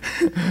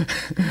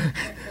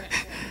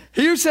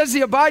 He who says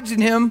he abides in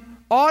him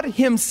ought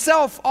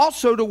himself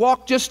also to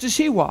walk just as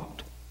he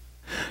walked.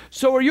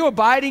 So are you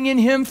abiding in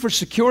him for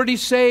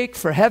security's sake,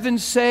 for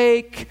heaven's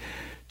sake,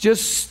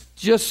 just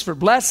for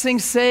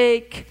blessing's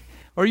sake?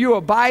 Or are you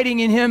abiding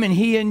in him and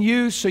he in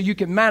you so you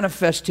can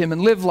manifest him and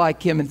live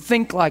like him and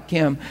think like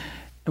him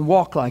and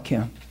walk like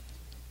him?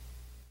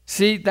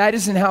 See, that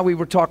isn't how we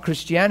were taught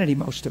Christianity,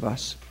 most of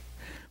us.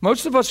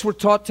 Most of us were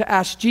taught to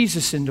ask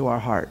Jesus into our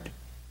heart.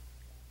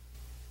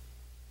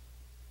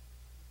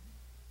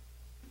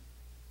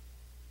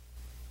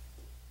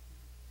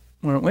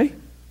 Weren't we?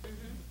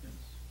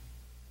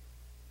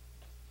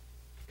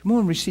 Come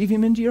on, receive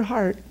him into your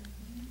heart.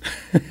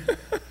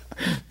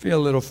 Feel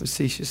a little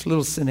facetious, a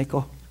little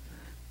cynical.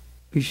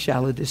 We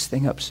shallowed this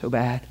thing up so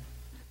bad.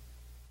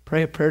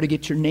 Pray a prayer to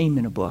get your name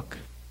in a book.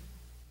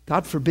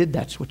 God forbid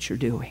that's what you're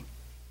doing.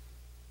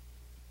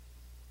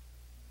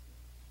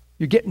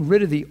 You're getting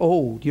rid of the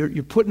old.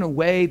 You're putting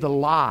away the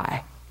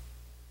lie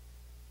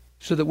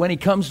so that when he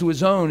comes to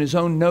his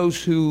own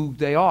knows who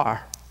they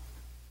are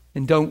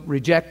and don't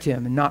reject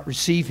him and not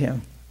receive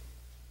him.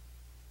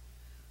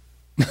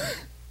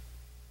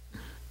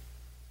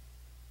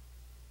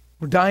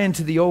 We're dying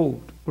to the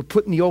old. We're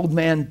putting the old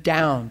man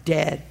down,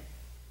 dead.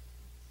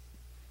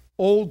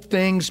 Old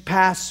things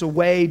pass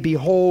away.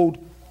 Behold,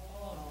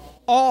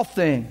 all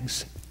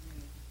things.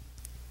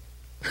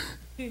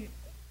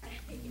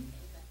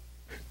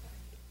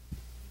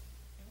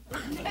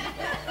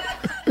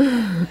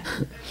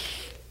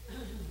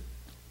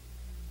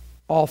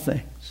 All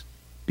things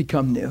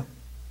become new.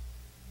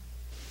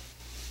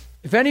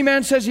 If any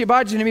man says he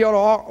abides in him, he ought to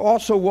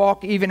also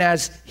walk even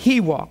as he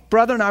walked.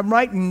 Brethren, I'm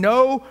writing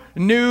no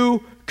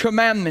new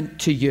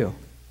commandment to you.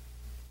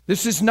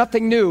 This is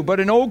nothing new, but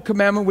an old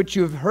commandment which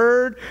you have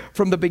heard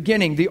from the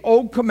beginning. The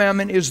old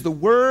commandment is the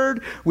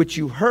word which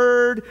you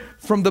heard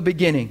from the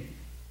beginning.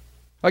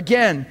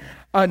 Again,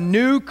 a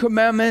new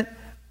commandment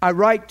I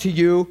write to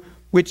you,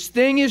 which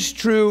thing is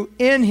true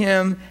in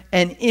him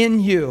and in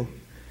you.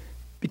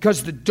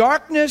 Because the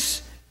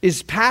darkness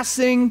is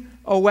passing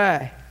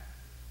away.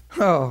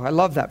 Oh, I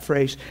love that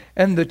phrase.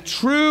 And the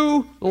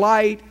true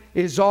light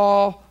is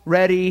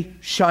already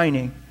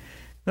shining.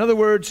 In other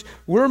words,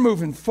 we're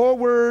moving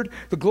forward.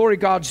 The glory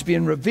of God's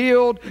being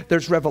revealed.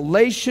 There's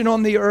revelation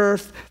on the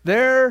earth.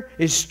 There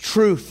is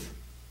truth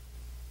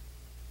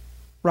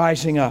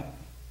rising up.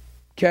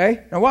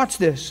 Okay? Now watch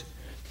this.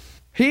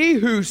 He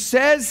who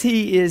says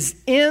he is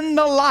in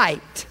the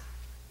light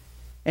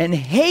and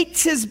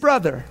hates his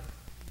brother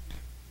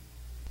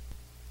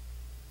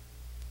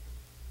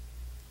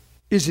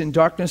is in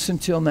darkness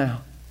until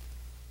now.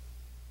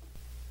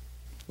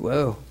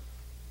 Whoa.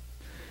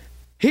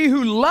 He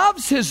who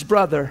loves his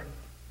brother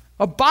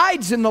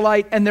abides in the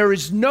light, and there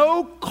is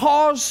no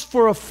cause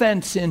for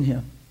offense in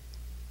him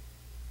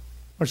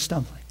or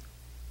stumbling.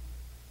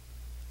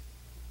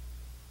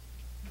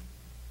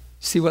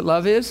 See what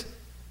love is?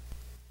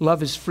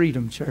 Love is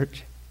freedom,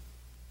 church.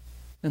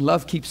 And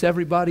love keeps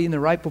everybody in the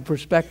rightful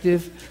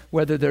perspective,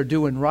 whether they're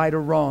doing right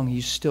or wrong.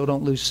 You still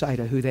don't lose sight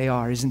of who they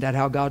are. Isn't that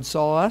how God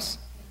saw us?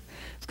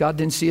 If God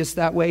didn't see us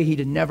that way, he'd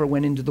have never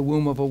went into the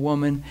womb of a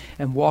woman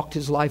and walked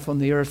his life on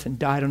the earth and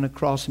died on a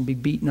cross and be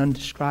beaten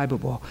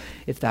undescribable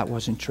if that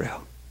wasn't true.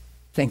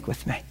 Think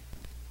with me.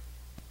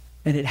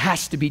 And it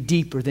has to be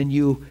deeper than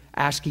you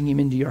asking him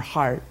into your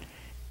heart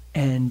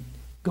and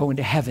going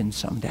to heaven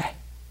someday.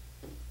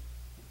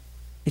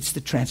 It's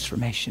the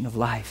transformation of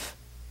life.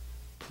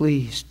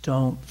 Please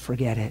don't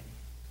forget it.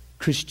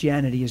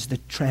 Christianity is the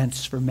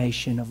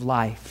transformation of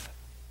life.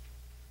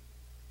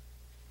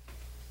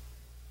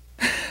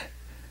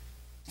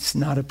 It's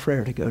not a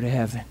prayer to go to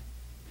heaven.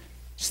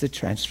 It's the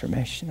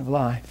transformation of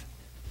life.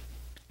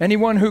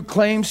 Anyone who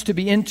claims to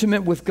be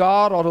intimate with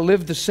God ought to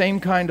live the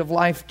same kind of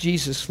life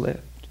Jesus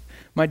lived.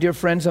 My dear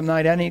friends, I'm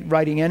not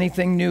writing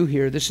anything new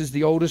here. This is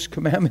the oldest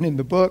commandment in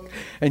the book,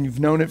 and you've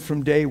known it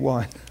from day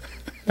one.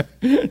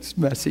 It's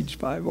Message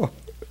Bible.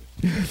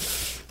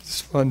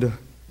 It's fun to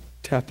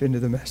tap into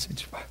the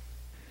Message Bible.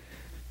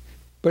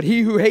 But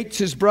he who hates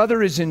his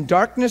brother is in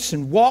darkness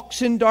and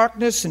walks in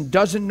darkness and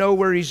doesn't know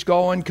where he's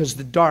going because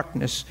the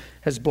darkness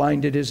has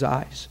blinded his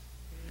eyes.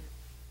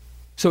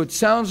 So it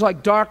sounds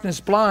like darkness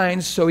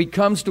blinds, so he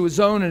comes to his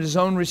own and his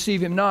own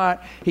receive him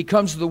not. He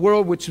comes to the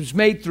world which was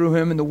made through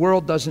him and the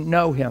world doesn't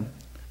know him.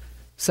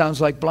 Sounds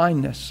like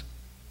blindness.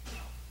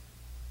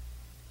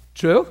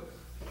 True?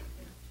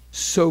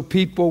 So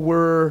people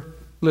were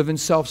living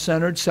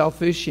self-centered,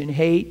 selfish, and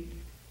hate.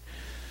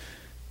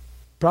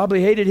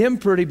 Probably hated him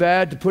pretty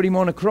bad to put him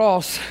on a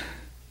cross.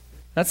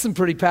 That's some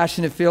pretty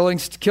passionate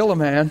feelings to kill a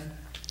man.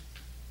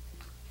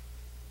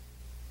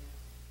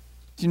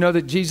 Do you know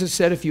that Jesus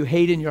said if you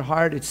hate in your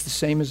heart, it's the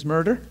same as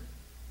murder?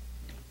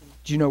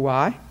 Do you know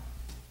why?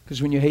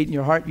 Because when you hate in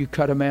your heart, you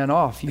cut a man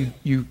off.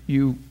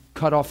 You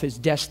cut off his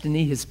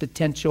destiny, his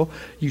potential.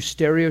 You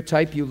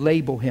stereotype, you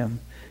label him.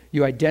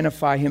 You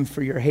identify him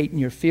for your hate and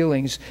your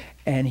feelings,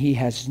 and he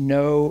has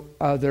no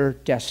other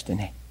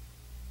destiny.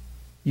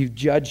 You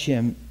judge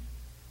him,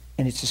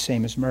 and it's the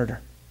same as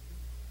murder.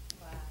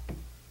 Wow.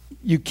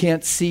 You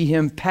can't see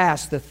him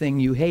past the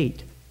thing you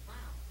hate. Wow.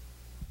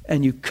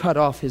 And you cut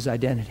off his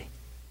identity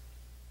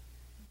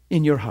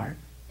in your heart.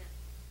 Yeah.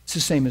 It's the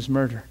same as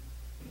murder.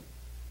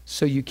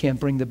 So you can't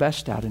bring the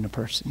best out in a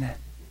person then.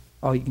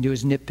 All you can do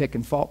is nitpick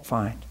and fault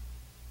find.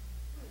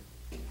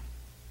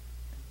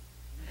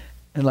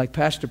 And like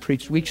Pastor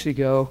preached weeks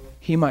ago,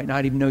 he might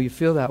not even know you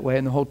feel that way,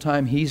 and the whole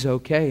time he's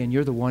okay, and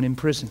you're the one in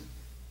prison.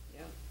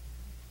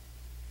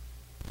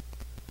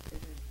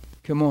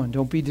 Come on,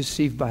 don't be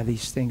deceived by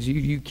these things.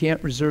 You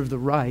can't reserve the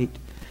right.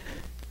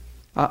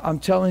 I'm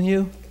telling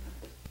you,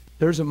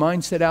 there's a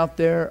mindset out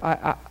there.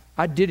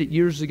 I did it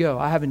years ago.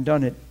 I haven't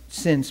done it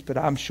since, but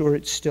I'm sure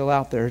it's still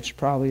out there. It's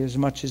probably as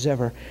much as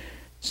ever.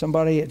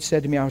 Somebody had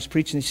said to me, I was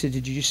preaching, they said,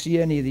 did you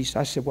see any of these?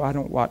 I said, well, I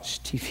don't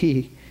watch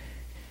TV.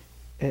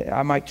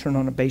 I might turn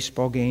on a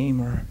baseball game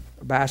or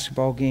a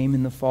basketball game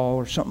in the fall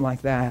or something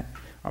like that.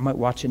 I might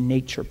watch a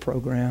nature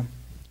program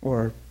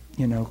or,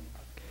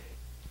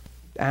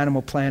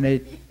 Animal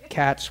Planet,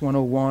 Cats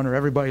 101, or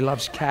Everybody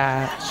Loves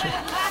Cats.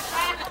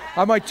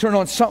 I might turn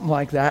on something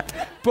like that.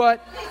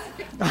 But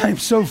I'm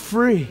so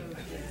free.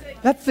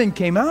 That thing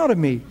came out of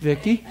me,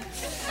 Vicki.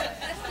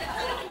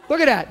 Look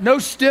at that. No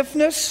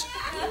stiffness.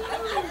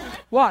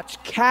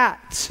 Watch,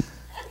 Cats.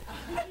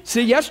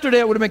 See, yesterday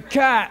it would have been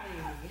cat.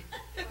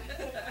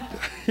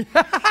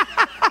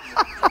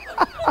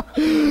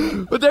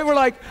 But they were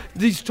like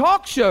these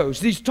talk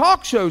shows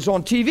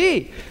on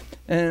TV.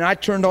 And I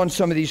turned on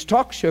some of these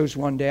talk shows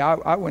one day.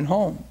 I went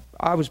home.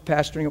 I was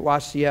pastoring at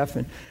YCF,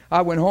 and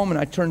I went home and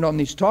I turned on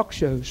these talk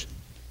shows.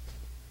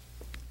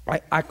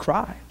 I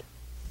cried.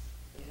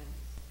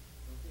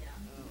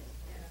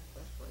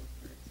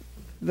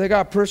 They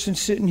got a person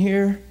sitting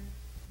here,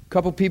 a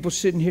couple people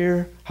sitting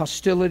here,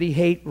 hostility,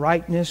 hate,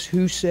 rightness,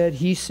 who said,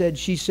 he said,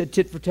 she said,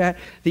 tit for tat.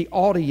 The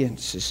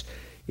audience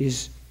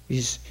is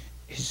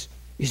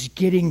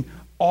getting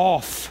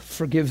off,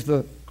 forgive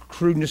the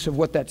crudeness of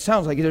what that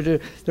sounds like.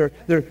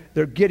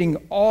 They're getting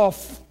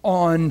off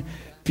on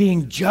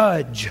being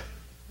judge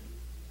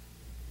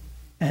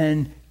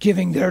and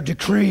giving their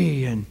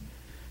decree, and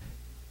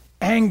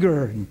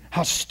anger and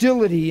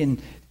hostility,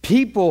 and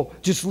people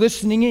just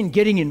listening in,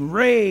 getting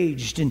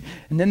enraged, and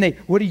then they,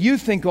 what do you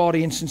think,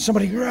 audience? And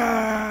somebody,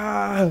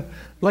 rah,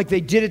 like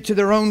they did it to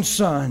their own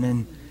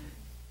son,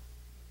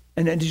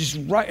 and just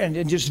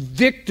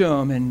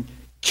victim, and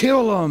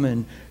kill them,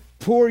 and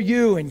poor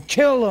you, and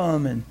kill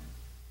them,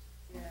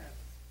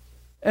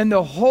 and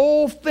the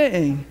whole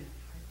thing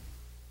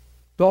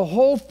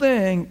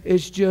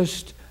is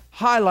just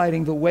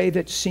highlighting the way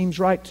that seems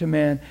right to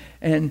man.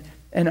 And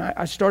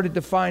I started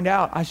to find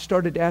out, I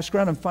started to ask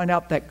around and find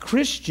out that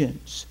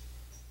Christians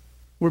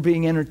were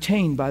being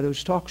entertained by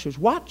those talk shows,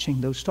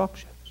 watching those talk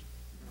shows.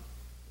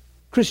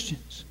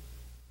 Christians.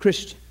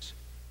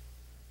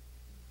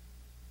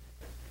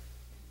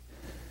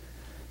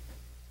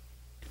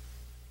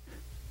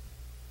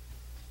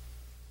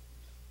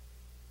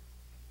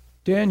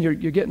 Dan, you're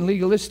getting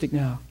legalistic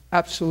now.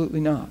 Absolutely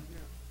not.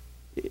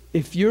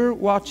 If you're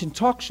watching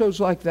talk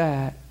shows like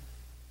that,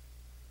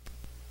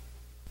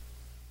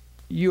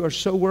 you are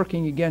so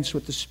working against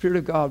what the Spirit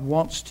of God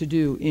wants to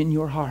do in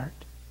your heart.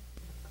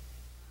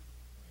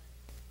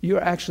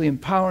 You're actually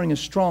empowering a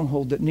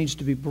stronghold that needs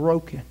to be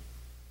broken.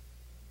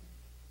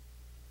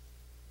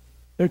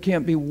 There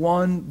can't be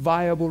one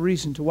viable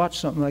reason to watch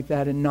something like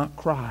that and not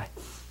cry.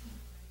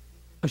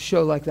 A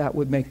show like that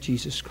would make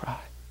Jesus cry.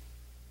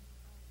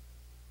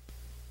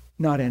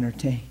 Not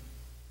entertain.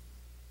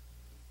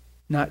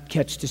 Not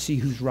catch to see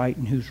who's right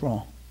and who's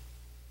wrong.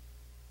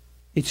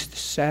 It's the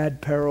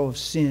sad peril of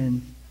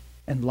sin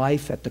and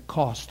life at the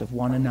cost of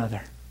one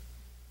another.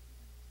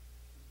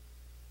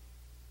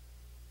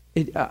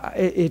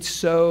 It's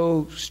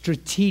so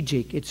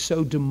strategic. It's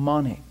so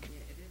demonic.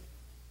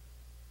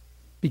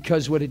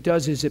 Because what it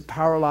does is it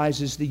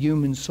paralyzes the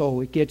human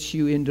soul. It gets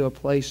you into a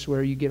place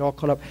where you get all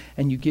caught up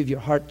and you give your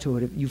heart to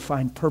it. You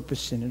find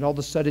purpose in it. All of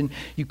a sudden,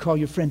 you call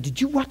your friend, did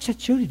you watch that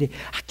show today?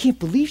 I can't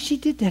believe she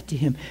did that to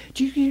him.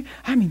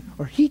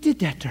 Or he did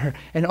that to her.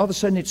 And all of a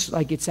sudden, it's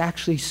like it's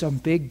actually some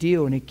big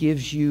deal, and it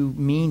gives you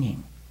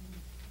meaning.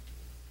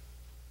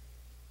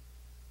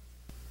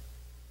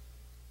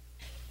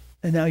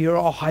 And now you're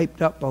all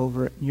hyped up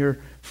over it, and you're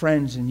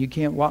friends, and you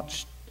can't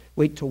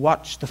wait to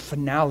watch the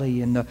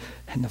finale and the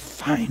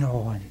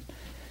final. And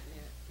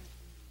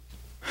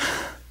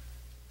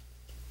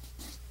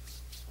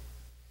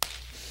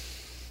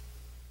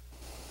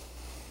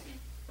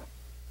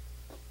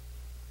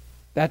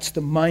that's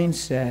the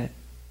mindset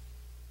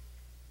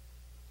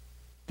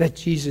that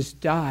Jesus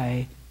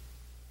died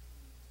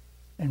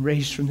and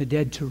raised from the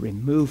dead to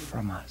remove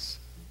from us.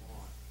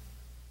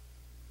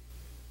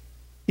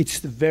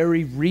 It's the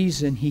very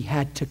reason he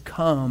had to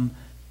come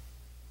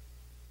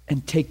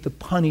and take the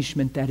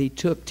punishment that he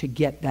took to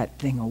get that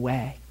thing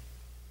away.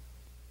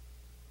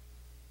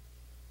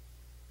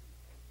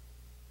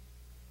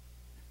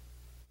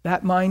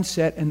 That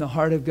mindset in the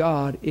heart of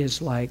God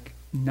is like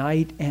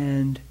night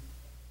and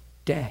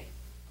day.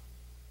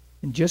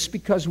 And just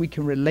because we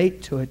can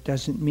relate to it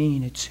doesn't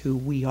mean it's who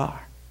we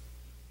are.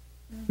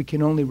 We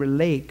can only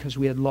relate because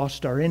we had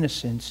lost our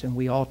innocence and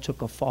we all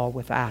took a fall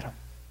with Adam.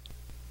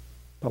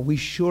 But we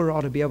sure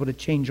ought to be able to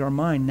change our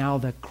mind now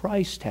that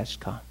Christ has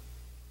come.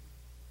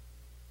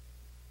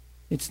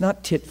 It's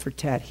not tit for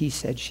tat, he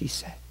said, she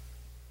said.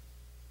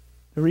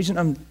 The reason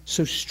I'm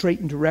so straight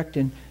and direct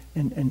and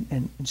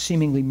and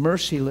seemingly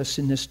merciless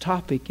in this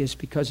topic is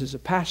because as a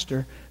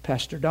pastor,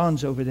 Pastor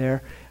Don's over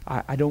there,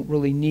 I don't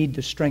really need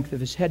the strength of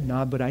his head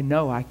nod, but I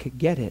know I could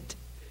get it.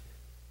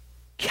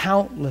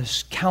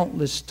 Countless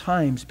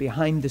times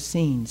behind the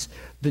scenes,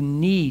 the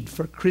need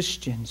for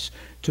Christians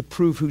to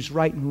prove who's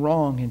right and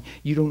wrong, and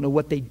you don't know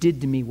what they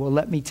did to me. Well,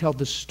 let me tell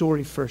the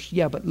story first.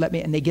 Yeah, but let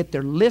me, and they get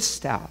their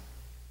list out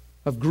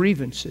of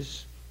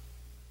grievances.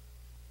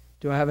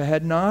 Do I have a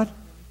head nod?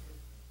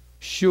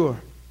 Sure.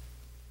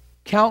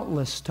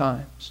 Countless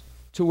times.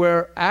 To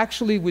where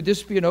actually, would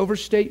this be an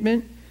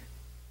overstatement?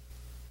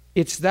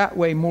 It's that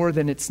way more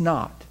than it's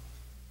not.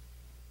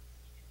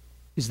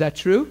 Is that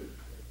true?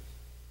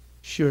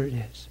 Sure it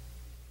is.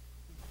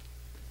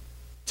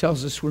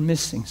 Tells us we're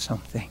missing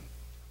something.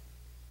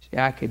 See,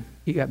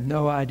 you have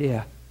no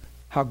idea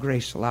how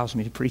grace allows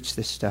me to preach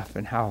this stuff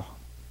and how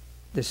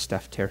this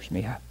stuff tears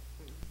me up.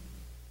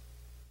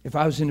 If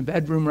I was in a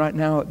bedroom right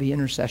now, it'd be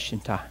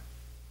intercession time.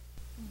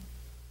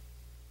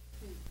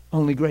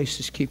 Only grace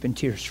is keeping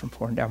tears from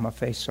pouring down my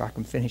face so I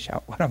can finish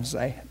out what I'm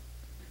saying.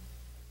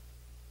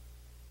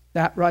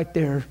 That right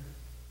there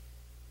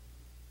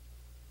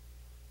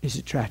is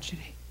a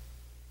tragedy.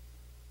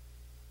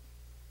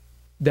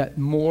 That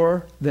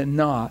more than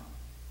not,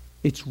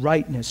 it's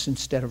rightness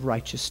instead of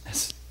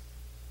righteousness.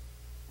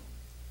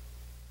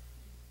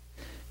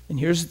 And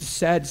here's the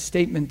sad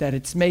statement that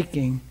it's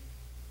making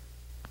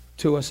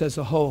to us as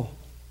a whole.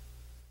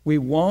 We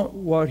want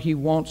what he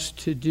wants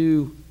to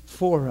do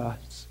for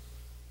us,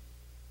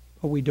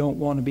 but we don't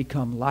want to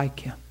become like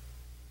him.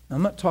 Now,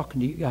 I'm not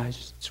talking to you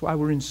guys. That's why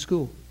we're in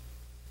school.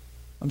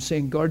 I'm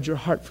saying guard your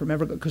heart from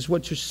ever, because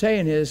what you're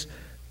saying is,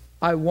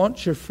 I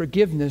want your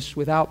forgiveness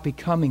without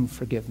becoming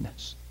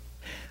forgiveness.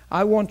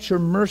 I want your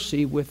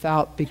mercy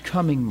without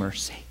becoming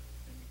mercy.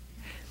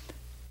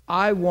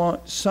 I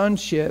want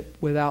sonship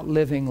without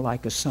living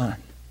like a son.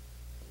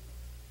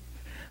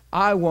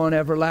 I want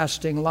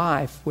everlasting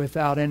life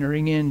without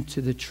entering into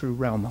the true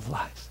realm of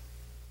life.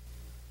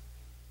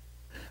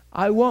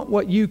 I want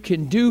what you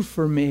can do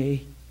for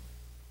me.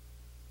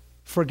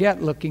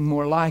 Forget looking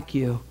more like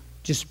you.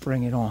 Just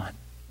bring it on.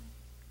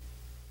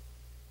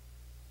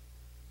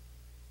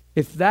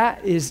 If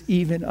that is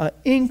even an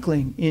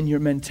inkling in your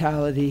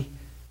mentality,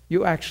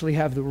 you actually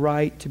have the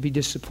right to be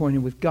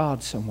disappointed with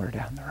God somewhere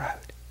down the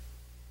road.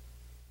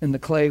 And the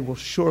clay will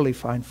surely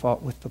find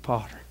fault with the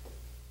potter.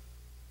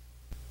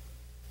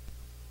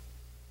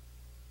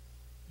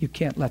 You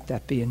can't let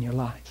that be in your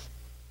life.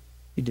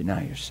 You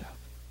deny yourself.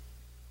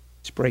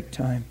 It's break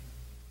time.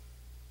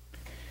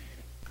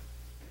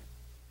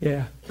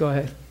 Yeah, go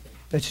ahead.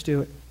 Let's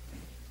do it.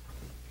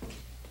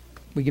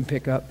 We can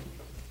pick up.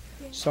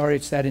 Sorry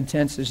it's that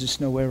intense. There's just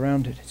no way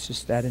around it. It's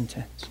just that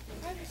intense.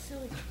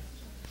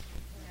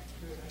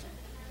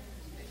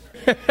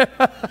 I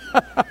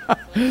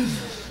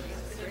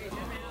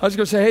was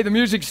going to say, hey, the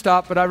music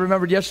stopped, but I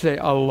remembered yesterday,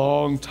 a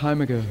long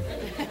time ago.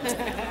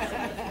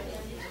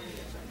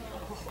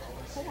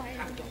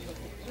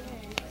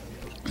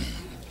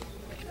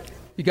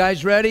 You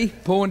guys ready?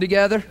 Pulling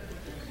together?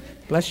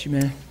 Bless you,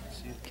 man.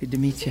 Good to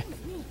meet you.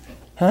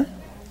 Huh?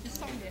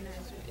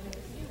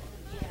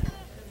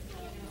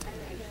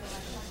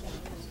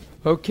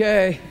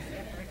 Okay.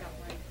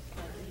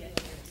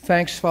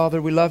 Thanks,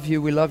 Father. We love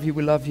you. We love you.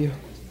 We love you.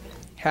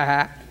 Ha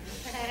ha.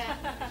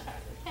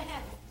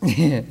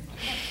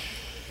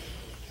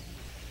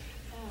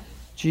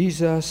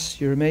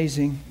 Jesus, you're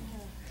amazing.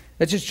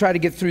 Let's just try to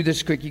get through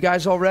this quick. You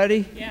guys all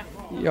ready? Yeah.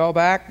 You all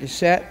back? You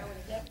set?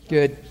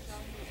 Good.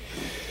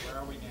 Where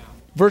are we now?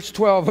 Verse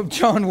 12 of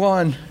John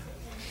 1.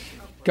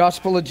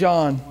 Gospel of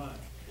John.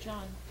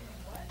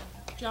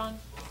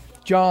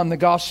 John, the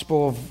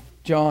Gospel of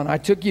John. I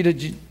took you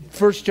to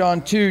 1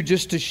 John 2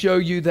 just to show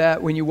you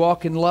that when you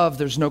walk in love,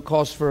 there's no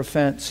cause for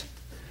offense.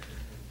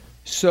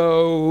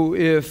 So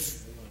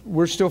if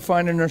we're still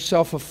finding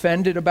ourselves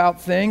offended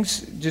about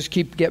things, just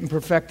keep getting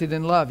perfected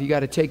in love. You got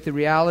to take the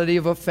reality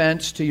of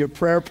offense to your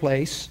prayer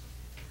place.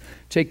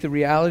 Take the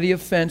reality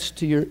of offense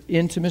to your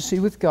intimacy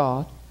with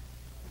God.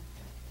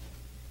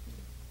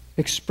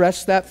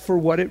 Express that for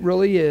what it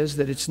really is,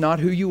 that it's not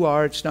who you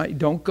are. It's not,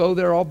 don't go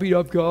there, I'll beat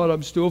up God,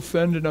 I'm still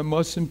offended, I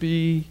mustn't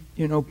be,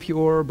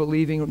 pure,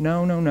 believing.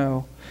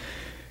 No.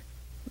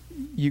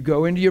 You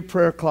go into your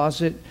prayer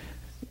closet.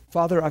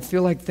 Father, I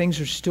feel like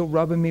things are still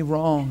rubbing me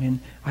wrong, and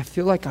I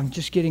feel like I'm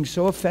just getting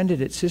so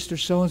offended at Sister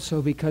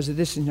so-and-so because of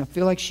this, and I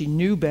feel like she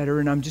knew better,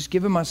 and I'm just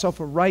giving myself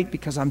a right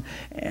because I'm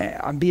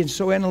being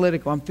so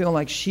analytical. I'm feeling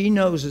like she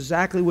knows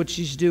exactly what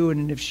she's doing,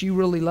 and if she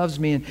really loves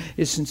me and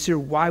is sincere,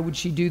 why would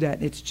she do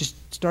that? It's just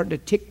starting to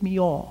tick me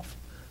off.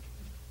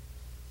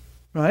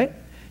 Right?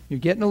 You're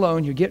getting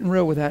alone, you're getting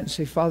real with that, and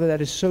say, Father,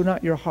 that is so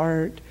not your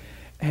heart,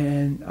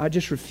 and I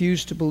just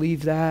refuse to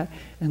believe that,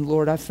 and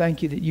Lord, I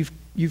thank you that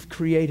you've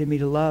created me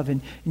to love.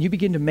 And you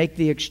begin to make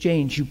the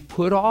exchange. You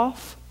put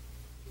off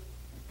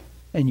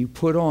and you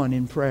put on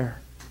in prayer.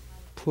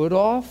 Put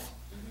off,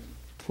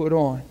 put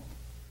on.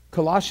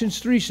 Colossians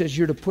 3 says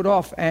you're to put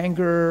off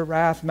anger,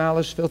 wrath,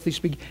 malice, filthy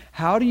speaking.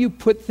 How do you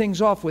put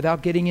things off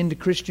without getting into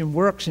Christian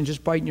works and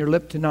just biting your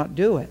lip to not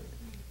do it?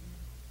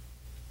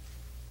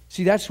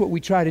 See, that's what we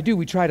try to do.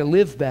 We try to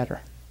live better.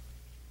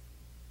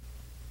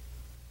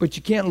 But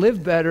you can't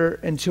live better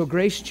until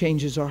grace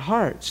changes our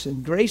hearts.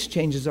 And grace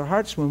changes our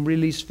hearts when we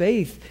release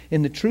faith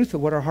in the truth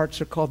of what our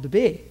hearts are called to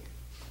be.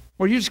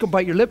 Or you're just going to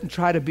bite your lip and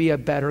try to be a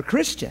better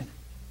Christian.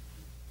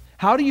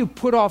 How do you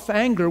put off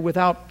anger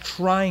without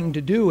trying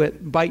to do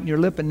it, biting your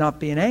lip and not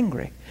being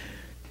angry?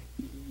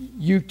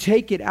 You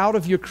take it out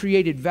of your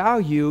created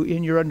value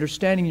in your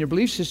understanding, your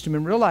belief system,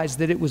 and realize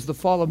that it was the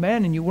fall of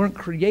man and you weren't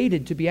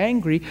created to be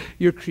angry.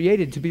 You're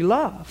created to be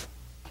love.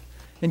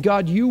 And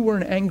God, you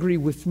weren't angry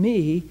with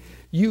me.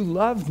 You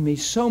loved me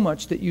so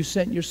much that you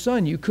sent your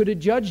son. You could have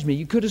judged me.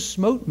 You could have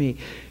smote me.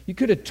 You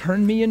could have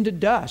turned me into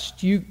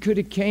dust. You could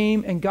have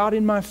came and got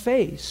in my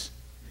face.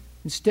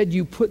 Instead,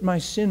 you put my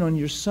sin on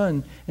your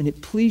son, and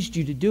it pleased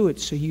you to do it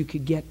so you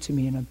could get to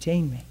me and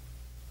obtain me.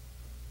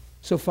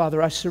 So,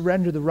 Father, I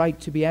surrender the right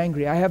to be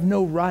angry. I have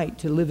no right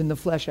to live in the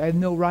flesh. I have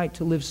no right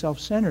to live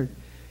self-centered.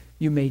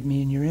 You made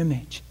me in your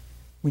image.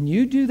 When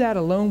you do that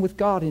alone with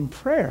God in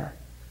prayer,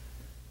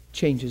 it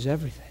changes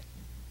everything.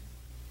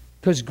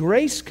 Because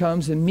grace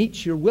comes and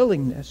meets your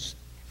willingness.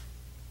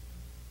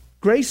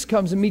 Grace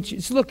comes and meets you.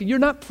 So look, you're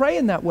not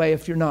praying that way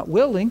if you're not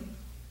willing.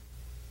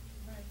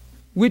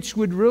 Which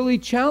would really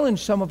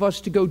challenge some of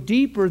us to go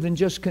deeper than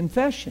just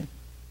confession.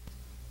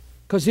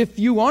 Because if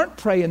you aren't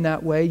praying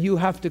that way, you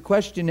have to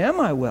question, am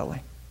I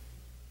willing?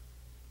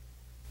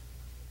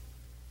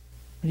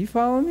 Are you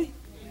following me?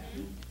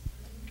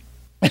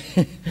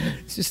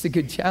 It's just a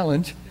good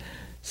challenge.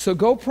 So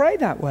go pray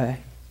that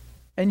way.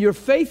 And your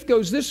faith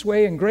goes this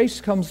way and grace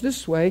comes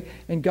this way,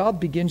 and God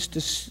begins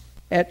to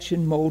etch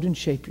and mold and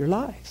shape your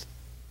life.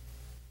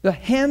 The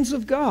hands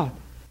of God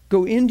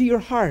go into your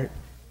heart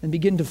and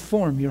begin to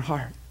form your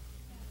heart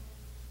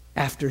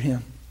after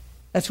Him.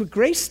 That's what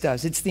grace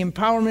does. It's the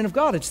empowerment of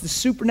God. It's the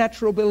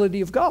supernatural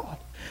ability of God.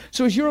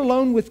 So as you're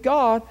alone with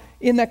God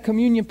in that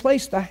communion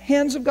place, the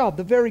hands of God,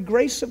 the very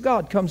grace of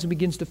God comes and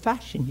begins to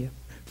fashion you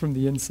from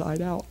the inside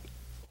out.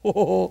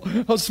 Oh,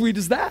 how sweet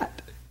is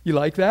that? You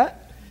like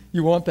that?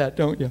 You want that,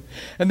 don't you?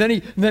 And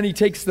then he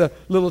takes the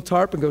little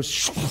tarp and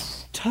goes,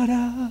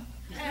 ta-da.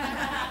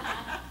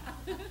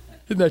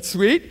 Isn't that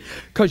sweet?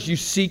 Because you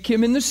seek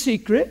Him in the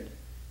secret,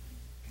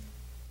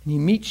 and He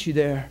meets you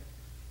there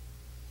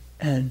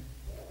and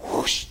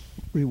whoosh,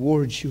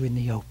 rewards you in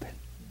the open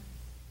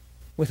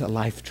with a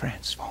life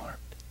transformed.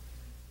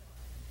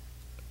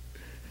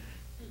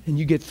 And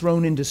you get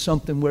thrown into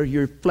something where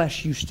your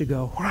flesh used to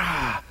go,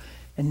 rah,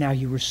 and now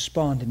you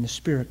respond in the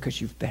Spirit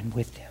because you've been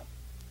with Him.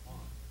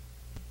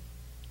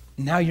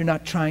 Now you're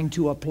not trying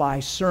to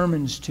apply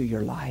sermons to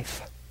your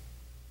life.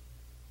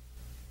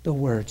 The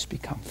words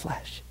become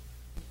flesh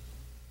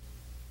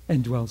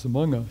and dwells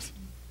among us.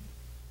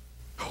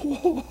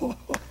 Are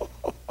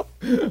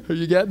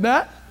you getting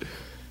that?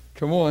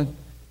 Come on.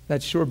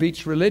 That sure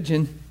beats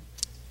religion.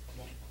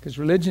 Because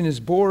religion is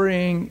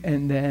boring,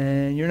 and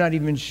then you're not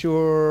even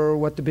sure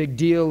what the big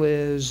deal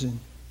is. And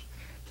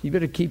you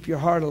better keep your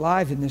heart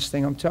alive in this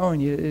thing. I'm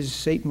telling you,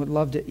 Satan would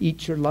love to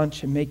eat your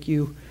lunch and make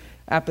you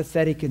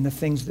apathetic in the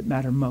things that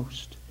matter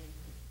most.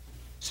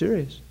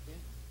 Serious.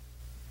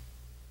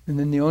 And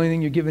then the only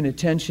thing you're giving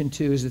attention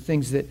to is the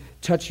things that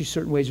touch you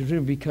certain ways,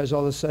 because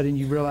all of a sudden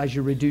you realize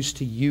you're reduced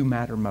to you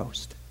matter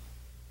most.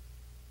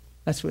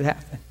 That's what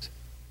happens.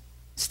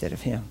 Instead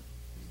of Him.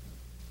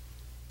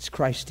 It's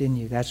Christ in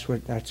you. That's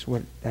what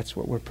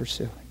we're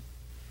pursuing.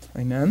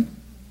 Amen?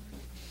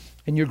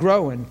 And you're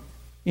growing.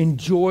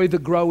 Enjoy the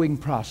growing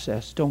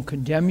process. Don't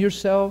condemn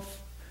yourself.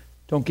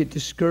 Don't get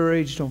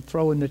discouraged. Don't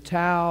throw in the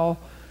towel.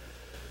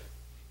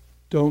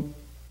 Don't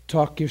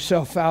talk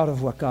yourself out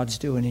of what God's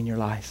doing in your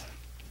life.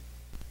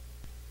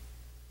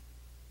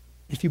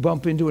 If you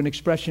bump into an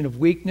expression of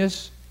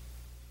weakness,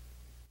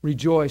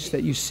 rejoice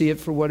that you see it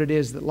for what it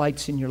is that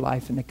lights in your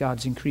life and that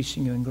God's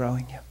increasing you and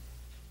growing you.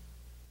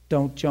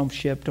 Don't jump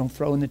ship. Don't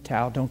throw in the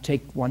towel. Don't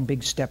take one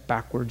big step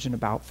backwards and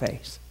about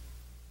face.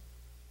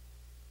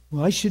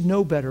 Well, I should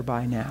know better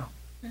by now.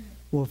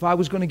 Well, if I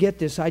was going to get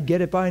this, I'd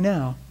get it by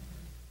now.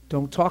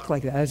 Don't talk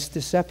like that. That's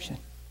deception.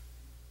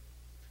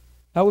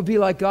 That would be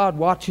like God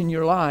watching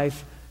your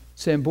life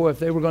saying, boy, if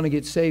they were going to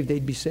get saved,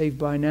 they'd be saved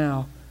by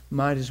now.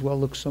 Might as well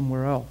look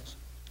somewhere else.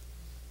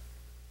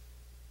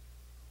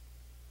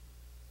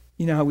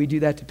 You know how we do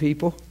that to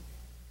people?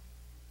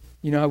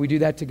 You know how we do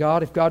that to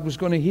God? If God was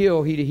going to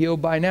heal, He'd have healed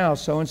by now.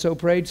 So-and-so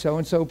prayed,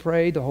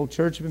 the whole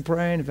church has been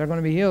praying. If they're going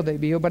to be healed, they'd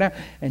be healed by now.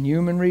 And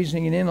human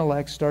reasoning and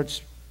intellect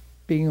starts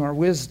being our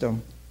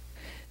wisdom.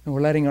 And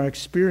we're letting our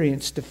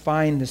experience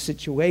define the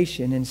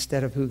situation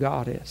instead of who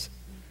God is.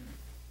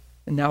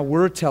 And now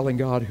we're telling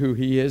God who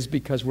He is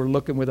because we're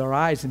looking with our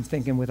eyes and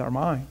thinking with our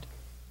mind.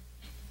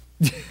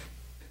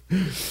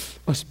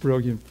 Us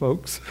brilliant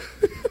folks.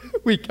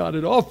 We got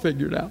it all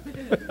figured out.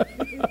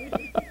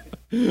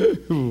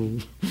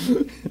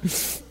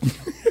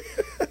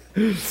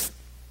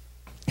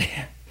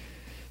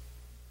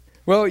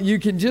 Well, you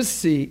can just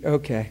see,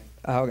 okay,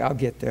 I'll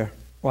get there.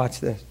 Watch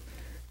this.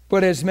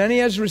 But as many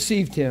as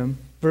received Him,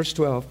 verse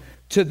 12,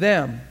 to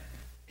them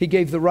He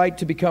gave the right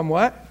to become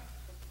what?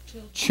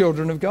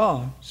 children of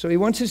God. So he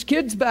wants his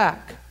kids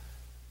back.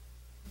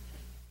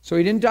 So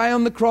he didn't die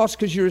on the cross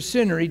because you're a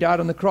sinner. He died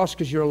on the cross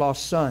because you're a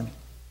lost son.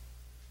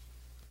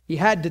 He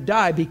had to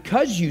die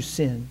because you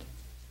sinned.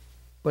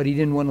 But he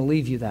didn't want to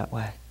leave you that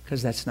way,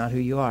 because that's not who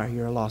you are.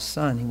 You're a lost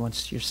son. He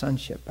wants your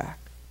sonship back.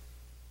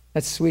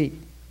 That's sweet.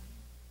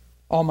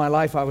 All my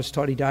life I was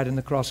taught he died on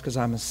the cross because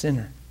I'm a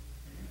sinner.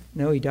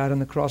 No, he died on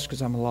the cross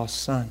because I'm a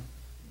lost son.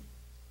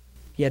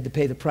 He had to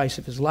pay the price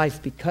of his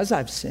life because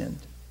I've sinned.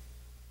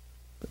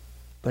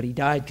 But he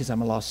died because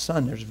I'm a lost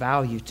son. There's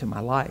value to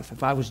my life.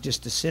 If I was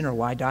just a sinner,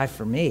 why die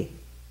for me?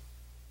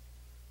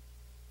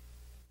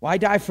 Why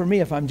die for me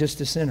if I'm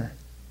just a sinner?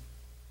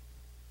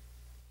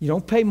 You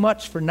don't pay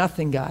much for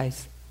nothing,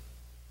 guys.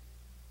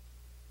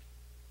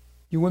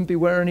 You wouldn't be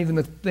wearing even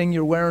the thing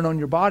you're wearing on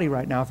your body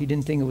right now if you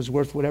didn't think it was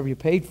worth whatever you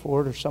paid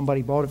for it, or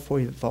somebody bought it for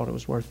you that thought it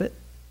was worth it.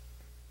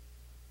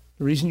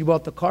 The reason you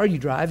bought the car you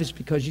drive is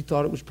because you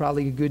thought it was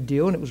probably a good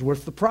deal and it was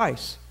worth the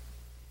price.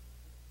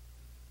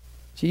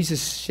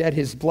 Jesus shed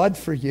his blood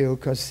for you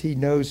because he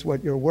knows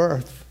what you're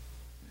worth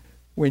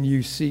when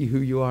you see who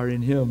you are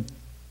in him.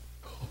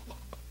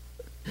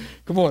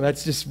 Come on,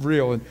 that's just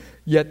real. And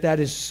yet that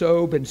has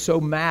been so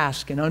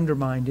masked and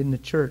undermined in the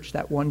church,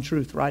 that one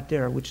truth right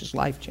there, which is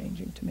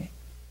life-changing to me.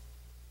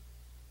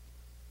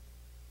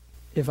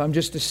 If I'm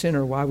just a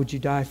sinner, why would you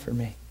die for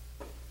me?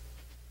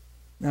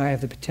 Now I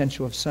have the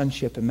potential of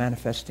sonship and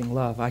manifesting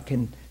love. I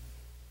can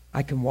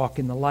walk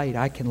in the light.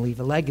 I can leave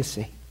a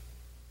legacy.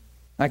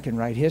 I can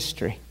write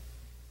history.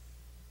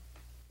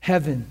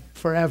 Heaven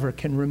forever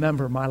can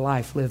remember my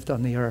life lived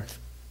on the earth.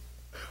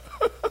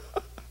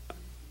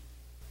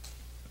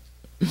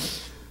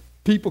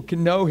 People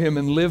can know him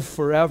and live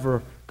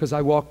forever because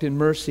I walked in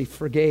mercy,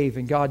 forgave,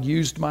 and God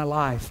used my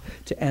life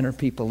to enter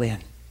people in.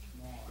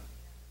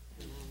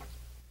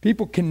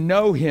 People can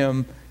know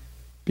him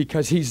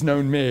because he's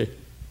known me.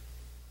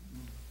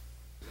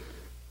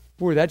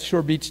 Boy, that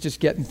sure beats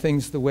just getting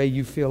things the way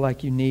you feel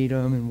like you need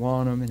them and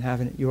want them and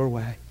having it your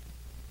way.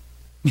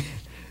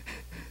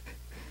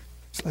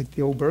 It's like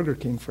the old Burger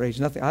King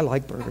phrase. I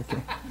like Burger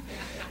King.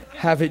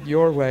 Have it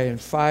your way in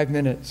 5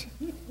 minutes.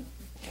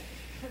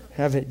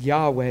 Have it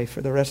Yahweh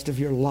for the rest of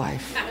your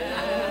life.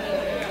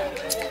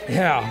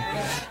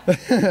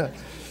 Yeah.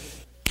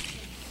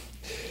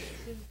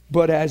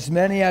 But as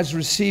many as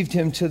received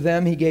him, to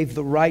them he gave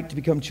the right to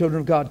become children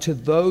of God, to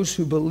those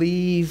who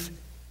believe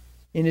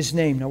in his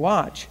name. Now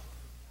watch.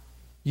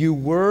 You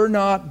were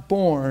not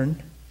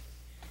born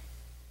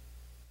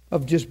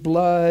of just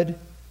blood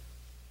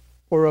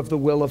or of the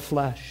will of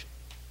flesh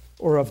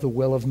or of the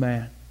will of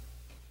man.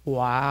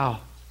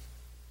 Wow.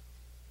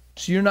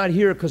 So you're not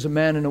here because a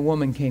man and a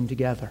woman came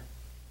together.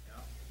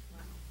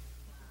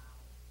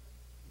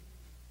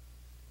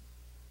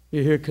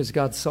 You're here because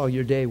God saw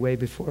your day way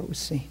before it was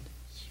seen.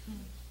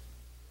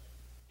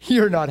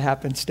 You're not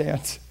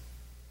happenstance.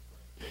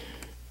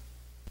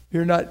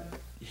 You're not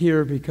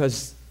here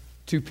because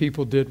two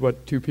people did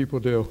what two people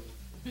do.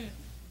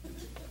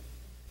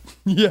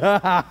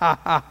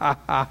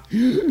 Yeah.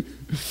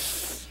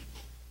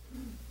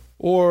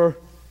 Or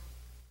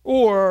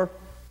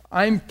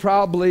I'm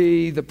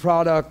probably the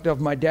product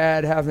of my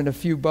dad having a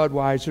few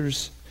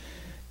Budweisers.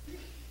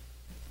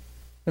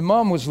 And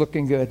mom was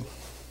looking good.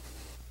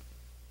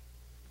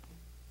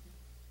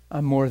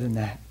 I'm more than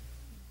that.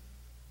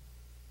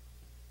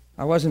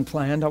 I wasn't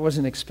planned. I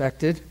wasn't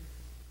expected.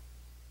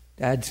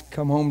 Dad's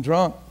come home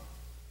drunk.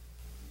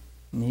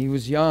 And he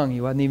was young. He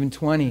wasn't even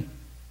 20.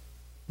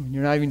 When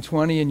you're not even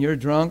 20 and you're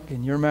drunk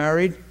and you're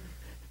married,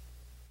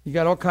 you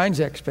got all kinds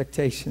of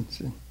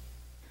expectations. And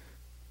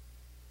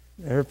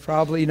they're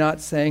probably not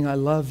saying, I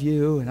love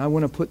you and I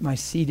want to put my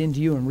seed into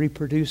you and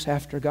reproduce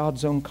after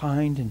God's own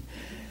kind. And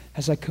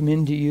as I come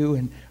into you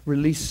and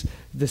release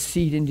the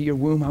seed into your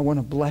womb, I want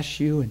to bless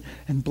you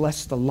and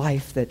bless the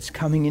life that's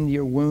coming into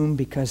your womb,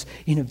 because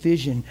in a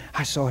vision,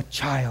 I saw a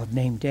child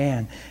named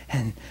Dan.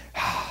 And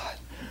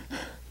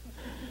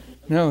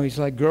no, he's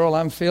like, girl,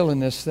 I'm feeling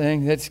this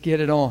thing. Let's get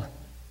it on.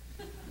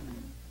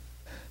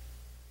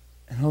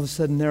 And all of a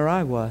sudden, there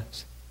I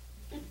was.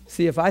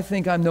 See, if I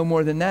think I'm no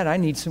more than that, I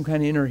need some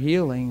kind of inner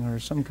healing or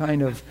some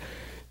kind of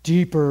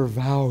deeper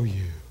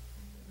value.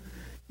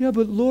 Yeah,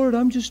 but Lord,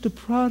 I'm just a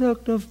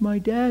product of my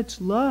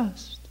dad's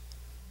lust.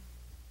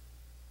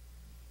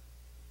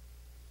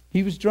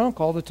 He was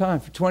drunk all the time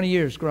for 20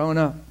 years growing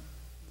up.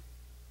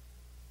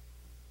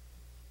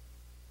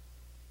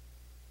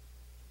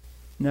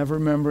 Never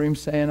remember him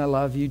saying, I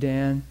love you,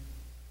 Dan.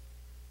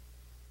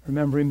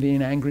 Remember him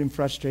being angry and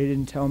frustrated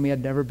and telling me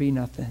I'd never be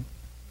nothing.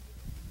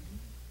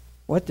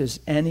 What does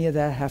any of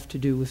that have to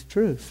do with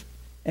truth?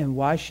 And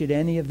why should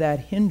any of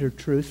that hinder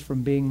truth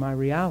from being my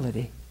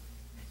reality,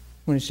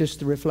 when it's just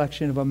the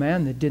reflection of a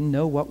man that didn't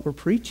know what we're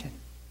preaching?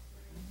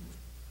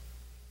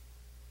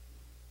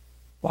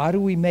 Why do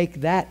we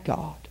make that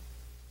God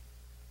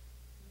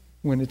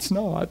when it's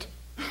not?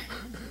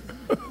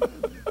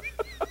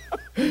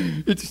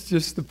 It's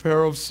just the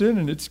power of sin,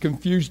 and it's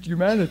confused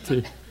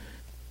humanity.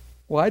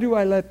 Why do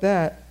I let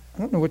that? I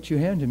don't know what you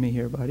handed me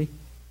here, buddy.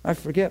 I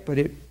forget, but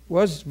it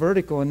was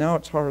vertical and now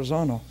it's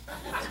horizontal.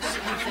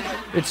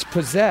 It's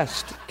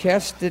possessed.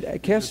 Cast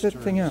that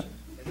thing out.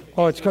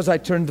 Oh, it's because I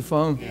turned the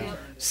phone.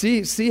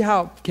 See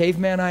how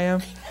caveman I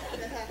am?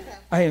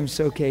 I am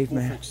so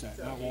caveman. Fix that.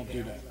 I won't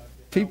do that.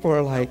 People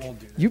are like,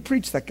 you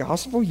preach the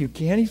gospel? You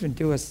can't even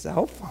do a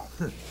cell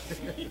phone.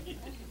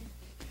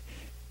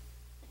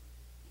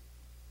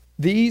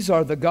 These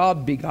are the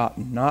God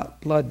begotten,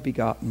 not blood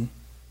begotten,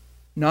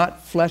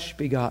 not flesh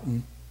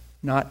begotten,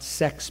 not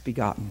sex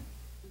begotten.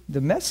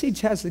 The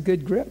Message has a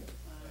good grip.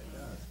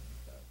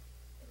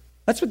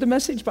 That's what the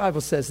Message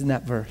Bible says in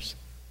that verse.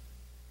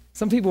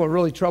 Some people are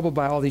really troubled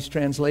by all these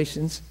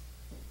translations.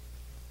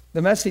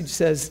 The Message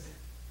says,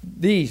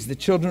 these, the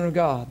children of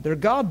God, they're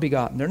God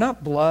begotten. They're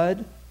not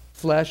blood,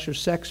 flesh, or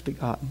sex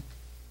begotten.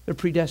 They're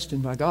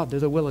predestined by God.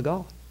 They're the will of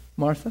God.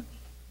 Martha?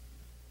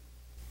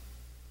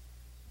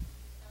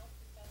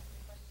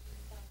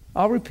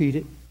 I'll repeat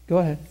it. Go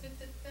ahead.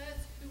 Since it says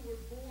who were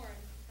born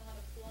not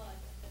of blood,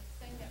 and it's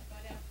saying that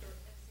right after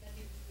as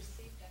many as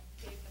received that,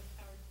 he gave them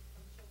power to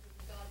become children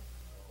of God.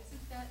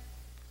 Isn't that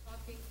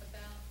talking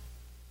about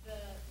the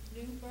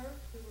new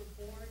birth who were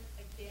born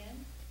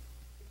again?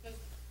 Because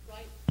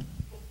right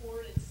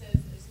before it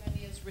says as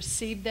many as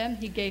received them,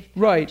 he gave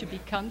power Right. to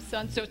become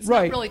sons. So it's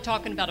Right. not really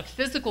talking about a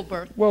physical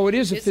birth. Well, it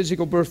is a It's-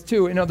 physical birth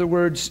too. In other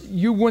words,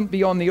 you wouldn't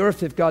be on the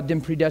earth if God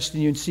didn't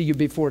predestine you and see you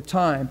before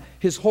time.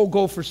 His whole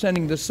goal for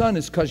sending the Son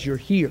is because you're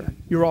here.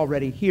 You're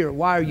already here.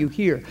 Why are you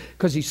here?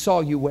 Because He saw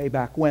you way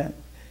back when.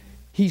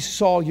 He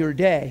saw your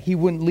day. He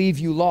wouldn't leave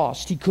you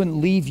lost. He couldn't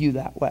leave you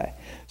that way.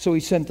 So He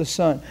sent the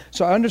Son.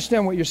 So I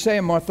understand what you're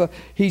saying, Martha.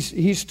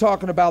 He's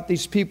talking about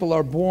these people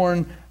are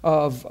born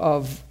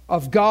of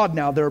God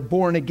now. They're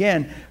born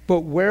again.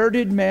 But where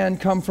did man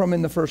come from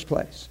in the first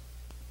place?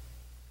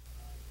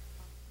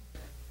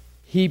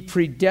 He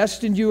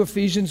predestined you,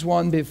 Ephesians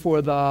 1,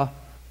 before the...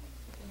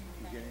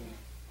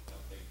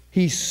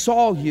 He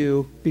saw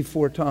you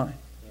before time.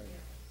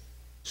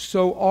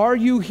 So are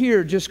you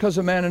here just because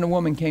a man and a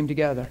woman came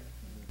together?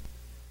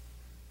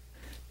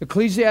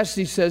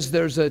 Ecclesiastes says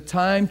there's a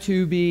time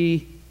to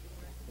be...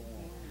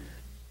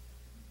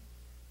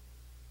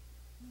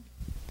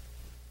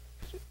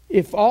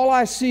 If all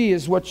I see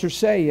is what you're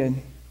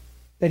saying,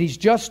 that he's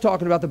just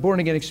talking about the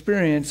born-again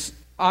experience,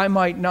 I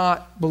might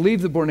not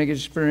believe the born-again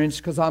experience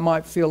because I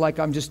might feel like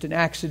I'm just an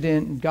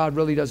accident and God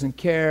really doesn't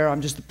care.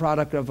 I'm just the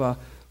product of a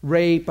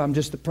rape. I'm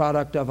just the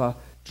product of a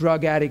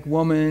drug addict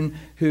woman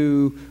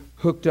who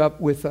hooked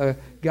up with a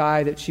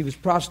guy that she was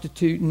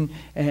prostituting,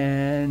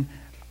 and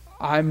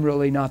I'm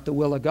really not the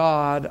will of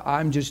God.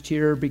 I'm just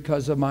here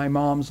because of my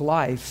mom's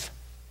life.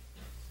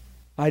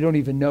 I don't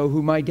even know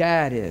who my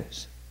dad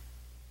is.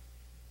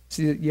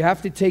 See, you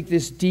have to take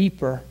this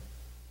deeper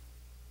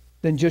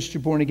than just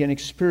your born-again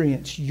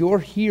experience. You're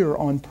here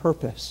on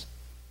purpose.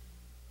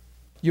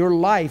 Your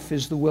life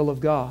is the will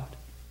of God.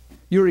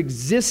 Your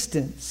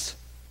existence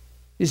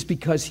is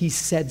because He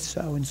said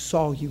so and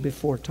saw you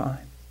before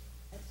time.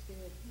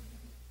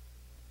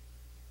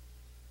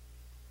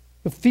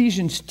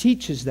 Ephesians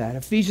teaches that.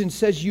 Ephesians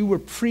says you were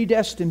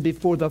predestined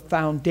before the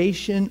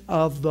foundation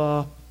of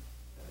the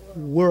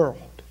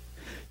world.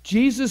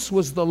 Jesus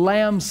was the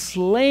Lamb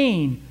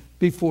slain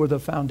before the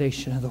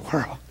foundation of the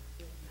world.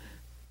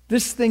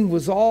 This thing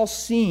was all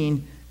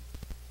seen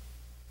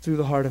through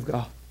the heart of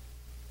God.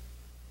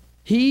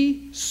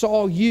 He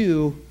saw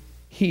you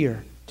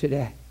here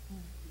today.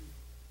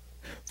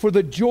 For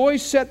the joy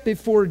set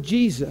before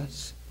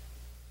Jesus,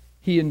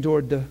 He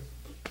endured the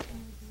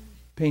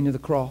pain of the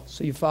cross.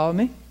 So you follow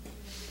me?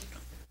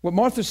 What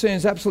Martha's saying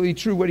is absolutely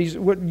true. What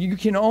you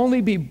can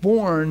only be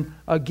born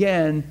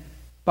again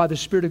by the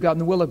Spirit of God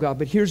and the will of God.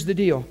 But here's the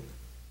deal.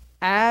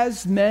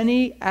 As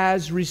many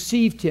as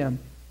received Him.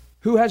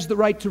 Who has the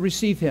right to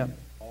receive Him?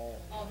 All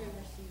who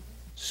received.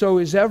 So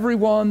is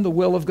everyone the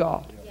will of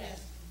God?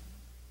 Yes.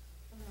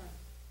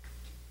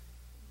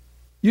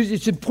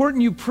 It's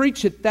important you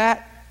preach it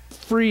that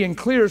free and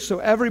clear so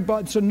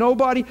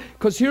nobody,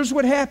 because here's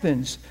what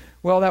happens.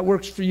 Well, that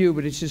works for you,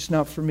 but it's just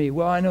not for me.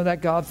 Well, I know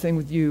that God thing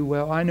with you.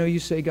 Well, I know you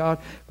say God,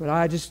 but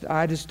I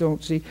just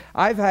don't see.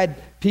 I've had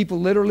people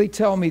literally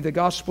tell me the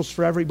gospel's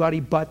for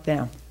everybody but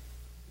them.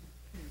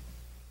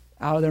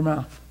 Out of their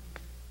mouth.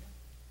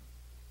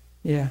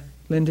 Yeah.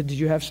 Linda, did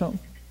you have something?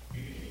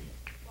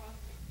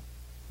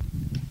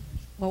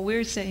 What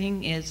we're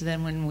saying is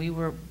then when we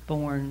were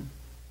born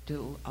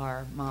to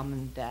our mom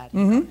and dad,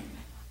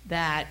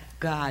 that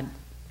God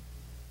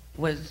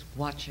was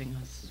watching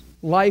us.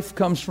 Life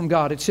comes from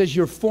God. It says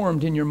you're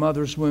formed in your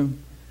mother's womb.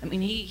 I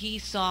mean, he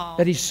saw...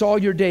 That He saw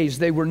your days.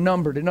 They were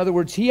numbered. In other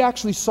words, He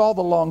actually saw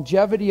the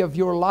longevity of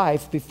your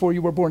life before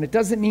you were born. It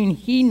doesn't mean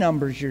He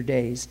numbers your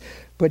days,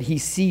 but He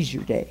sees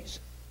your days.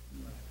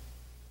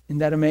 Isn't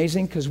that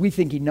amazing? Because we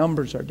think He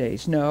numbers our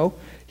days. No,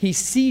 He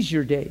sees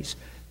your days.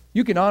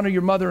 You can honor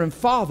your mother and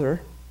father,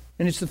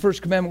 and it's the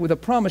first commandment with a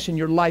promise, and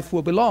your life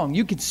will be long.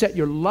 You can set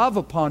your love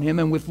upon Him,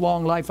 and with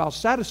long life I'll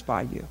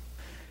satisfy you.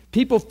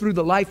 People through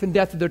the life and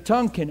death of their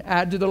tongue can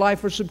add to their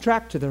life or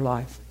subtract to their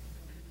life.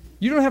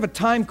 You don't have a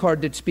time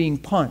card that's being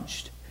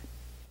punched.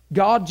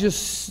 God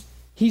just,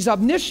 He's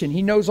omniscient.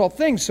 He knows all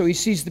things, so he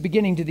sees the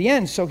beginning to the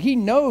end. So he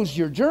knows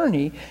your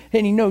journey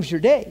and he knows your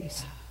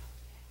days.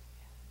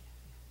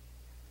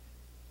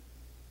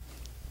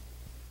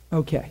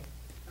 Okay.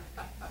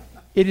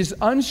 It is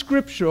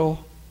unscriptural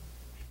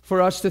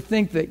for us to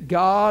think that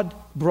God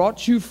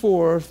brought you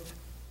forth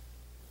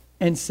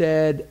and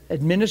said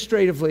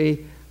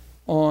administratively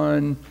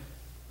on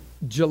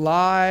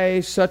July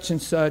such and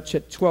such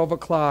at 12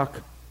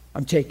 o'clock,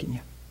 I'm taking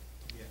you.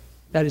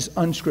 That is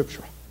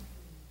unscriptural.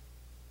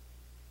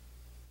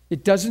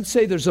 It doesn't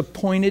say there's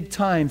appointed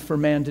time for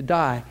man to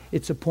die.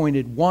 It's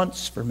appointed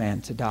once for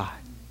man to die.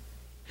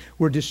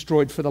 We're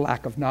destroyed for the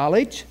lack of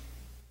knowledge.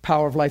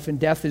 Power of life and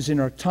death is in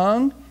our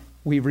tongue.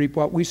 We reap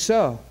what we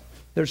sow.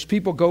 There's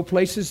people go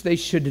places they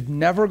should have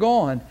never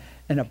gone,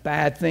 and a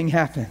bad thing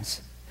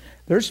happens.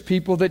 There's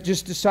people that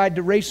just decide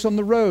to race on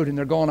the road, and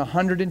they're going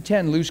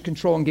 110, lose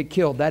control, and get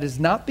killed. That is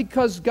not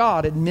because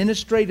God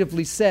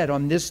administratively said,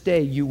 on this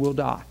day you will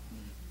die.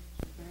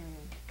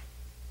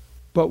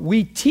 But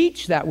we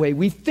teach that way.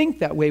 We think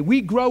that way.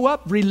 We grow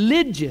up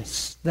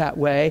religious that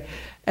way.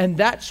 And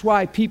that's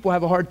why people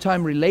have a hard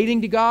time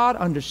relating to God,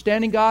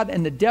 understanding God.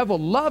 And the devil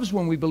loves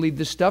when we believe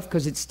this stuff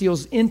because it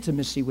steals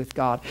intimacy with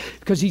God.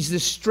 Because he's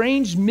this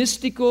strange,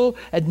 mystical,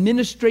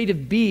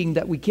 administrative being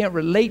that we can't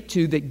relate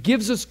to that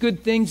gives us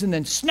good things and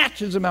then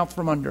snatches them out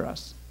from under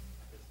us.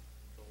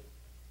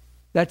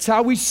 That's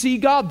how we see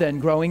God then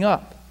growing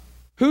up.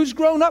 Who's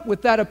grown up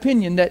with that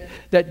opinion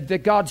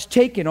that God's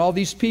taken all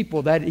these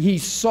people, that he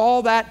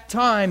saw that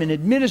time and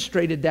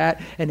administrated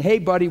that, and hey,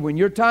 buddy, when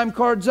your time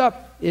card's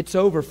up, it's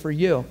over for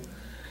you.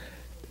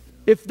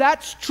 If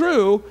that's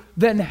true,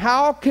 then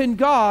how can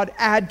God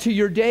add to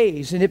your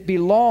days and it be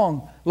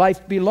long,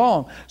 life be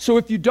long? So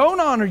if you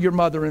don't honor your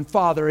mother and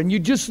father and you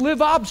just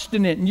live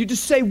obstinate and you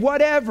just say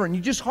whatever and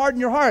you just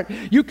harden your heart,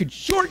 you could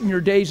shorten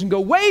your days and go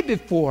way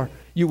before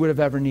you would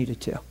have ever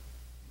needed to.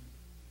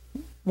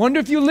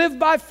 Wonder if you live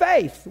by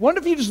faith. Wonder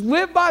if you just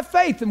live by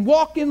faith and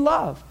walk in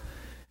love.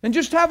 And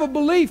just have a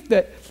belief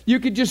that you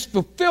could just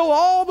fulfill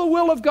all the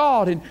will of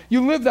God. And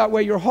you live that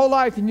way your whole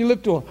life. And you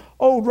live to an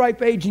old,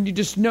 ripe age. And you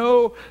just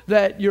know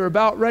that you're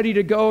about ready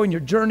to go. And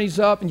your journey's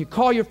up. And you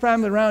call your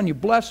family around. And you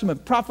bless them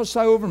and prophesy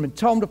over them. And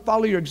tell them to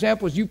follow your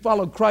example as you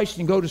follow Christ.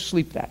 And go to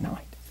sleep that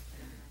night.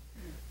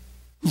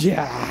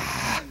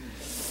 Yeah.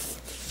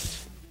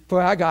 Boy,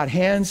 I got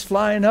hands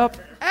flying up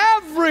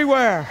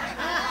everywhere.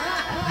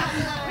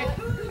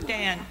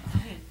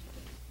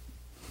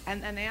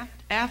 And then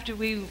after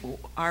we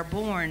are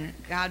born,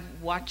 God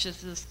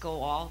watches us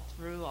go all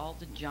through all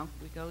the junk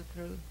we go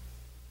through,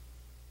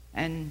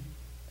 and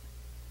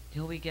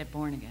till we get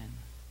born again.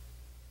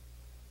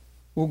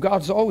 Well,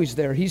 God's always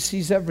there. He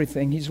sees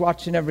everything. He's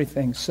watching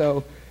everything.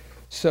 So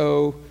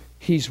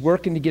he's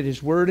working to get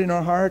his word in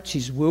our hearts.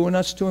 He's wooing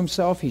us to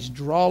himself. He's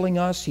drawing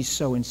us. He's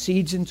sowing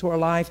seeds into our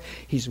life.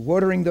 He's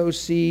watering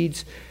those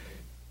seeds.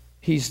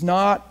 He's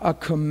not a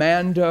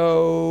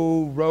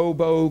commando,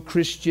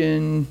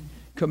 robo-Christian,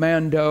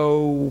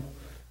 commando,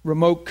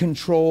 remote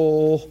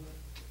control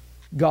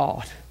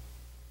God.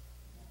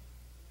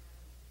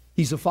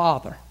 He's a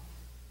father.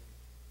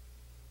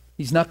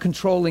 He's not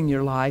controlling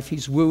your life.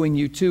 He's wooing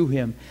you to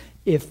him.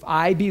 If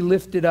I be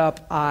lifted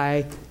up,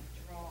 I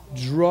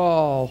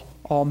draw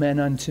all men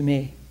unto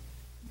me.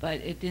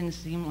 But it didn't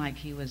seem like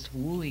he was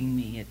wooing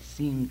me. It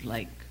seemed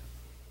like...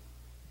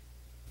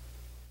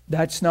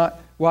 That's not,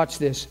 watch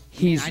this.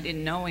 I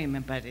didn't know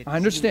him, but it I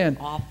understand.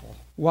 seemed awful.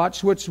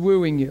 Watch what's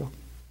wooing you.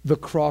 The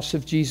cross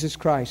of Jesus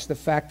Christ. The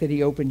fact that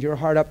he opened your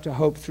heart up to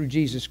hope through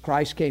Jesus.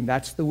 Christ came.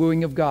 That's the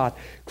wooing of God.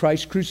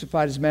 Christ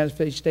crucified as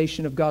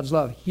manifestation of God's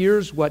love.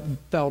 Here's what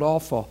felt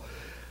awful.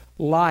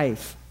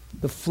 Life,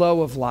 the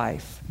flow of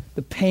life,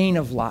 the pain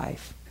of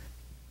life,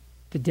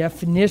 the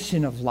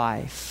definition of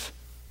life,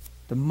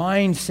 the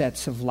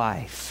mindsets of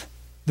life,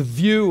 the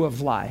view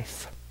of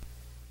life.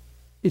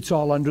 It's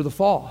all under the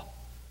fall.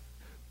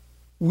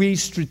 We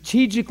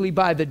strategically,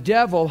 by the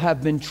devil,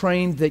 have been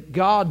trained that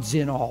God's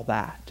in all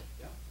that.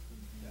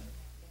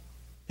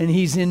 And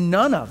he's in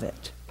none of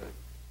it.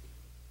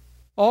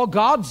 All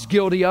God's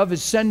guilty of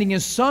is sending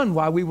his son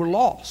while we were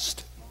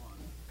lost.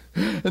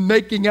 And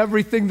making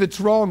everything that's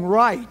wrong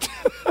right.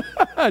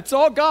 That's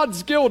all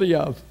God's guilty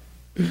of.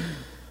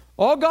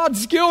 All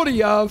God's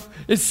guilty of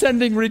is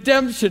sending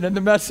redemption and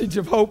the message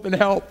of hope and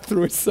help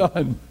through his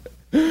son.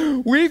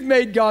 We've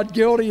made God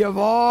guilty of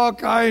all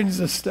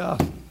kinds of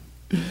stuff.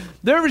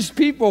 There is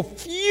people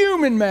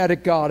fuming mad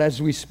at God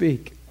as we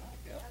speak.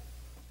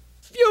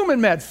 Fuming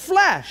mad.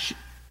 Flesh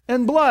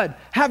and blood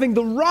having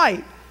the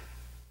right.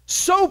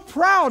 So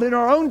proud in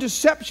our own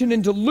deception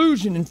and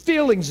delusion and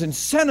feelings and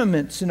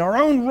sentiments and our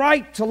own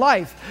right to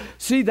life.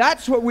 See,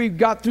 that's what we've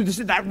got through this,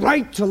 that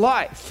right to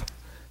life.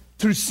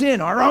 Through sin,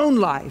 our own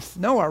life.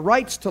 No, our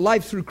rights to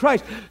life through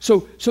Christ.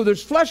 So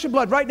there's flesh and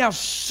blood right now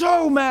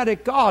so mad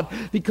at God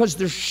because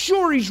they're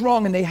sure he's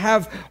wrong and they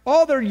have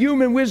all their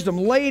human wisdom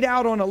laid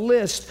out on a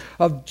list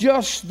of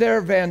just their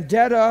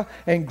vendetta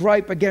and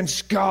gripe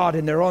against God.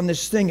 And they're on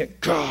this thing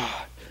at God.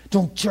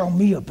 Don't tell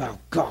me about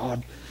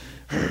God.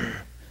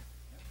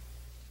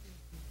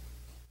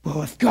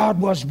 Well, if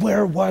God was,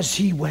 where was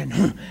he when?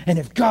 And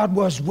if God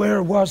was,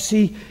 where was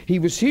he? He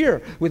was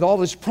here with all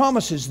his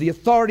promises, the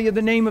authority of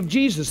the name of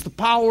Jesus, the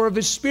power of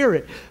his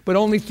Spirit, but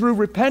only through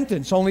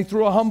repentance, only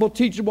through a humble,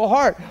 teachable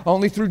heart,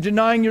 only through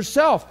denying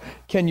yourself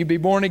can you be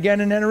born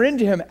again and enter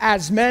into him.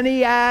 As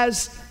many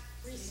as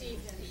Receive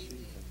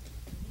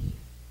him.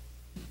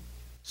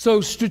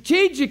 So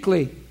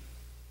strategically,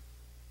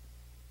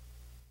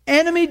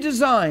 enemy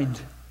designed.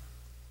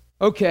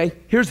 Okay,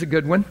 here's a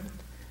good one.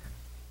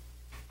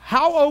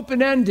 How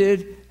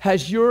open-ended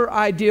has your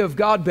idea of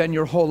God been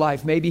your whole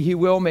life? Maybe he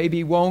will, maybe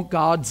he won't.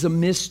 God's a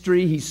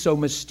mystery. He's so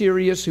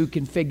mysterious. Who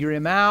can figure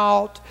him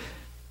out?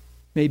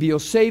 Maybe he'll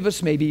save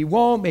us. Maybe he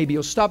won't. Maybe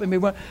he'll stop. Maybe he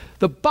won't.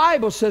 The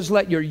Bible says,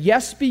 let your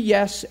yes be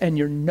yes and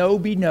your no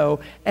be no.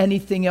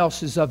 Anything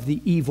else is of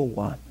the evil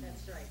one.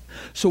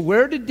 So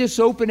where did this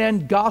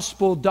open-end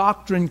gospel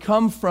doctrine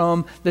come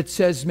from that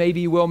says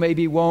maybe he will,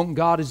 maybe he won't, and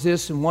God is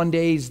this, and one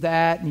day he's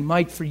that, and he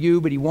might for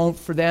you, but he won't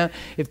for them?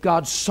 If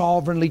God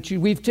sovereignly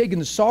chooses, we've taken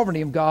the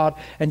sovereignty of God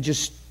and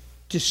just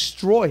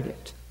destroyed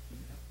it.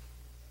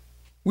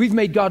 We've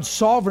made God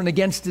sovereign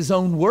against his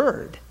own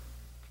word.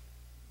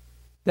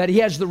 That he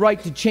has the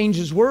right to change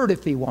his word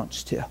if he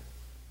wants to.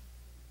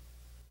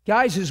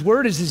 Guys, his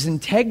word is his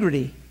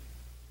integrity.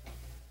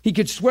 He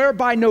could swear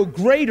by no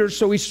greater,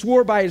 so he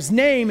swore by his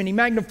name, and he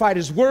magnified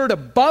his word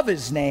above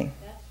his name.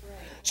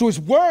 So his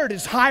word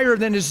is higher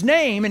than his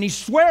name, and he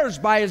swears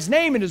by his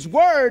name, and his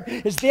word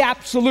is the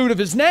absolute of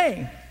his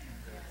name.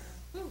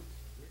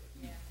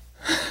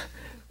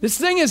 This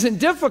thing isn't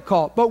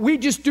difficult, but we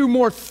just do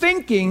more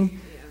thinking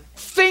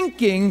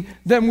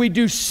than we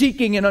do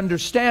seeking and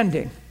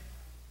understanding.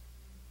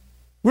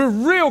 We're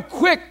real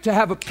quick to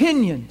have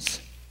opinions.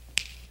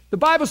 The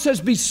Bible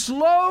says, be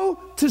slow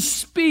to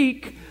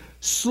speak,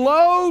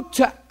 slow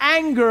to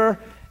anger,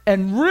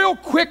 and real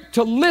quick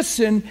to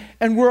listen,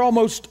 and we're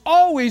almost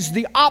always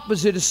the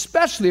opposite,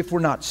 especially if we're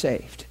not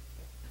saved.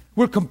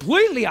 We're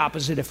completely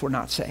opposite if we're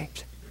not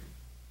saved.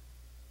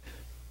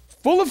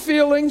 Full of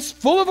feelings,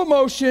 full of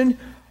emotion,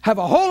 have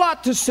a whole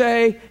lot to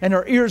say, and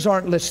our ears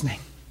aren't listening.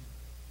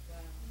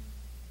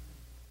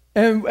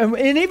 And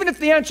even if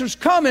the answer's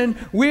coming,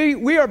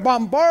 we are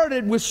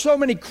bombarded with so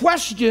many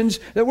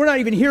questions that we're not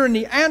even hearing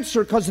the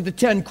answer because of the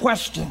 10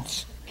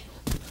 questions.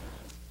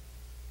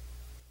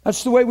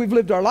 That's the way we've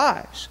lived our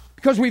lives.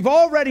 Because we've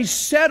already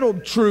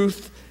settled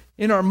truth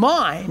in our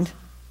mind,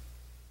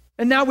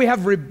 and now we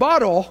have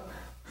rebuttal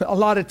a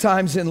lot of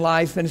times in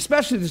life, and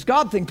especially this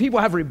God thing.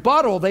 People have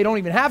rebuttal. They don't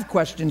even have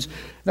questions.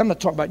 I'm not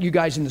talking about you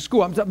guys in the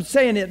school. I'm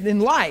saying it in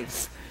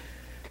life.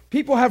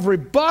 People have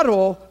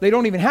rebuttal. They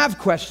don't even have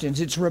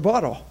questions. It's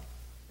rebuttal.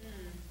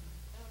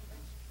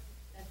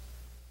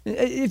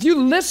 If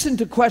you listen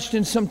to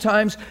questions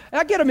sometimes,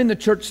 I get them in the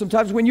church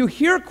sometimes, when you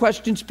hear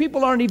questions,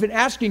 people aren't even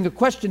asking a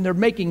question, they're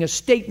making a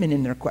statement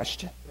in their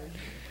question.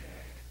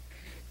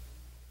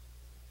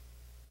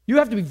 You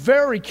have to be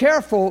very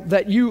careful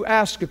that you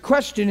ask a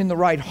question in the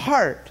right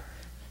heart,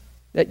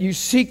 that you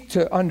seek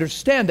to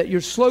understand, that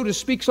you're slow to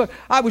speak. So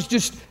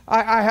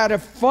I had a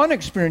fun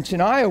experience in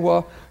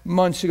Iowa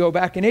months ago,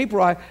 back in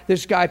April.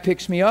 This guy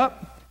picks me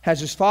up, has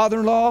his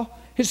father-in-law.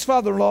 His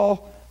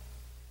father-in-law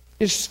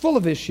is full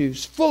of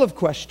issues, full of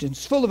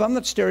questions,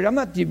 I'm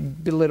not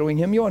belittling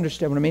him. You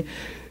understand what I mean.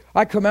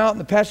 I come out and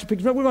the pastor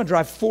picks me up. We're going to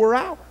drive 4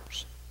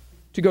 hours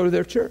to go to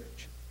their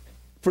church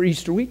for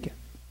Easter weekend.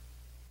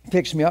 He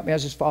picks me up, he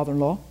has his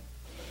father-in-law.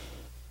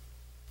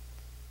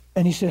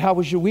 And he said, how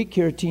was your week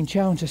here at Teen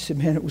Challenge? I said,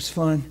 man, it was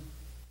fun.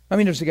 I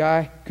mean, there's a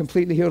guy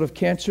completely healed of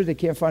cancer. They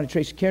can't find a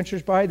trace of cancer in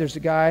his body. There's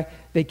a guy,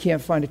 they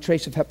can't find a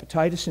trace of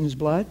hepatitis in his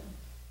blood.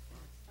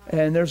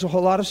 And there's a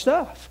whole lot of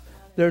stuff.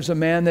 There's a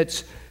man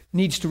that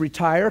needs to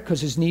retire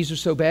because his knees are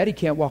so bad he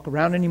can't walk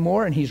around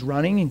anymore, and he's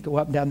running and go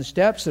up and down the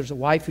steps. There's a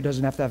wife who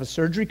doesn't have to have a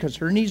surgery because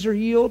her knees are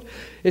healed.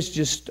 It's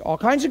just all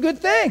kinds of good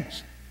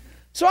things.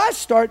 So I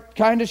start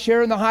kind of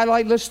sharing the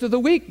highlight list of the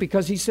week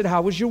because he said,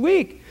 how was your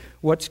week?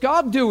 What's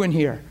God doing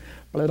here?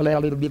 To the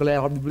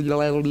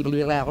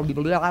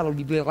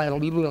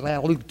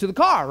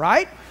car,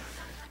 right?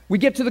 We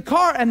get to the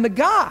car, and the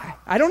guy,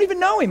 I don't even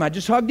know him. I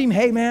just hugged him.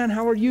 Hey, man,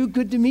 how are you?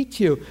 Good to meet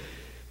you.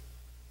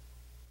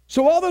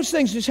 So all those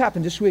things just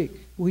happened this week.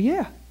 Well,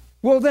 yeah.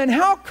 Well, then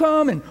how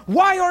come, and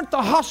why aren't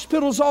the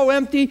hospitals all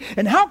empty?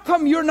 And how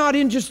come you're not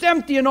in just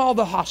emptying all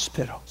the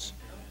hospitals?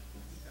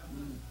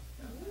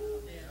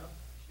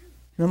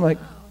 And I'm like,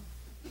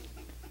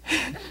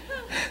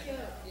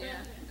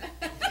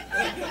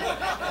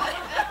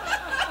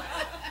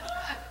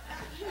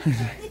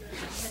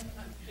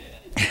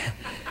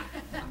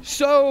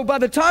 so by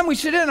the time we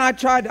sit in, I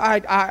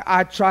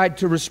tried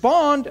to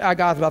respond. I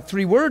got about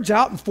 3 words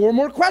out, and 4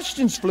 more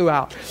questions flew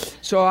out.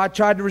 So I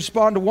tried to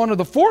respond to one of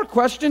the 4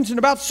 questions, and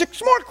about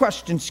 6 more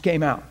questions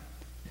came out.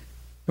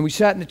 And we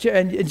sat in the chair,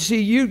 and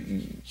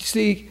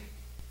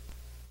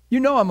you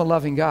know I'm a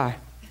loving guy.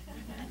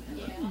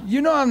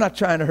 You know I'm not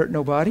trying to hurt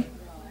nobody.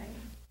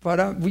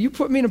 But will you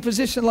put me in a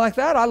position like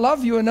that? I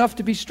love you enough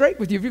to be straight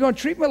with you. If you're going to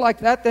treat me like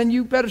that, then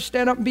you better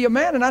stand up and be a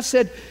man. And I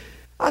said,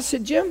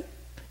 Jim,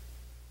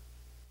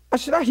 I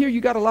said, I hear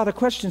you got a lot of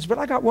questions, but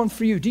I got one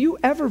for you. Do you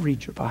ever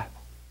read your Bible?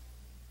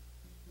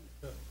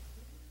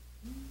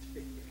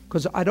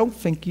 Because I don't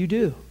think you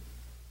do.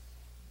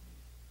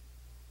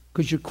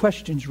 Because your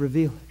questions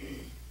reveal it.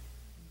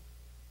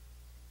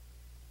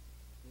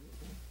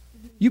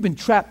 You've been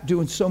trapped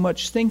doing so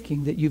much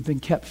thinking that you've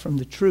been kept from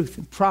the truth.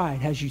 And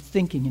pride has you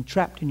thinking and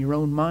trapped in your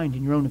own mind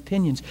and your own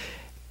opinions.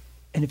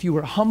 And if you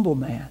were a humble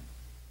man,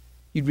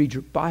 you'd read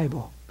your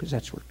Bible because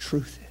that's where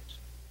truth is.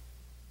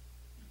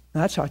 Now,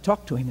 that's how I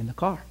talked to him in the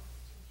car.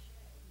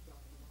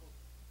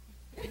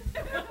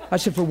 I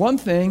said, for one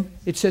thing,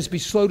 it says be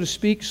slow to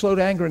speak, slow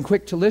to anger, and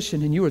quick to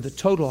listen, and you are the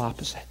total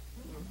opposite.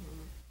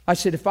 I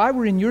said, if I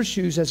were in your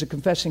shoes as a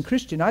confessing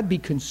Christian, I'd be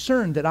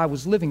concerned that I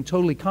was living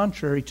totally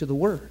contrary to the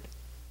Word.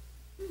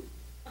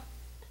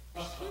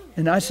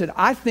 And I said,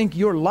 I think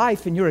your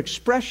life and your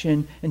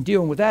expression and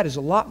dealing with that is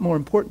a lot more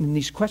important than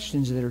these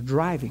questions that are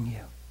driving you.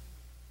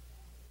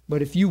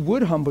 But if you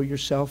would humble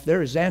yourself,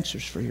 there is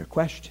answers for your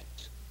questions.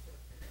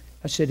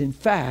 I said, in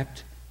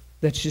fact,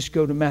 let's just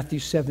go to Matthew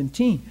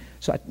 17.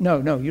 So no,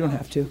 you don't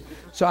have to.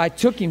 So I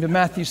took him to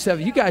Matthew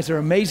 7. You guys are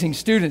amazing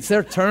students.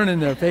 They're turning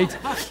their pages.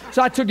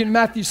 So I took him to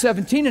Matthew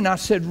 17 and I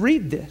said,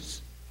 read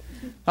this.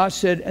 I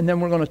said, and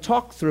then we're going to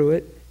talk through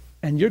it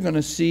and you're going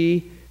to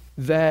see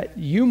that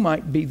you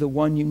might be the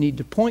one you need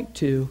to point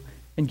to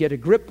and get a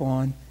grip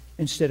on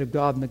instead of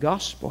God and the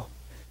gospel.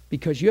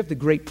 Because you have the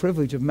great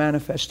privilege of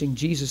manifesting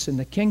Jesus in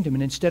the kingdom.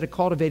 And instead of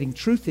cultivating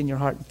truth in your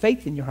heart and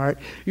faith in your heart,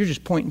 you're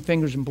just pointing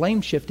fingers and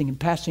blame shifting and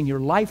passing your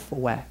life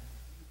away.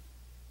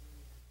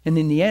 And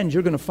in the end,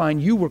 you're going to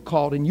find you were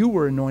called and you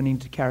were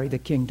anointed to carry the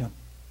kingdom.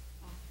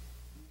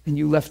 And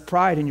you left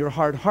pride in your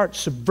hard heart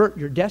subvert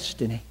your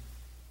destiny.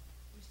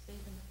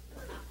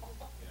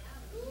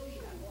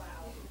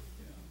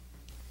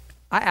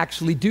 I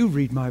actually do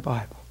read my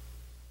Bible.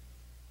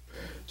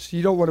 So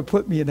you don't want to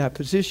put me in that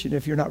position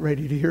if you're not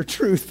ready to hear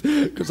truth,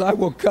 because I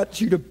will cut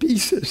you to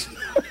pieces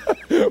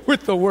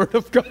with the Word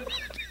of God.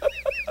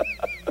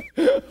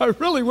 I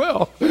really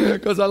will,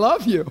 because I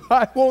love you.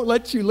 I won't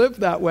let you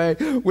live that way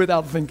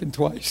without thinking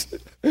twice.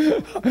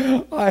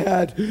 I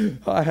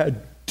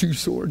had two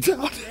swords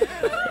out.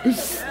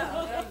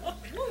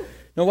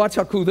 Now watch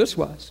how cool this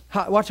was.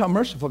 Watch how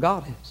merciful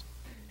God is.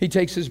 He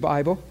takes his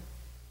Bible.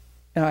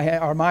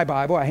 Or my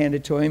Bible, I hand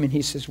it to him, and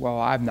he says,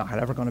 well, I'm not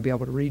ever going to be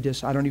able to read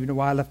this. I don't even know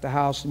why I left the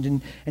house.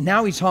 And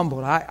now he's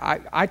humbled.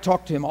 I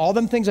talked to him, all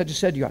them things I just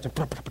said to you.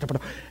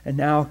 And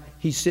now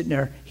he's sitting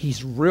there.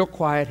 He's real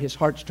quiet. His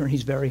heart's turned.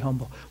 He's very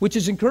humble, which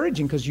is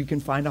encouraging because you can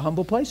find a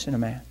humble place in a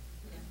man.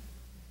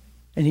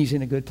 And he's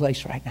in a good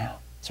place right now.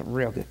 It's a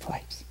real good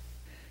place.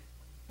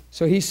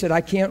 So he said,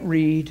 I can't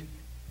read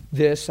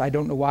this. I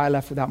don't know why I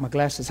left without my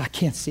glasses. I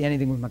can't see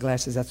anything with my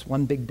glasses. That's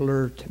one big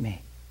blur to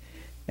me.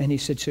 And he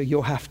said, so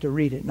you'll have to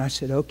read it. And I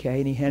said, okay.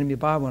 And he handed me a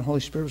Bible, and the Holy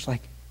Spirit was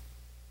like,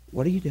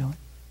 what are you doing?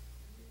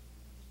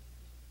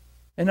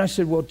 And I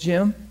said, well,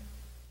 Jim,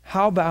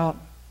 how about,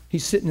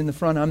 he's sitting in the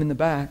front, I'm in the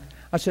back.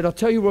 I said, I'll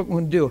tell you what we're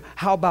going to do.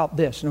 How about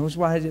this? And it was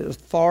why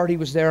authority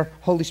was there,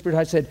 Holy Spirit.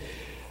 I said,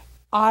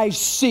 I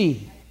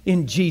see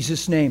in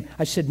Jesus' name.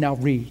 I said, now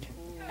read.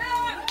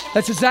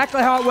 That's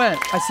exactly how it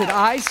went. I said,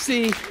 I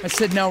see. I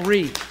said, now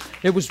read.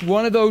 It was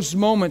one of those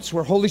moments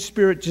where Holy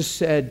Spirit just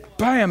said,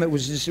 bam, it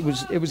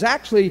was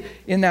actually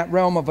in that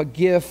realm of a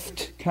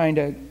gift kind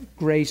of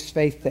grace,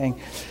 faith thing.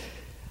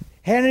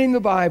 Handed him the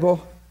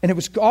Bible, and it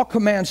was all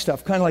command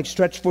stuff, kind of like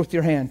stretch forth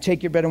your hand,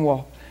 take your bed and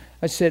walk.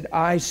 I said,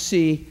 I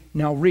see,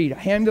 now read. I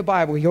hand him the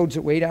Bible, he holds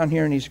it way down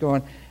here, and he's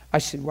going, I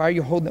said, why are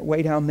you holding it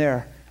way down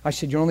there? I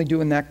said, you're only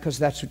doing that because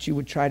that's what you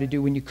would try to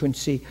do when you couldn't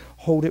see.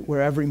 Hold it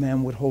where every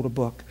man would hold a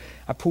book.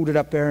 I pulled it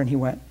up there, and he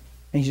went,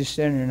 and he's just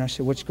standing there, and I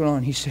said, what's going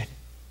on? He said,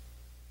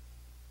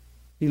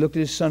 he looked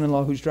at his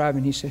son-in-law who's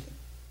driving. He said,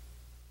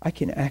 I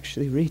can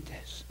actually read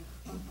this.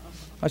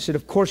 I said,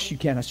 of course you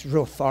can. I was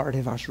real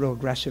authoritative. I was real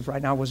aggressive right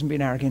now. I wasn't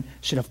being arrogant. I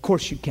said, of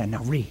course you can.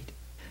 Now read.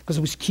 Because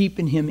it was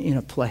keeping him in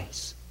a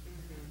place.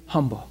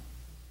 Humble.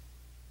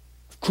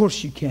 Of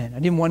course you can. I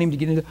didn't want him to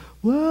get into,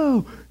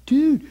 whoa,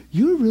 dude,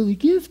 you're really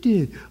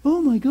gifted.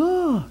 Oh my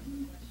God.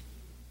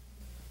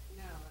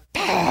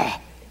 I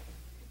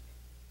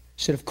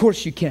said, of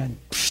course you can.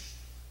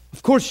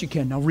 Of course you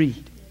can. Now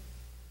read.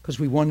 Because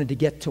we wanted to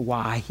get to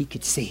why he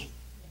could see.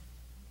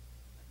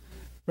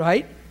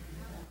 Right?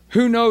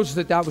 Who knows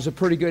that was a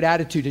pretty good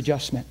attitude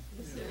adjustment?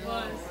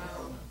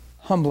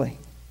 Humbling.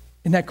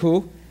 Isn't that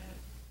cool?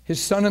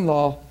 His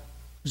son-in-law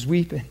was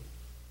weeping.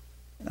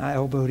 And I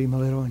elbowed him a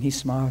little, and he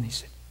smiled, and he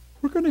said,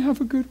 we're going to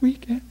have a good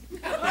weekend.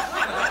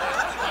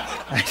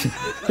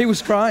 He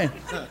was crying.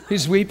 He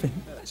was weeping.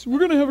 I said, we're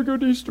going to have a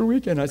good Easter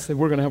weekend. I said,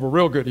 we're going to have a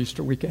real good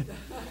Easter weekend.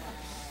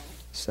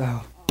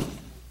 So,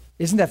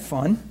 isn't that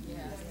fun?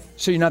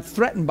 So you're not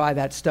threatened by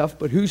that stuff,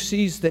 but who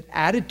sees that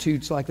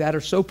attitudes like that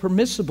are so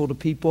permissible to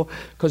people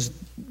because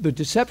the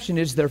deception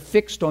is they're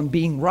fixed on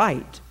being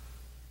right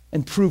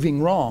and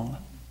proving wrong.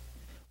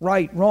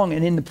 Right, wrong,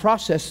 and in the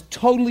process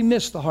totally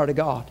miss the heart of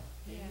God.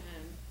 Yeah.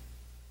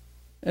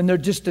 And they're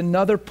just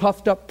another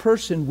puffed up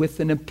person with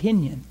an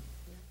opinion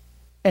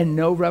and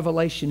no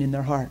revelation in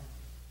their heart.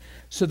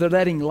 So they're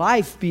letting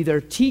life be their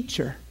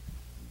teacher.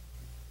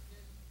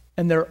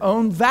 And their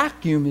own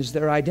vacuum is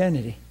their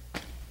identity.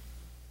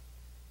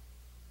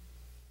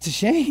 It's a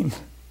shame.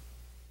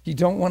 You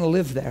don't want to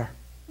live there.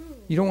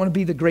 You don't want to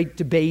be the great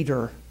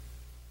debater,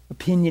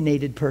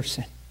 opinionated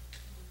person.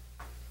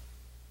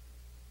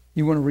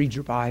 You want to read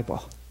your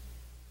Bible.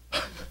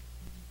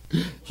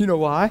 You know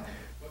why?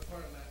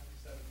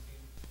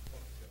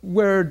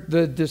 Where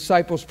the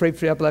disciples prayed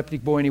for the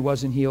epileptic boy and he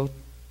wasn't healed.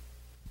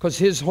 Because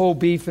his whole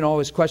beef and all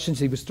his questions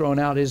he was throwing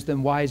out is,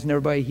 then why isn't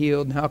everybody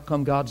healed? And how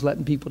come God's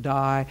letting people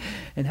die?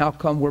 And how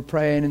come we're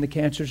praying and the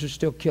cancers are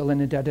still killing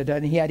and da-da-da?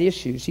 And he had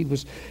issues. He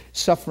was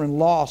suffering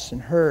loss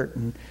and hurt.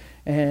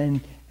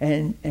 And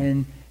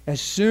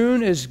as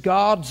soon as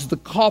God's the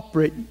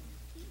culprit,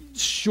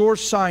 sure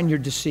sign you're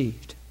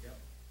deceived.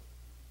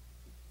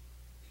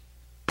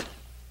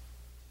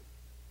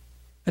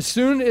 As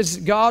soon as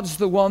God's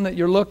the one that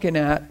you're looking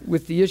at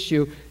with the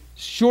issue,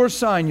 sure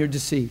sign you're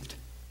deceived.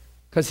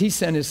 Because he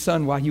sent his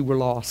son while you were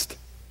lost.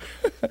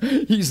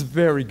 He's a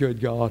very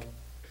good God.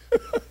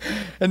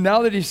 And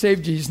now that he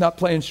saved you, he's not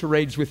playing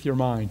charades with your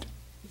mind.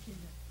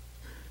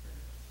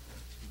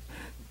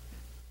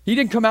 He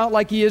didn't come out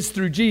like he is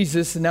through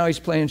Jesus, and now he's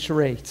playing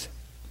charades.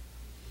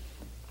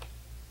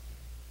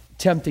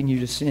 Tempting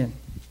you to sin.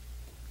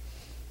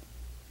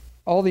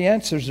 All the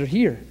answers are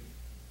here.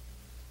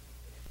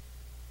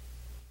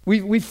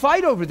 We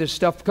fight over this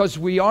stuff because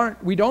we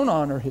don't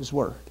honor his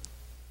word.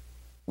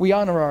 We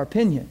honor our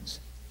opinions.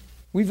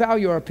 We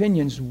value our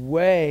opinions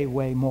way,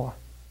 way more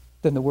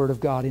than the word of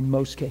God in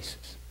most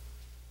cases.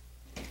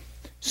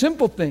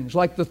 Simple things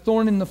like the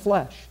thorn in the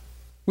flesh.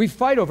 We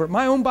fight over it.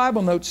 My own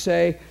Bible notes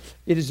say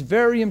it is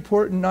very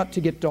important not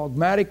to get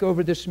dogmatic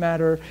over this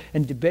matter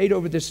and debate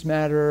over this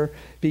matter,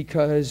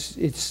 because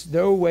it's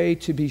no way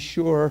to be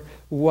sure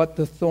what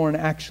the thorn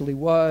actually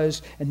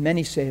was. And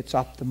many say it's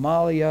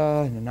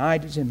ophthalmia and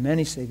anitis, and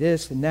many say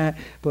this and that,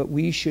 but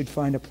we should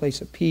find a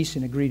place of peace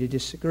and agree to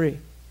disagree.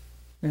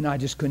 And I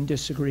just couldn't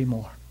disagree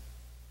more.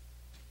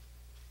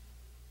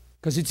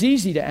 Because it's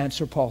easy to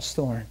answer Paul's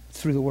thorn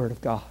through the Word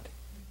of God.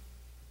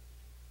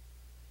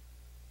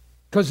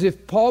 Because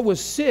if Paul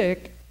was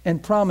sick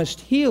and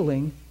promised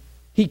healing,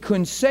 he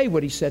couldn't say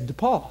what he said to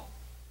Paul.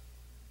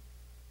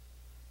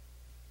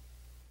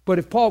 But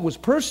if Paul was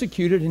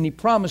persecuted and he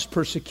promised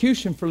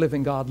persecution for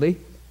living godly,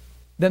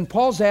 then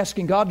Paul's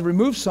asking God to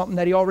remove something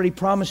that he already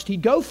promised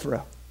he'd go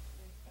through.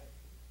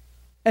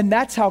 And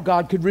that's how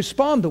God could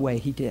respond the way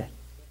he did.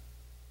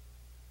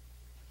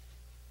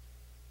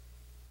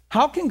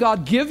 How can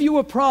God give you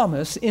a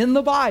promise in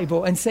the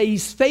Bible and say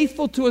he's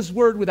faithful to his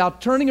word without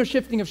turning or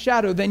shifting of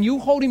shadow? Then you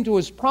hold him to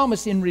his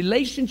promise in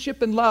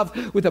relationship and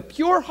love with a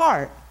pure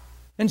heart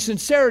and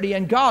sincerity,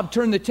 and God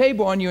turn the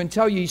table on you and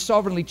tell you he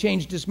sovereignly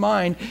changed his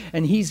mind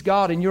and he's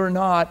God and you're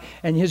not,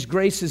 and his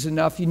grace is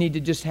enough. You need to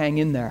just hang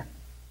in there.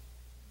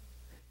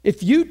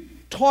 If you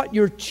taught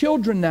your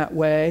children that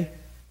way,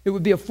 it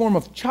would be a form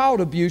of child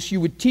abuse.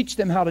 You would teach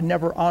them how to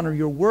never honor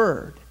your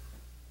word.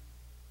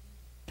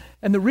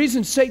 And the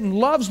reason Satan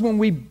loves when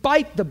we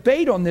bite the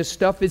bait on this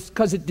stuff is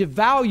because it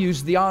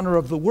devalues the honor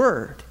of the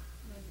word.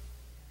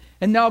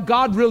 And now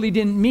God really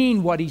didn't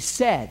mean what he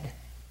said.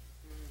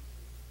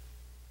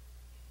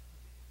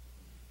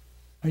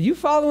 Are you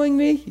following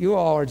me? You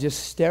all are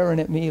just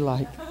staring at me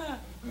like.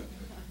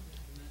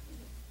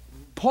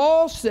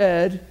 Paul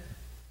said,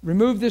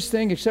 remove this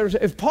thing, etc.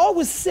 If Paul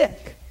was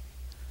sick,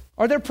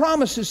 are there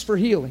promises for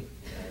healing?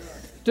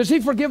 Does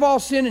he forgive all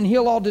sin and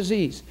heal all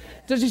disease?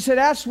 Does he say,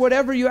 ask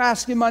whatever you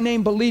ask in my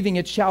name, believing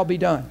it shall be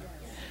done?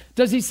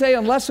 Does he say,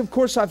 unless, of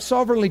course, I've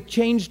sovereignly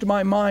changed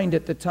my mind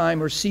at the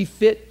time or see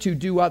fit to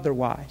do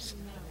otherwise?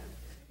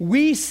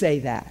 We say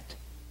that.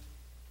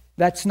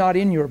 That's not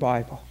in your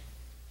Bible.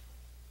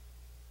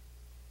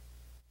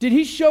 Did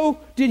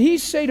he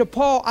say to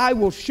Paul, I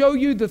will show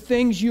you the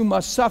things you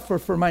must suffer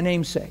for my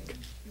name's sake?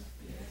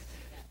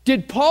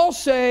 Did Paul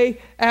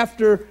say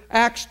after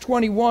Acts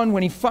 21,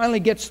 when he finally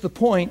gets the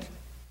point,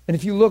 and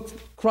if you look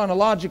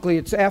chronologically,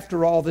 it's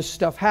after all this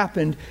stuff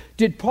happened,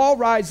 did Paul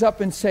rise up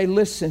and say,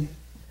 listen,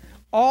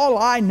 all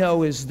I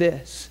know is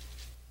this.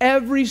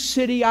 Every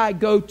city I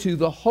go to,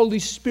 the Holy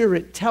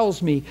Spirit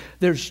tells me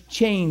there's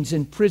chains,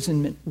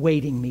 imprisonment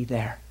waiting me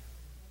there.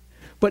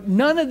 But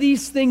none of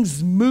these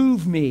things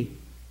move me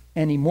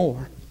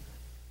anymore.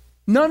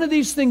 None of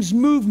these things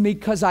move me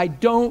because I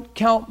don't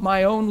count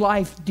my own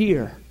life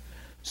dear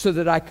so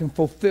that I can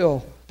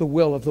fulfill the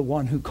will of the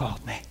one who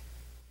called me.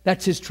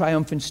 That's his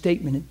triumphant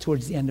statement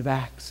towards the end of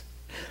Acts.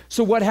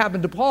 So what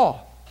happened to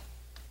Paul?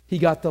 He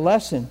got the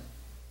lesson.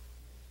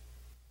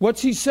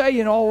 What's he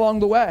saying all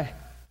along the way?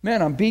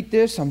 Man, I'm beat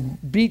this, I'm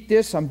beat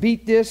this, I'm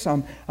beat this,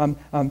 I'm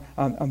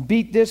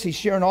beat this. He's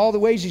sharing all the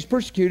ways he's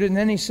persecuted. And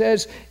then he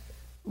says,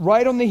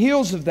 right on the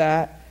heels of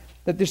that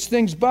this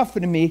thing's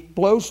buffeting me,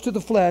 blows to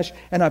the flesh,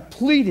 and I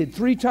pleaded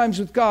 3 times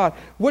with God.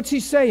 What's he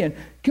saying?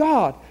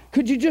 God,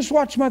 could you just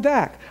watch my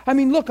back? I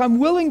mean, look, I'm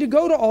willing to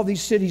go to all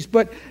these cities,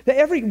 but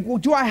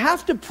do I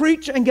have to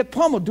preach and get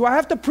pummeled? Do I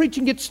have to preach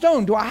and get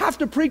stoned? Do I have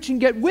to preach and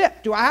get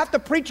whipped? Do I have to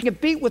preach and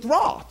get beat with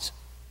rods?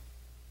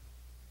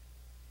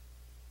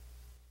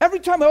 Every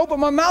time I open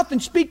my mouth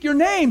and speak your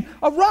name,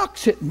 a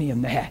rock's hitting me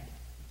in the head.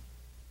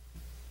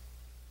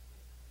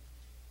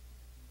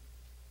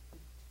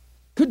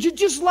 Could you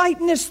just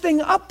lighten this thing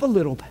up a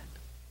little bit?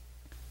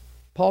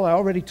 Paul, I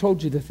already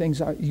told you the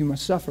things you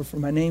must suffer for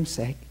my name's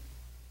sake.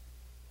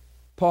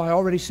 Paul, I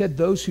already said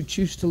those who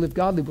choose to live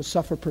godly will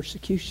suffer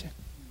persecution.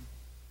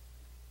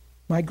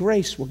 My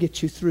grace will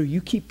get you through.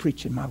 You keep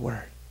preaching my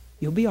word.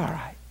 You'll be all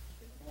right.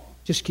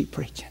 Just keep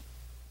preaching.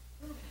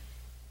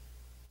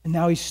 And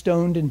now he's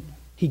stoned and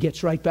he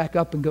gets right back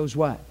up and goes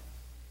what?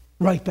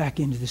 Right back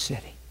into the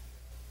city.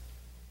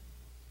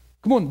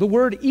 Come on, the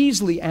word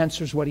easily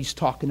answers what he's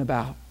talking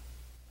about.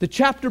 The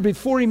chapter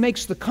before he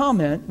makes the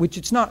comment, which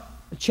it's not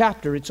a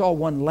chapter, it's all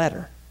one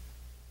letter.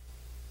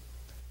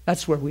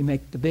 That's where we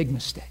make the big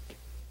mistake.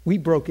 We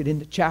broke it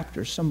into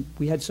chapters.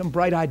 We had some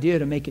bright idea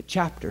to make it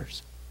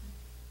chapters.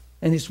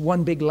 And it's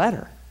one big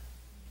letter.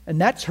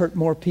 And that's hurt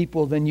more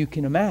people than you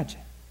can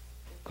imagine.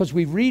 Because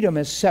we read them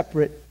as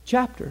separate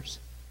chapters.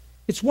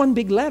 It's one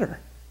big letter.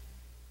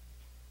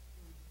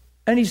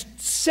 And he's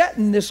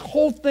setting this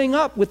whole thing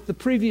up with the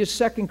previous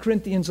 2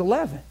 Corinthians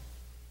 11.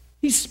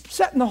 He's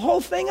setting the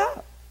whole thing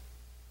up.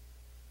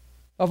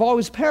 Of all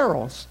his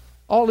perils.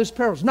 All his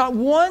perils. Not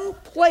one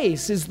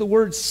place is the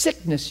word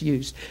sickness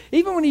used.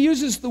 Even when he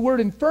uses the word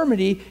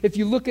infirmity, if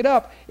you look it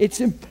up, it's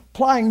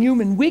implying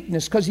human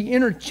weakness because he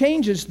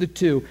interchanges the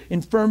two,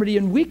 infirmity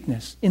and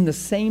weakness, in the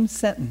same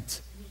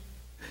sentence.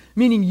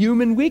 Meaning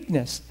human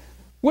weakness.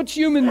 What's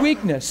human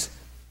weakness?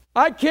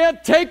 I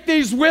can't take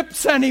these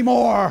whips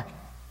anymore.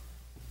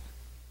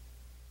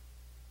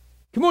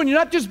 Come on, you're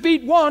not just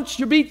beat once,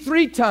 you're beat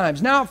 3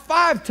 times, now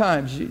 5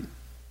 times.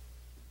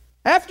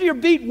 After you're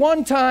beat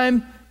 1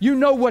 time, you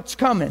know what's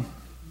coming.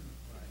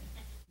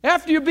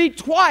 After you're beat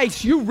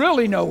twice, you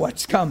really know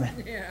what's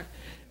coming. Yeah.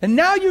 And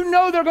now you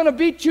know they're going to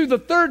beat you the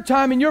 3rd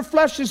time and your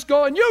flesh is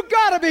going, you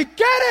got to be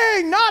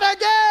kidding, not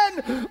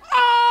again.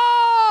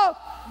 Oh!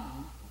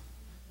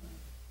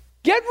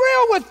 Get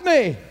real with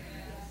me.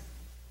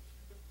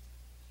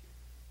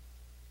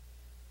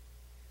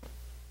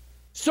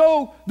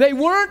 So they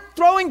weren't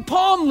throwing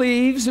palm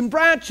leaves and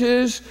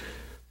branches,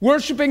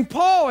 worshiping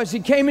Paul as he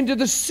came into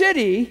the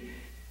city.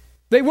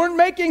 They weren't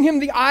making him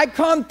the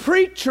icon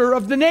preacher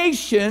of the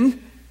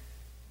nation.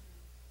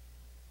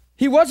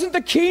 He wasn't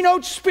the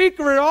keynote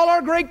speaker at all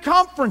our great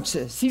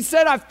conferences. He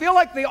said, I feel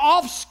like the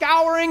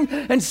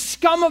offscouring and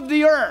scum of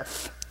the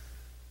earth.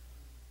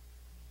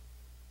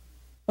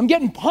 I'm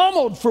getting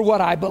pummeled for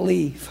what I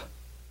believe.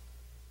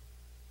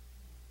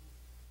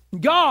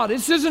 God,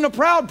 this isn't a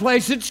proud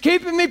place. It's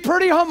keeping me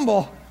pretty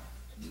humble.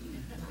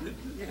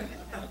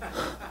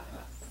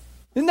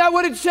 Isn't that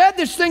what it said?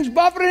 This thing's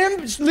buffeting him.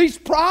 It's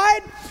least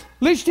pride.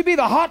 Least to be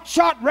the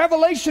hotshot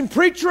revelation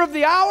preacher of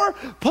the hour.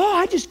 Paul,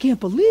 I just can't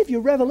believe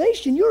your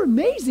revelation. You're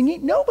amazing.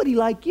 Ain't nobody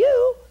like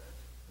you.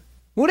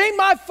 Well, it ain't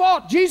my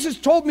fault. Jesus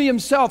told me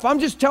himself. I'm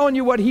just telling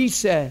you what he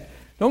said.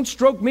 Don't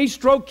stroke me,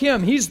 stroke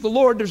him. He's the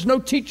Lord. There's no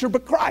teacher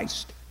but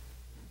Christ.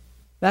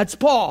 That's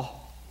Paul.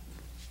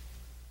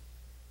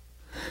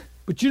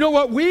 But you know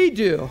what we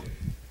do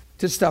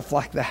to stuff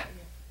like that?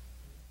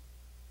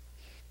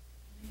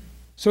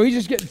 So he's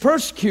just getting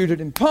persecuted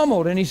and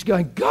pummeled, and he's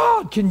going,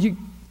 God, can you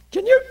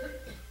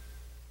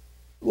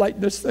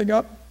lighten this thing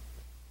up?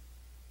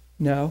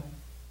 No.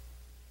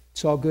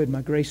 It's all good.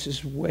 My grace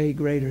is way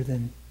greater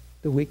than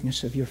the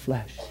weakness of your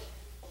flesh.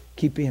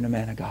 Keep being a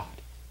man of God.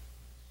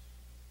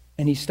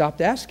 And he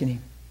stopped asking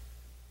him.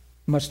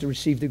 He must have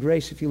received the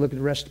grace. If you look at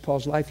the rest of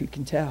Paul's life, you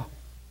can tell.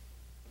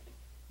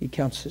 He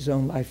counts his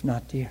own life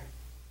not dear,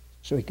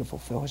 so he can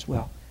fulfill his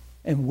will.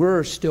 And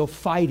we're still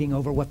fighting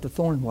over what the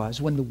thorn was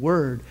when the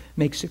Word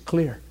makes it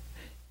clear.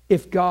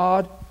 If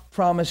God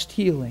promised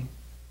healing,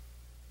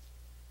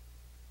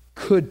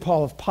 could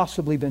Paul have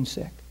possibly been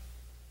sick?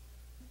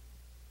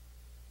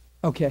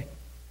 Okay.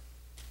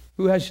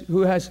 Who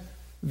has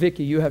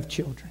Vicky, you have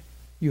children.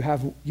 You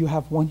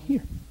have one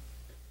here.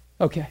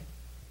 Okay.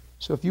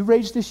 So if you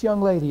raised this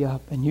young lady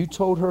up and you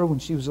told her when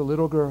she was a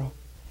little girl,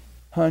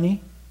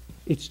 honey,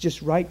 it's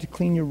just right to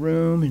clean your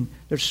room, and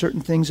there's certain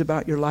things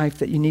about your life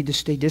that you need to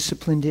stay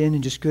disciplined in,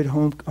 and just good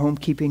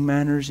homekeeping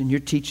manners, and you're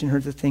teaching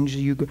her the things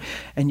you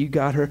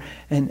got her,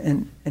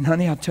 and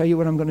honey, I'll tell you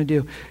what I'm going to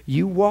do.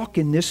 You walk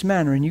in this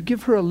manner, and you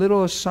give her a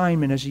little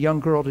assignment as a young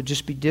girl to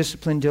just be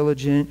disciplined,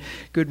 diligent,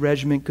 good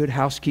regiment, good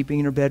housekeeping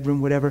in her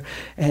bedroom, whatever,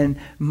 and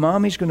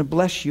mommy's going to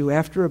bless you.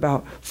 After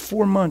about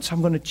 4 months,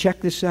 I'm going to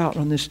check this out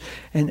on this,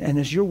 and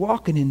as you're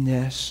walking in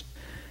this,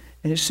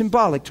 and it's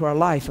symbolic to our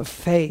life of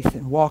faith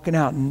and walking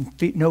out and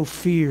no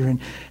fear.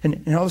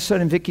 And all of a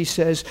sudden Vicky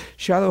says,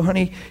 Shiloh,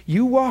 honey,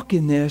 you walk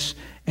in this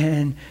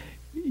and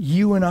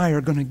you and I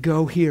are going to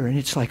go here. And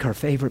it's like our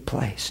favorite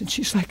place. And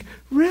she's like,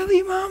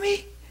 really,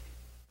 Mommy?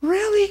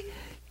 Really?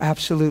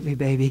 Absolutely,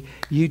 baby.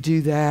 You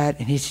do that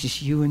and it's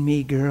just you and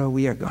me, girl.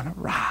 We are going to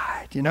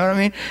ride. You know what I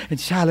mean? And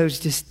Shiloh's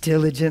just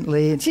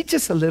diligently. And she's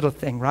just a little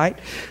thing, right?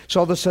 So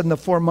all of a sudden the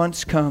 4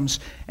 months comes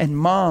and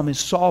Mom is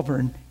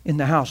sovereign in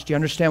the house. Do you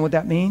understand what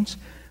that means?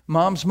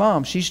 Mom's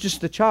mom. She's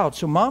just the child.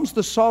 So mom's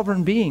the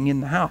sovereign being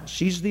in the house.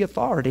 She's the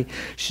authority.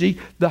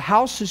 The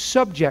house is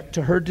subject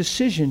to her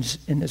decisions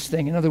in this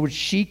thing. In other words,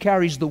 she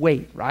carries the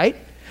weight, right?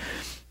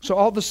 So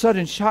all of a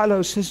sudden,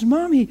 Shiloh says,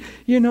 Mommy,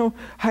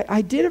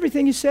 I did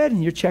everything you said.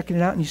 And you're checking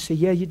it out and you say,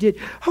 yeah, you did.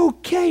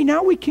 Okay,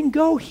 now we can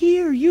go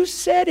here. You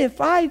said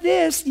if I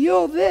this,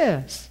 you'll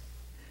this.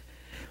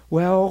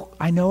 Well,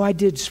 I know I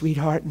did,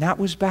 sweetheart, and that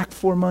was back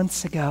 4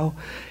 months ago,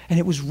 and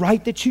it was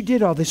right that you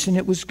did all this, and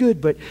it was good,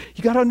 but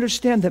you got to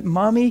understand that,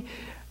 Mommy,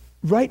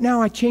 right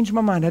now I changed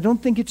my mind. I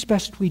don't think it's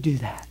best we do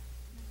that.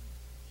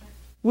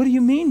 What do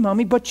you mean,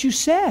 Mommy? But you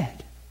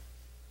said.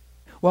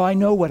 Well, I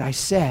know what I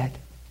said,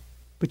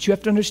 but you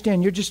have to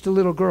understand, you're just a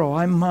little girl.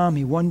 I'm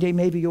Mommy. One day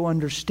maybe you'll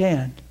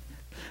understand.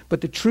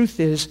 But the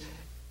truth is,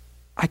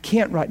 I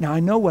can't right now.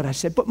 I know what I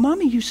said, but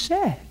Mommy, you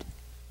said.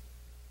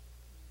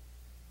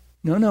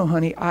 No,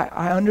 honey,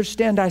 I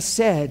understand I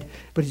said,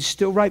 but it's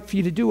still right for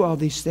you to do all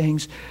these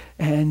things.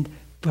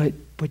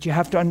 But you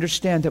have to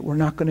understand that we're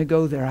not going to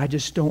go there. I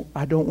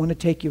don't want to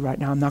take you right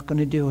now. I'm not going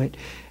to do it.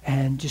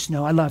 And just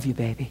know I love you,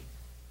 baby.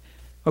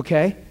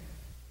 Okay?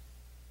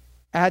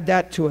 Add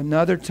that to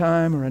another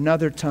time or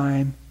another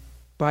time.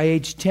 By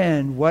age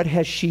 10, what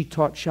has she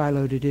taught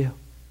Shiloh to do?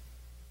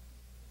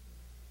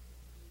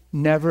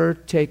 Never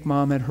take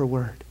mom at her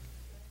word.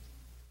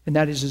 And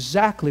that is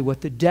exactly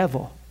what the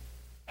devil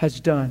has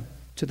done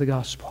to the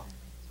gospel.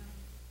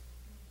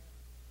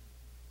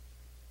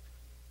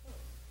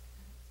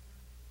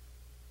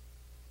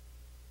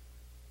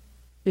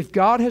 If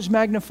God has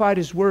magnified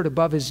his word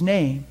above his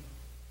name,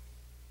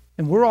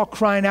 and we're all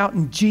crying out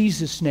in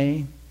Jesus'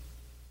 name,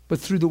 but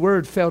through the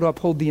word fail to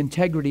uphold the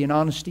integrity and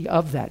honesty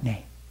of that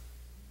name,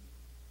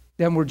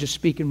 then we're just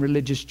speaking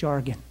religious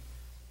jargon.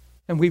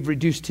 And we've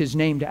reduced his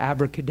name to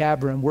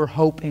abracadabra, and we're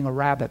hoping a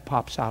rabbit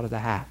pops out of the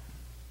hat.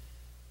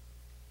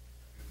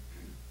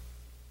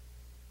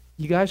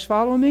 You guys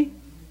follow me?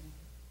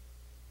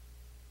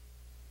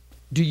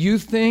 Do you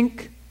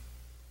think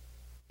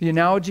the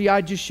analogy I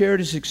just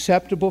shared is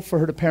acceptable for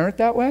her to parent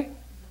that way?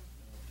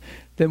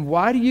 Then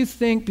why do you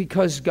think,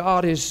 because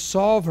God is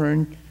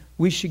sovereign,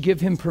 we should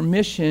give him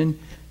permission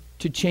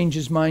to change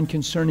his mind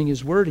concerning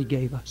his word he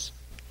gave us?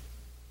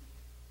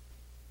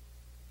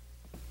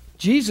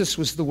 Jesus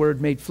was the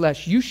word made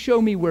flesh. You show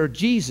me where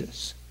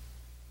Jesus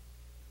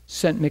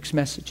sent mixed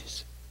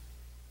messages.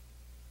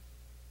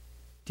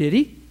 Did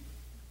he?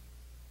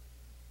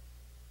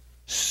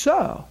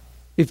 So,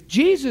 if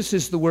Jesus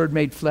is the word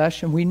made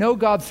flesh, and we know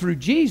God through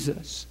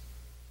Jesus,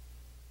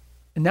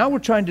 and now we're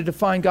trying to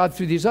define God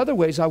through these other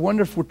ways, I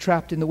wonder if we're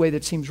trapped in the way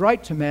that seems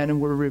right to man,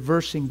 and we're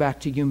reversing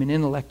back to human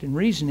intellect and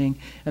reasoning,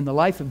 and the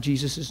life of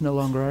Jesus is no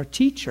longer our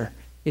teacher.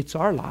 It's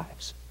our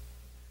lives.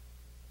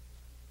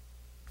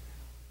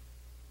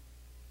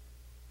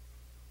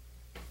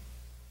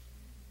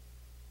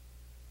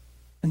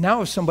 And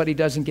now if somebody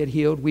doesn't get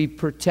healed, we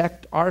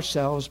protect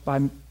ourselves by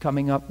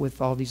coming up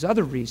with all these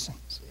other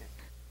reasons.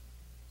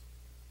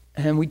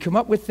 And we come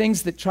up with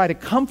things that try to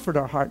comfort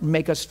our heart and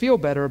make us feel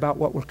better about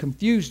what we're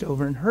confused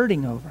over and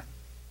hurting over.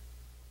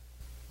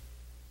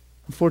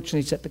 Unfortunately,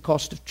 it's at the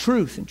cost of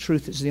truth, and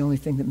truth is the only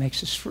thing that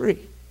makes us free.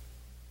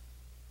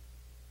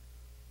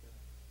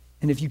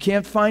 And if you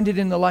can't find it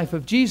in the life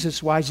of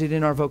Jesus, why is it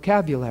in our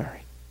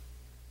vocabulary?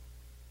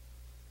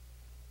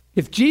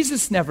 If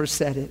Jesus never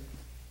said it,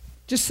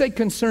 just say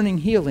concerning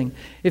healing.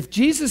 If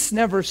Jesus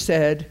never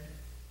said,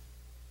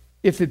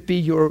 if it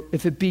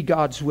be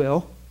God's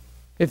will,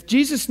 if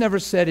Jesus never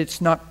said it's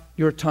not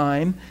your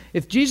time,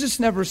 if Jesus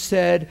never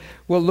said,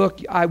 well,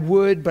 look, I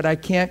would, but I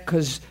can't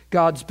because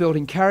God's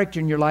building character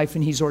in your life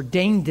and he's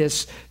ordained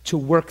this to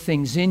work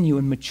things in you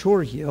and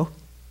mature you.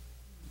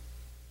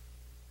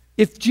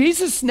 If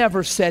Jesus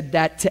never said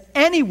that to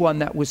anyone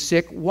that was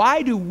sick,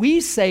 why do we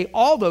say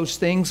all those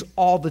things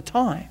all the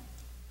time?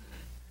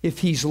 If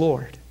he's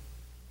Lord.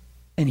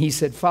 And he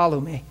said, follow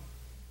me,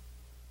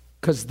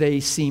 because they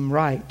seem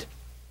right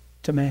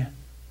to man.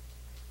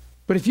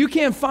 But if you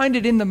can't find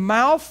it in the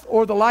mouth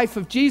or the life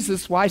of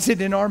Jesus, why is it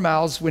in our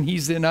mouths when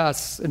he's in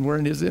us and we're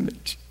in his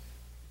image?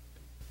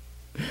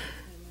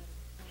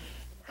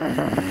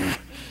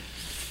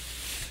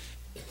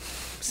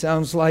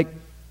 Sounds like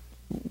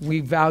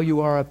we value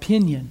our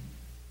opinion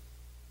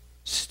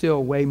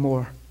still way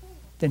more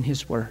than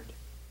his word.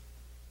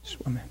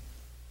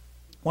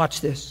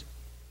 Watch this.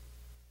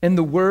 And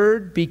the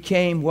word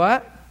became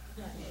what?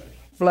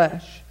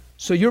 Flesh.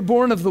 So you're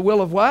born of the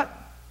will of what?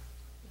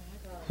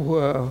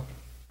 Whoa.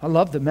 I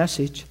love the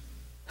message.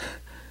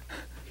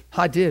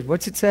 I did.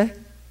 What's it say?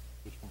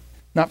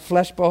 Not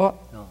flesh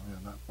bought? No,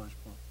 not flesh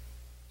bought.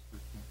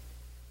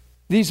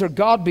 These are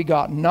God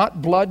begotten,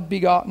 not blood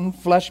begotten,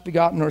 flesh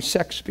begotten, or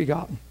sex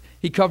begotten.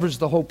 He covers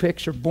the whole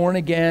picture. Born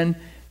again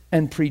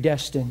and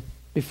predestined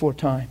before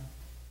time.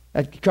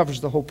 That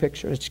covers the whole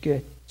picture. It's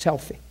good. It's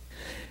healthy.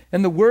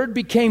 And the word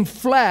became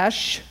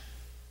flesh.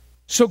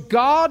 So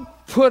God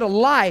put a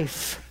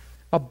life,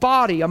 a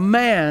body, a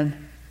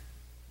man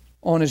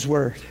on his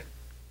word.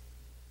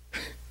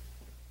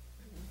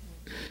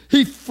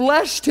 He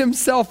fleshed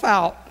himself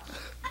out.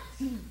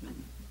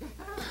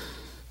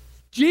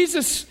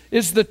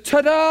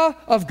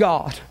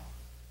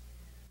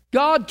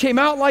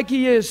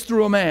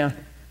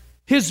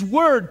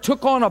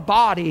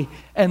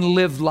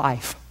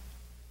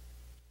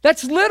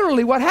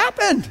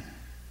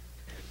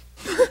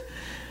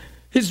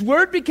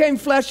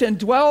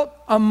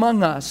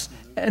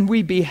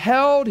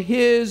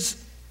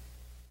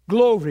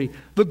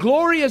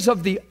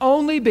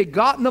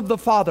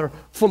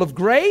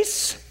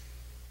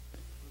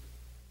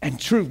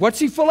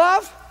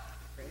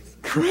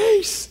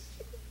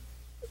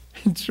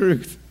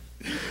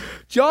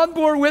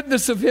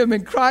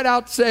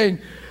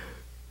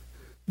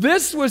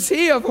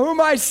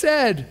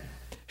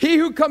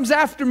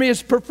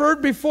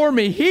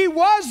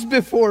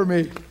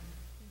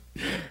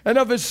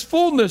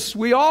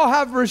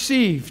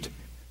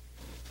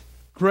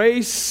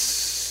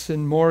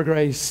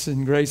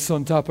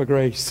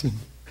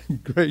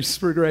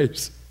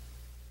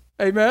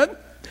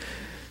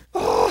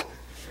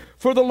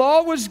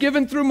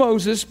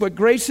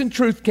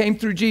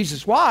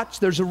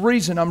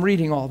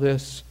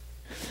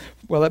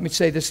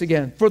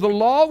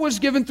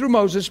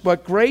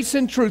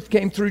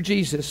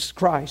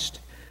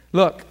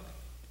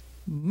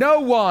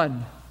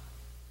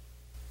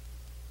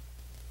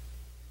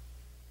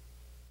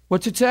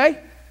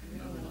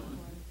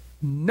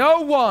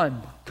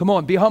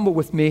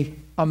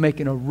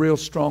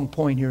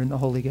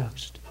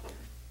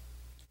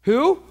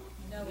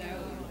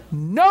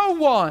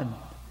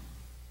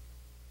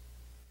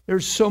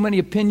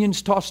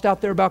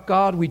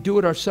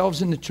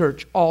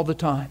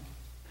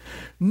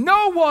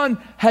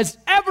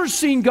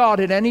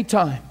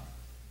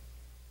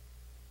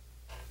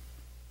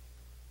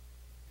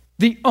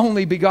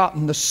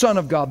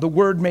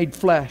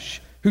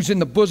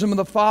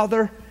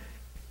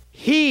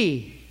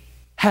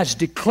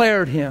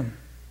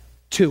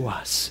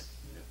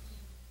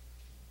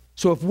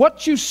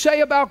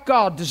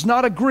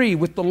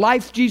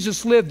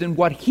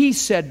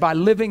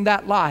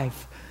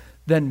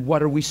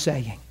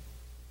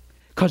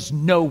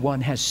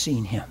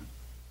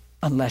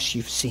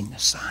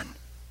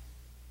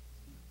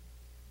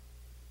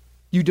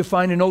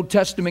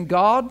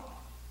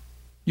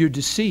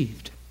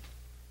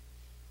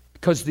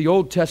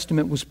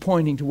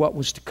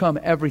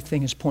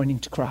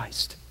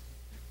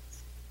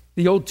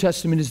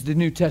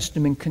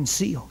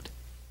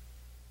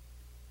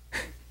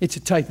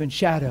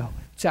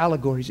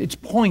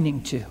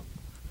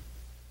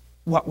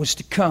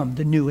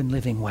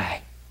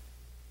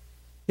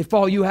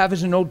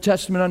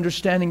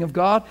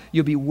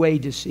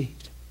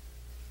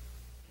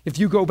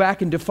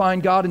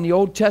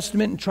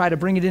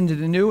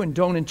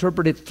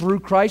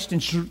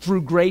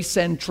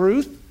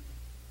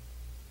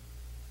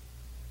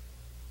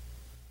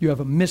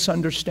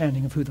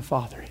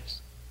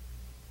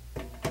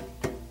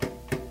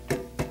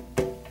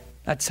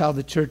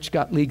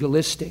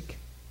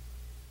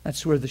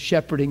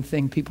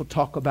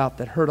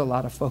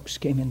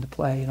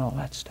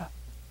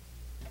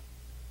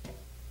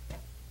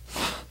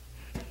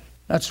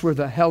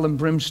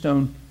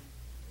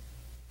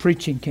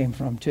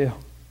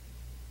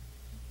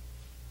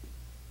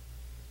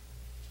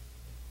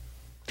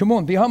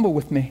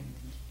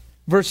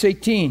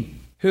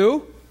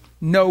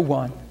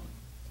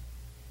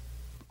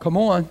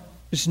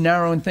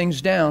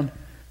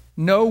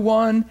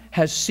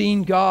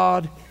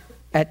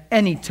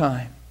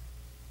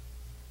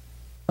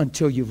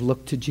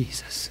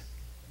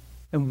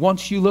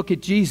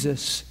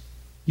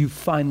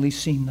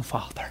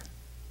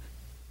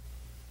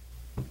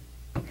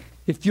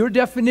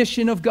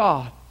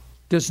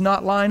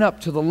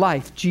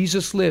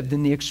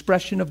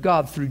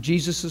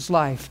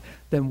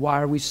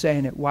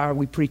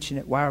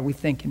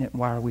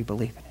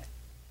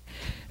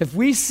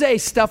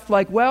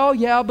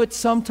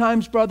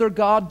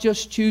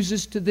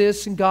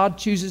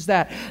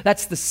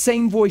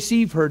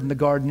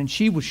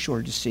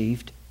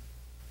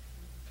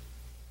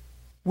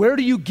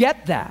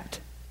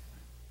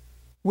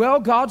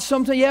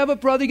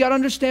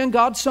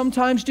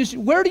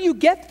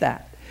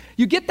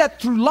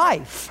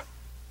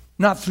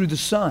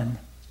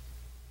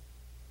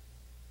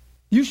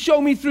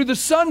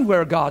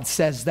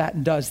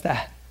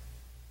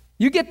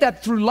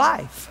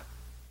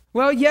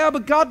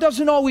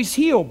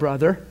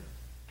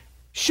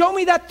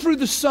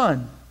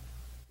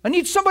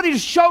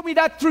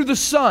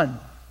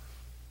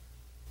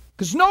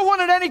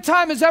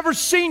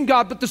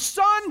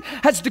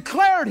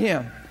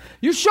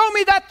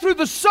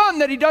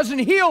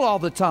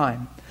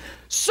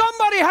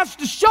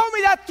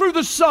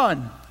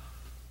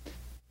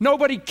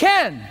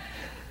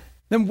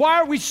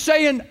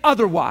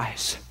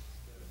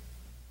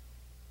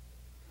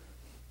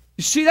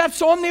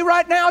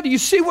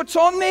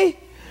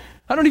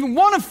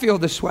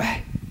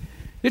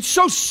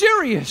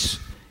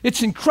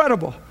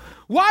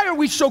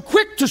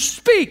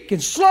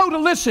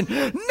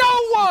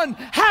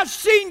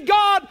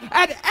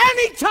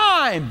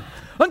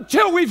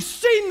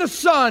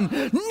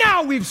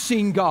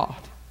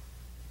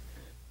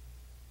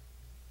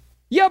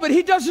 Yeah, but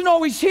he doesn't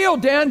always heal,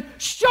 Dan.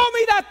 Show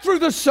me that through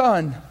the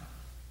Son.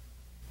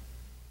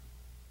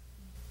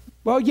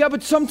 Well, yeah,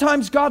 but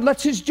sometimes God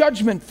lets his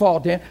judgment fall,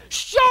 Dan.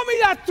 Show me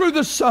that through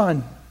the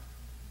Son.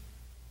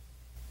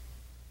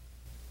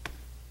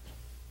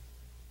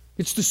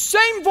 It's the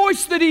same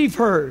voice that Eve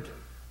heard.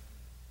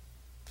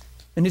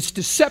 And it's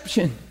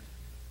deception.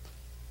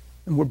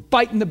 And we're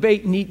biting the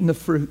bait and eating the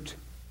fruit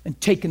and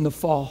taking the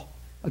fall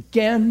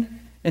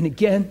again and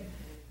again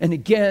and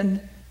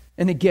again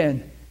and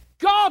again.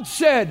 God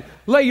said,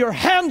 lay your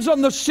hands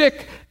on the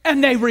sick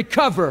and they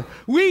recover.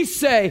 We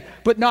say,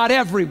 but not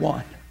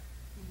everyone.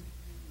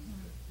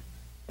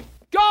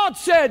 God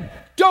said,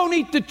 don't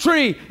eat the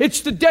tree.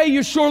 It's the day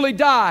you surely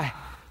die.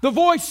 The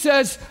voice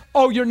says,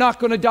 oh, you're not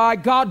going to die.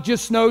 God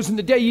just knows. And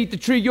the day you eat the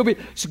tree, you'll be.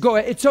 So go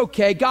ahead. It's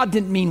okay. God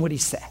didn't mean what he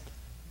said.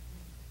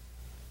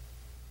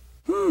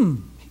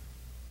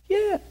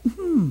 Yeah.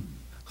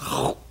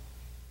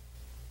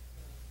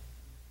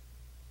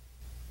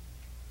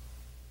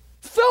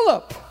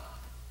 Philip.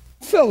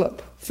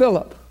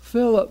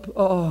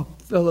 Oh,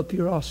 Philip,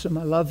 you're awesome.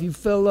 I love you,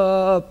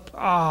 Philip.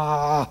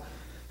 Right?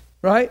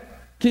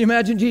 Can you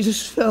imagine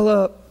Jesus?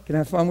 Philip. Can I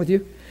have fun with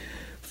you?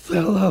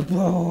 Philip,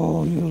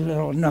 oh, you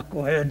little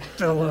knucklehead,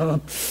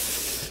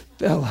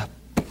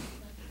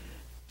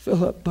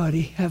 Philip,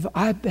 buddy, have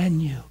I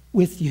been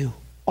with you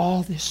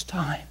all this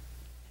time?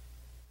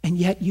 And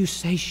yet you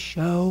say,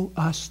 show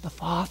us the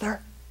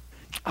Father?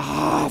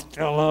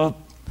 Philip,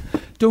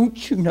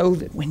 don't you know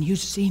that when you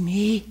see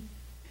me,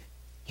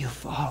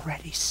 you've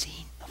already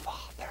seen the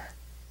Father?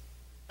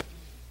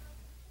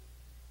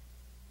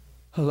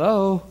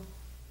 Hello?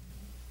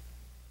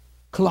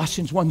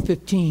 Colossians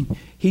 1:15,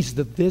 he's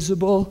the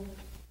visible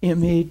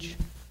image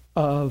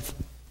of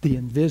the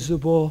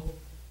invisible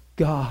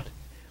God.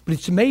 But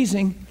it's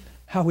amazing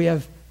how we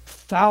have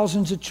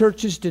thousands of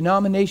churches,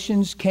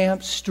 denominations,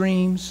 camps,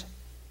 streams,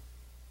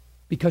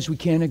 because we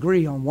can't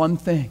agree on one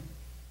thing.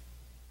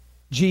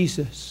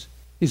 Jesus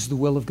is the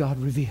will of God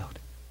revealed.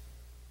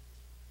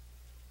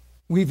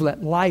 We've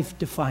let life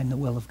define the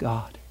will of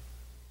God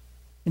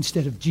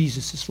instead of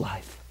Jesus'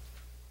 life.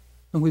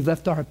 And we've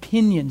left our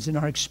opinions and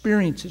our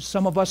experiences.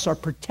 Some of us are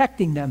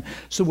protecting them,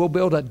 so we'll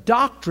build a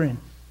doctrine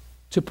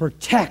to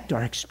protect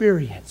our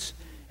experience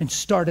and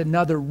start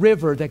another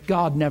river that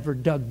God never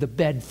dug the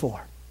bed for.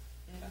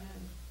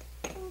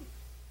 Amen.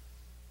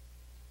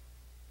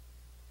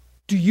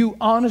 Do you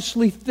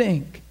honestly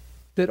think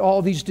that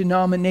all these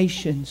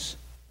denominations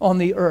on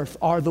the earth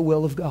are the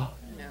will of God?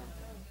 No,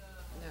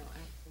 absolutely.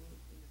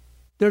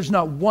 There's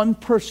not one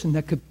person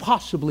that could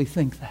possibly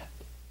think that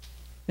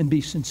and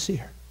be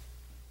sincere.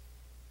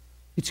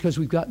 It's because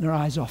we've gotten our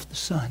eyes off the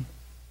Son.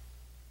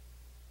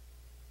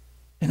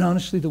 And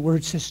honestly, the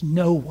Word says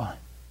no one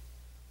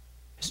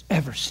has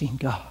ever seen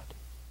God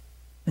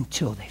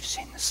until they've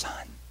seen the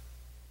Son.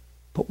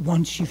 But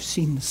once you've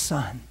seen the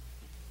Son,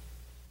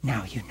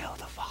 now you know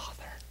the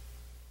Father.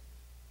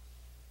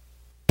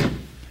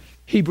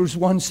 Hebrews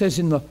 1 says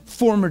in the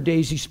former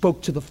days he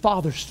spoke to the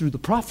fathers through the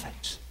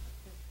prophets.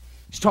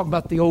 He's talking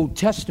about the Old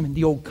Testament,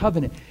 the Old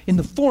Covenant, in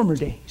the former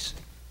days.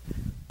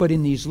 But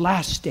in these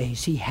last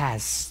days, he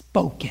has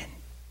spoken.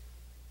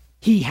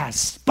 He has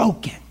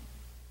spoken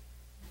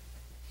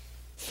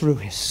through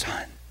his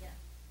Son.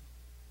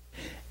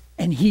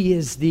 And he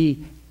is the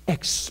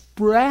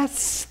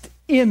expressed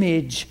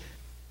image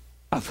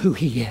of who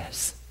he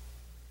is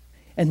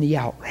and the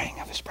outraying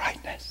of his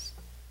brightness.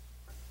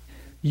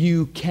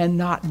 You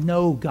cannot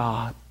know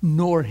God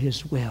nor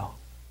his will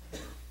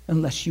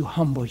unless you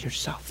humble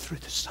yourself through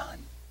the Son.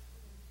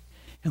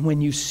 And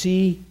when you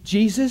see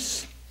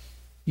Jesus,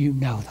 you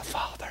know the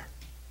Father.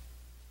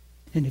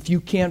 And if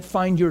you can't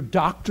find your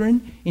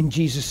doctrine in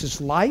Jesus'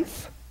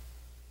 life,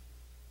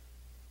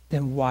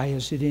 then why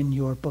is it in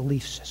your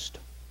belief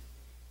system?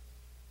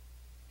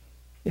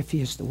 If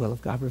he is the will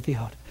of God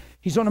revealed.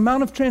 He's on a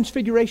Mount of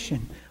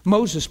Transfiguration.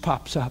 Moses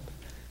pops up.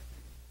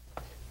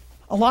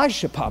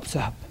 Elisha pops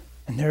up.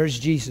 And there's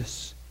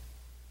Jesus.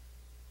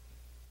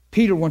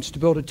 Peter wants to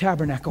build a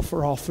tabernacle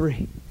for all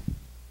three.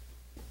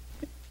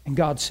 And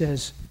God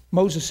says,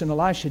 Moses and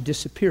Elisha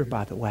disappear,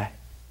 by the way.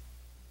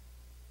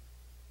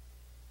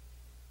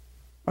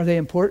 Are they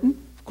important?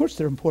 Of course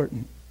they're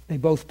important. They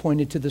both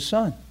pointed to the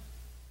Son.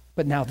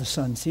 But now the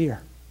Son's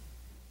here.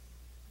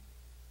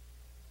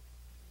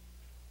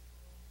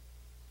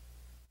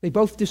 They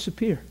both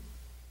disappear.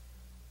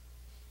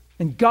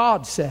 And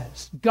God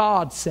says,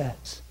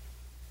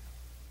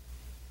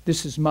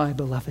 this is my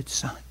beloved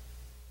Son.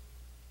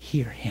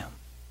 Hear him.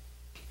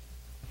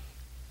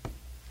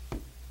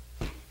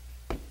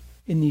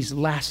 In these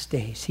last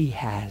days, he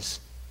has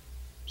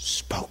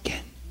spoken.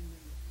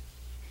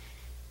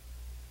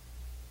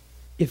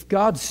 If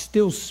God's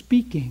still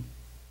speaking,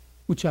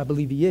 which I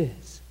believe he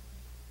is,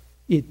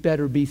 it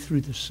better be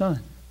through the Son,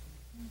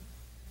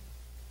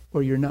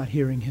 or you're not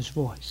hearing his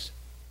voice.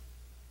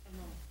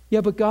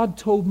 Yeah, but God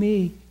told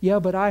me. Yeah,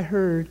 but I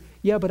heard.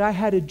 Yeah, but I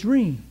had a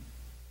dream.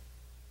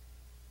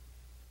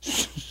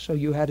 So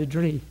you had a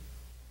dream.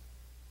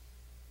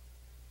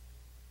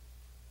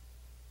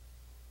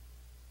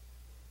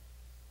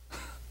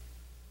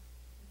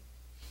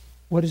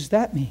 What does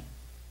that mean?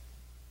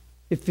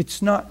 If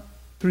it's not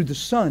through the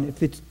Son,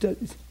 if it's...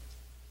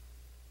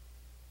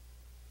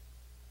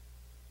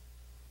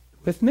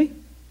 With me?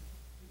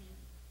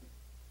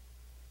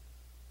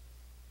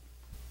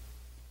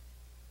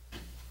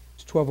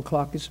 It's 12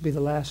 o'clock. This will be the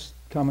last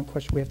comment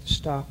question. We have to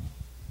stop.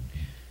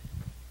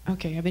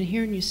 Okay, I've been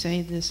hearing you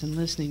say this and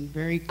listening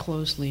very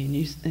closely,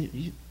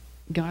 and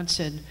God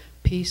said,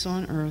 peace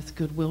on earth,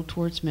 goodwill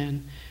towards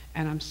men.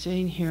 And I'm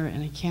sitting here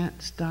and I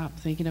can't stop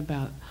thinking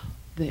about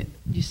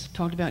you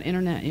talked about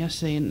internet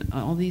yesterday, and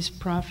all these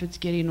prophets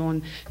getting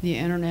on the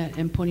internet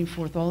and putting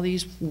forth all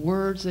these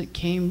words that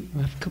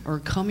are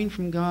coming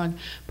from God,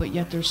 but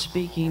yet they're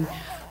speaking,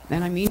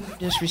 and I mean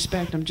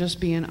disrespect, I'm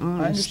just being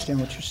honest. I understand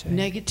what you're saying.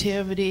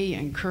 Negativity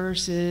and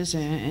curses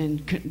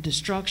and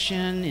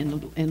destruction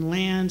in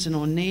lands and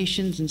on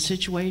nations and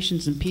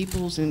situations and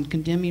peoples and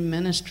condemning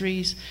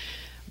ministries.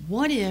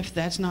 What if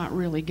that's not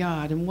really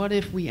God? And what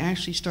if we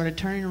actually started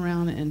turning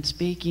around and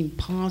speaking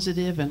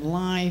positive and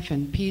life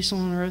and peace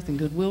on earth and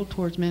goodwill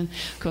towards men?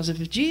 Because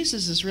if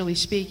Jesus is really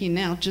speaking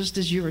now, just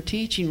as you are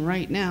teaching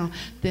right now,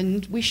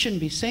 then we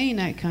shouldn't be saying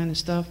that kind of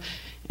stuff.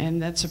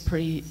 And that's a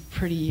pretty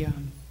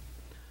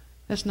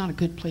that's not a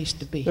good place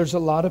to be. There's a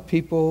lot of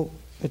people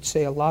that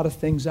say a lot of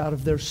things out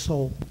of their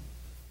soul.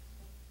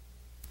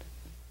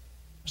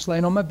 I was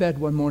laying on my bed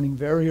one morning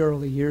very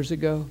early years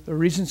ago. The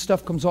reason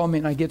stuff comes on me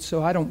and I get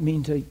so, I don't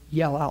mean to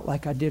yell out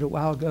like I did a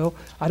while ago.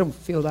 I don't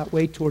feel that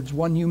way towards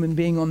one human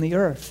being on the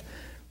earth.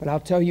 But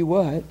I'll tell you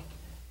what,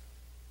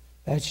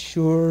 that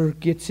sure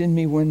gets in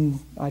me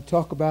when I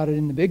talk about it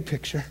in the big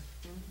picture.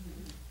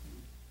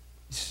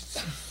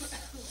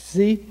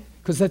 See?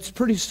 Because that's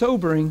pretty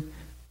sobering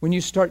when you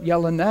start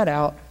yelling that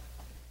out.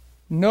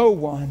 No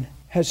one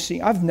has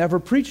seen, I've never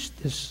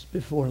preached this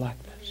before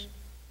like this.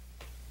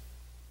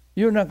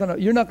 You're not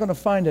gonna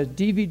find a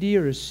DVD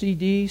or a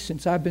CD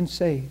since I've been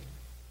saved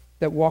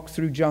that walked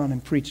through John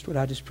and preached what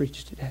I just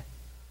preached today.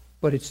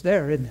 But it's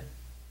there, isn't it?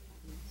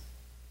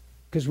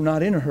 Because we're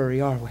not in a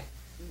hurry, are we?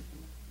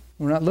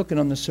 We're not looking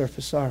on the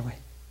surface, are we?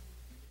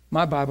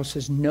 My Bible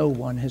says no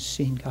one has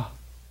seen God,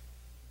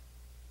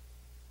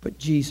 but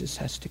Jesus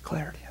has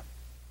declared him.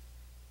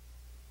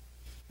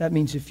 That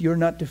means if you're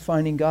not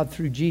defining God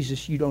through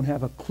Jesus, you don't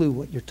have a clue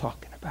what you're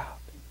talking about.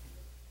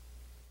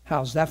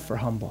 How's that for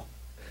humble?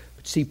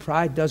 But see,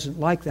 pride doesn't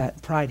like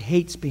that. Pride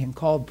hates being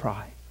called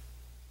pride.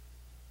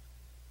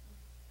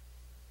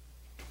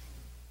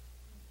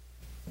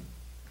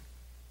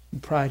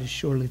 And pride is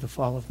surely the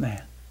fall of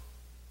man.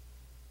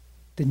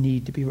 The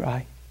need to be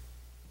right.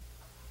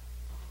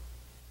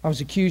 I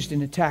was accused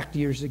and attacked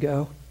years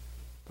ago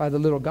by the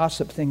little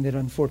gossip thing that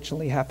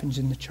unfortunately happens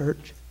in the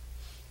church.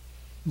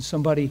 And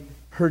somebody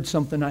heard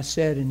something I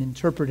said and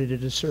interpreted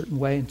it a certain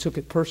way and took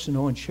it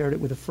personal and shared it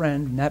with a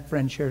friend, and that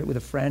friend shared it with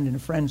a friend and a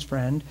friend's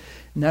friend,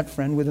 and that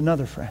friend with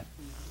another friend.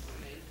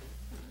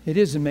 It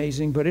is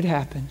amazing, but it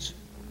happens.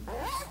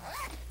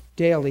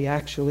 Daily,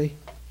 actually.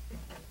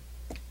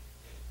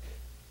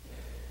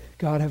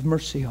 God have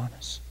mercy on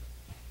us.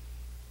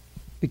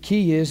 The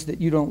key is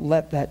that you don't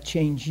let that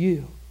change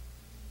you.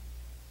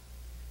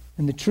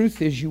 And the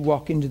truth is you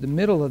walk into the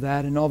middle of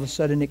that and all of a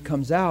sudden it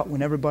comes out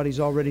when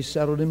everybody's already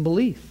settled in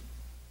belief.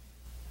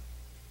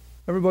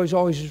 Everybody's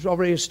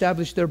already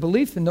established their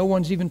belief and no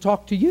one's even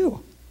talked to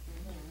you.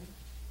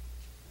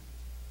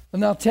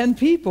 And now 10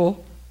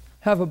 people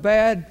have a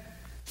bad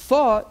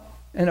thought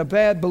and a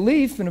bad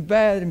belief and a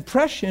bad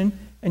impression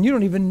and you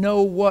don't even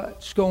know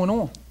what's going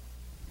on.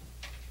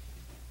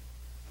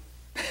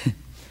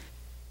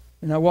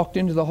 And I walked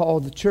into the hall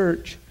of the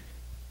church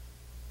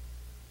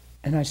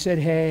and I said,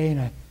 hey, and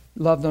I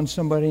loved on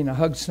somebody and I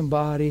hugged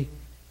somebody.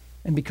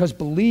 And because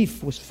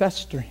belief was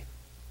festering,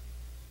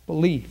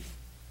 belief,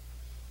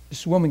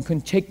 this woman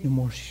couldn't take no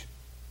more.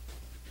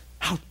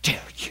 How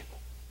dare you?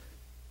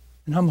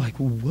 And I'm like,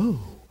 whoa.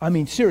 I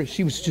mean, serious,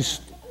 she was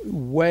just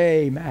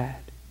way mad.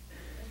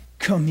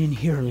 Come in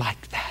here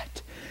like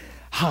that.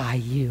 Hi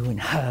you and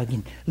hug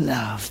and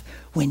love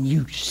when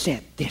you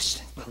said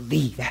this and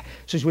believe that.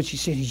 So what she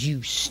said is,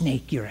 you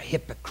snake, you're a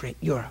hypocrite,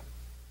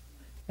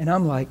 And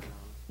I'm like,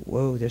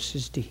 whoa, this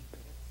is deep.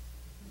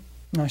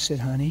 And I said,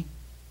 honey,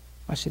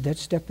 that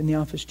step in the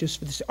office just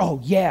for this.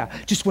 Oh yeah,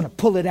 just want to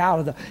pull it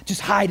out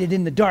just hide it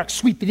in the dark,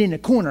 sweep it in a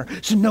corner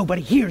so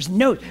nobody hears and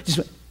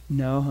knows.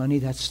 No, honey,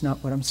 that's not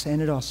what I'm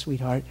saying at all,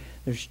 sweetheart.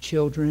 There's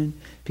children,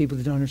 people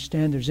that don't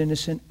understand. There's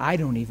innocent. I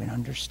don't even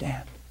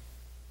understand.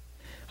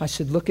 I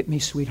said, look at me,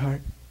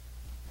 sweetheart.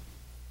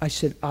 I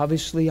said,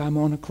 obviously I'm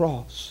on a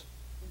cross.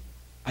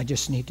 I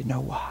just need to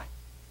know why.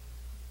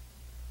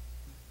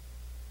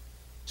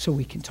 So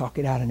we can talk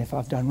it out, and if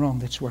I've done wrong,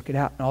 let's work it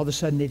out. And all of a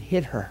sudden it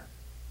hit her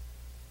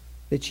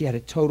that she had a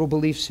total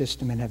belief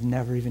system and have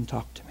never even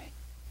talked to me.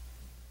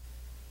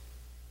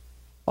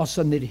 All of a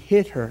sudden it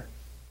hit her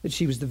that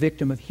she was the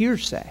victim of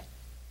hearsay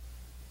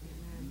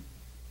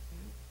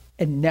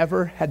and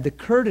never had the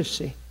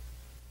courtesy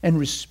and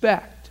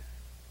respect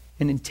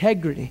and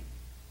integrity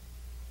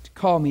to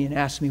call me and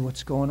ask me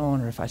what's going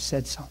on or if I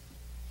said something.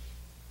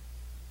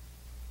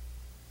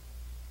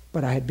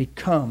 But I had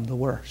become the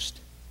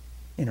worst.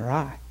 in her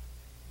eye.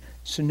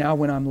 So now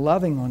when I'm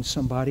loving on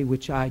somebody,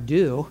 which I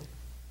do,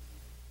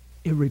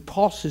 it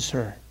repulses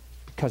her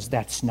because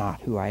that's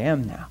not who I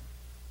am now.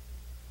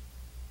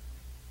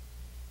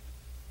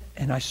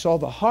 And I saw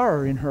the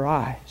horror in her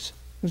eyes.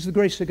 It was the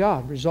grace of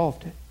God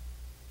resolved it.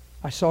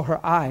 I saw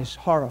her eyes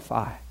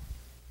horrify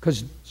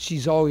because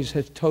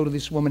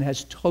this woman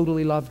has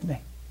totally loved me.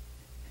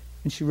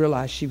 And she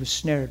realized she was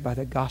snared by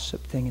the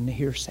gossip thing and the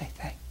hearsay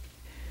thing.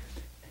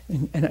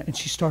 And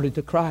she started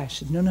to cry. I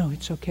said, no,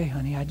 it's okay,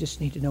 honey. I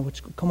just need to know what's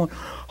going on. Come on.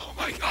 Oh,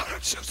 my God,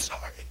 I'm so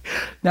sorry.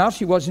 Now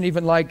she wasn't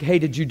even like, hey,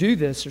 did you do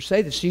this or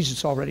say this? She's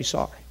just already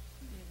sorry.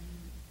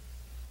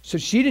 So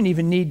she didn't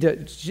even need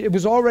to, she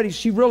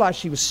realized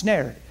she was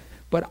snared.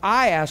 But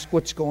I asked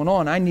what's going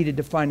on. I needed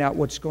to find out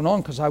what's going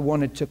on because I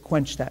wanted to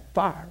quench that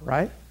fire,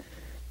 right?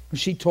 When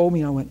she told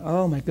me, I went,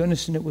 oh, my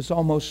goodness. And it was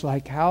almost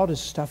like, how does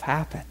stuff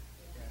happen?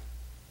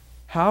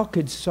 How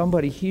could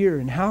somebody hear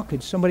and how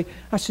could somebody...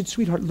 I said,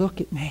 sweetheart, look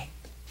at me.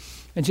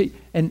 And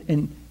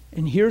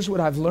here's what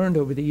I've learned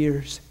over the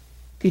years.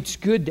 It's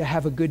good to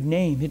have a good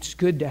name. It's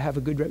good to have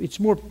a good... It's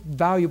more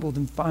valuable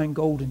than fine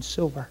gold and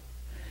silver.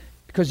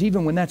 Because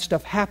even when that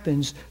stuff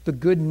happens, the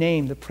good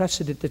name, the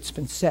precedent that's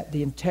been set,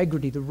 the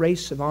integrity, the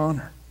race of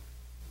honor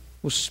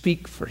will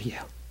speak for you.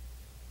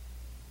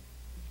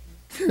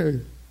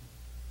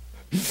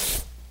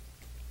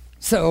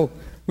 So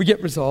we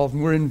get resolved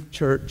and we're in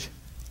church.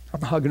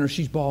 I'm hugging her,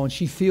 she's bawling,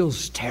 she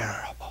feels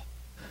terrible.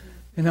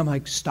 And I'm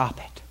like, stop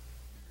it.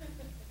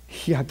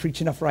 Yeah, I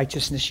preach enough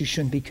righteousness, you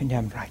shouldn't be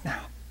condemned right now.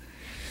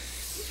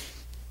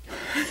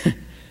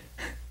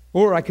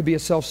 Or I could be a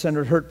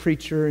self-centered hurt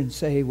preacher and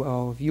say,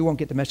 well, if you won't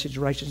get the message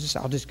of righteousness,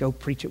 I'll just go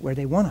preach it where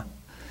they want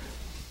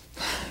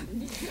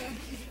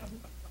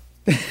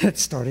to. That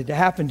started to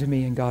happen to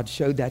me, and God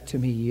showed that to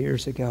me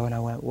years ago, and I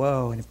went,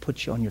 whoa, and it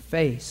puts you on your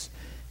face,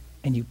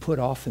 and you put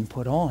off and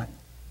put on.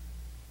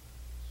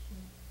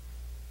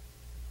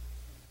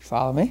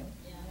 Follow me?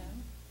 Yeah.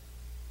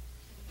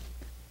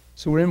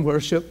 So we're in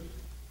worship.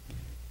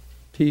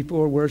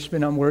 People are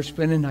worshiping, I'm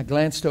worshiping, and I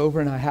glanced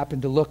over and I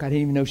happened to look. I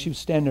didn't even know she was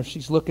standing there.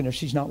 She's looking there.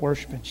 She's not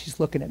worshiping. She's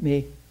looking at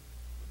me.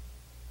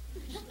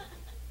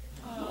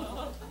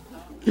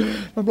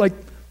 I'm like,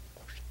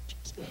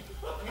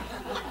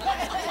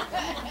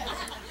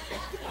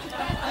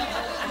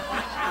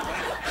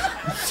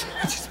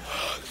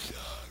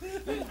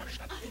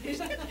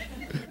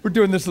 we're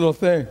doing this little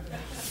thing.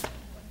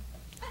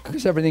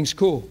 Because everything's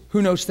cool.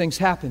 Who knows things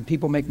happen?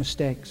 People make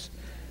mistakes.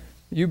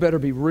 You better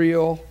be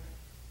real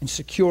and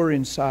secure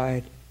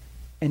inside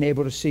and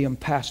able to see them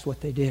past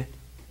what they did.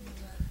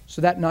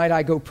 So that night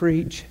I go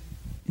preach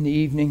in the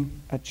evening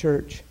at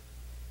church.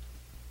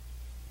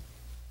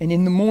 And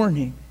in the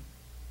morning,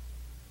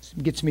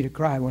 it gets me to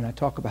cry when I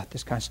talk about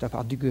this kind of stuff.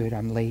 I'll do good.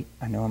 I'm late.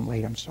 I know I'm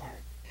late. I'm sorry.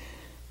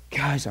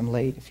 Guys, I'm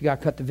late. If you got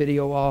to cut the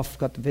video off,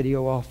 cut the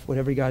video off.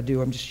 Whatever you got to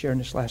do. I'm just sharing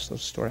this last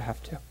little story. I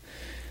have to.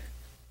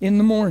 In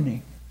the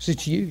morning, so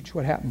it's huge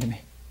what happened to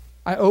me.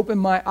 I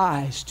opened my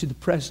eyes to the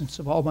presence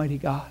of Almighty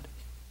God.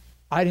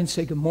 I didn't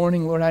say, good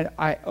morning, Lord.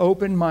 I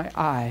opened my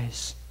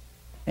eyes,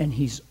 and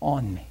He's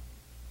on me,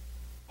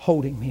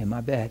 holding me in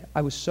my bed.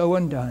 I was so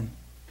undone.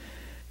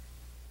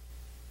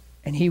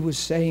 And He was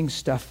saying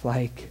stuff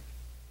like,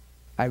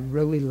 I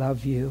really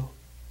love you.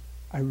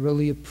 I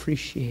really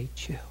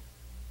appreciate you.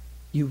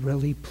 You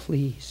really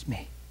please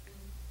me.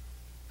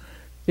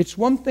 It's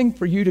one thing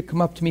for you to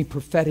come up to me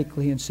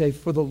prophetically and say,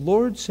 for the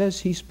Lord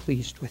says He's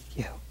pleased with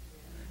you.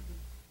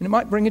 And it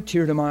might bring a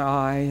tear to my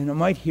eye, and I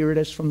might hear it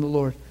as from the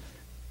Lord.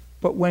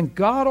 But when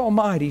God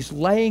Almighty's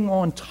laying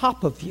on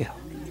top of you,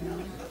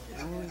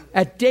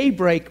 at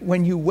daybreak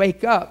when you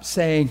wake up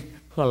saying,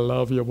 I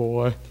love you,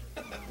 boy.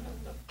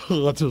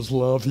 I just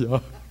love you.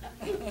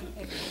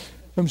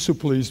 I'm so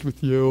pleased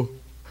with you.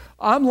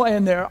 I'm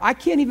laying there. I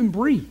can't even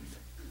breathe.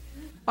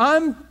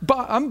 I'm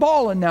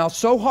bawling now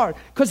so hard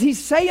because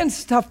He's saying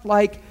stuff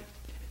like,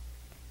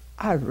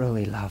 I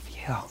really love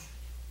you.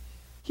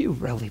 You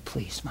really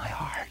please my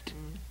heart.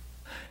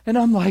 And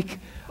I'm like,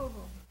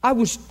 I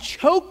was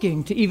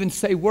choking to even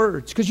say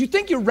words because you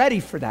think you're ready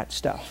for that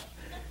stuff.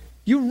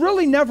 You're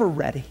really never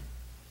ready.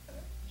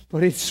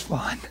 But it's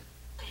fun.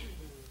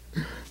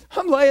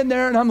 I'm laying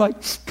there and I'm like,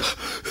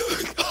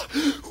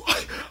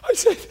 I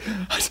said,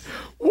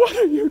 what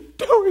are you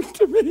doing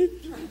to me?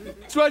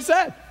 That's what I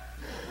said.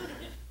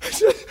 I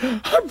said,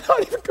 I'm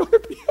not even going to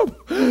be able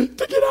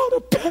to get out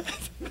of bed.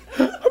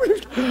 I'm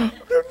going to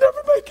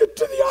never make it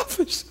to the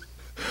office.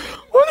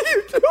 What are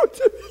you doing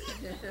to me?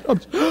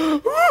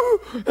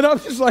 And I'm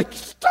just like,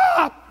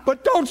 stop,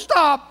 but don't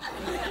stop.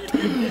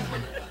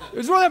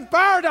 It's one of them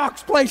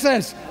paradox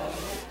places.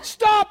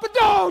 Stop, but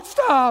don't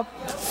stop.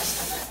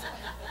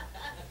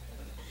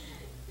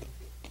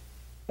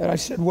 And I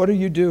said, what are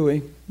you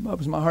doing? That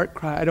was my heart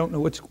cry. I don't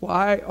know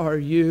why are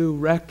you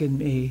wrecking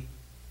me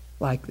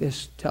like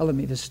this, telling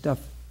me this stuff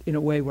in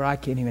a way where I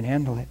can't even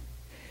handle it?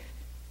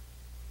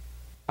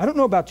 I don't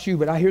know about you,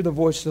 but I hear the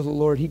voice of the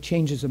Lord. He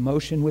changes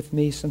emotion with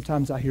me.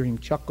 Sometimes I hear Him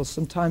chuckle.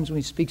 Sometimes when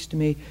He speaks to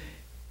me,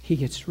 He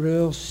gets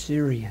real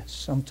serious.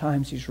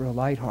 Sometimes He's real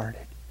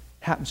lighthearted.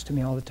 Happens to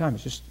me all the time.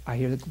 It's just I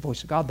hear the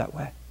voice of God that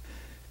way.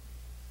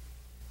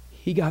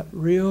 He got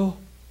real.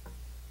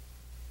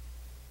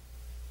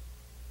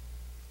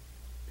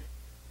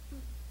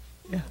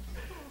 Yeah.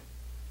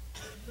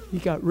 He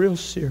got real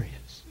serious.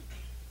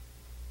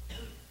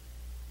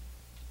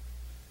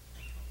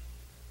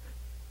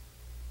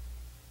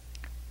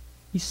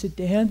 He said,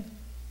 Dan,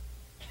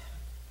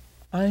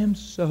 I am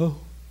so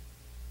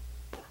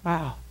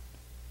proud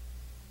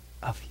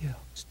of you.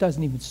 This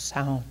doesn't even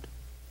sound.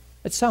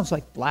 It sounds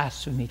like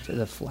blasphemy to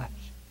the flesh.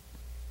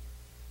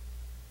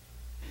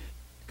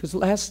 Because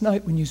last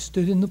night when you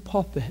stood in the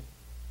pulpit,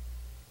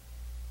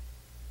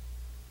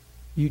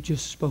 you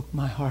just spoke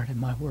my heart and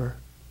my word.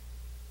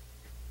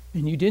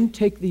 And you didn't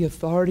take the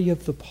authority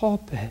of the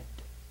pulpit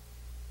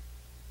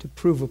to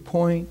prove a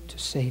point, to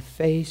save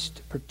face,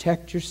 to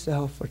protect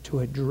yourself, or to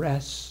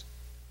address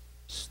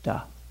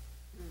stuff.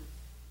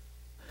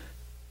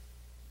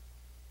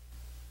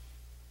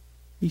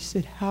 He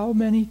said, how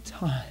many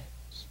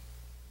times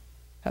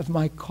have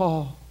my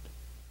called,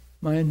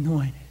 my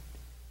anointed,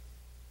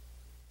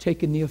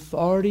 taken the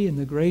authority and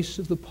the grace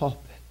of the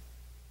pulpit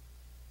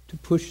to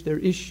push their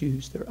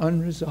issues, their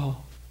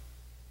unresolved,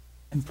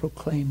 and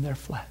proclaim their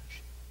flesh?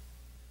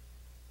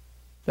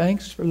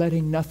 Thanks for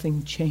letting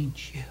nothing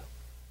change you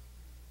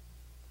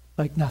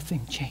like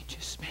nothing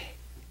changes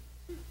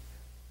me.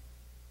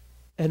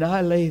 And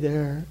I lay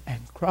there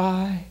and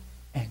cry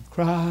and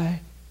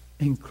cry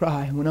and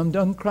cry. And when I'm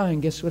done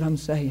crying, guess what I'm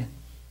saying?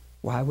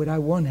 Why would I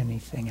want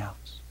anything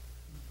else?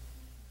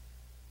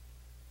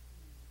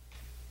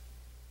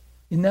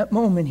 In that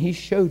moment, he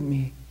showed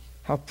me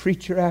how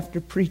preacher after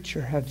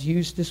preacher has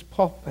used this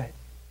pulpit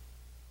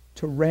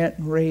to rant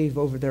and rave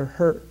over their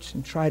hurts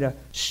and try to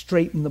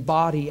straighten the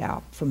body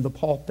out from the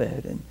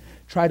pulpit and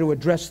try to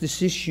address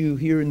this issue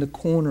here in the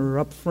corner or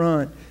up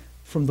front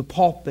from the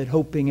pulpit,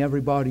 hoping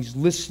everybody's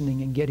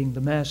listening and getting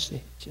the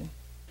message. And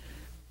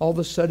all of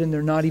a sudden,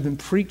 they're not even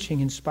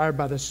preaching inspired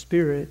by the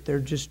Spirit. They're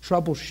just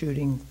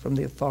troubleshooting from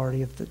the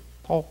authority of the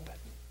pulpit.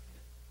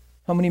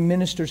 How many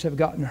ministers have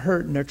gotten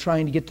hurt and they're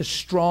trying to get the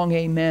strong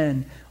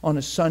amen on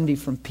a Sunday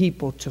from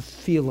people to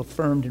feel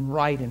affirmed and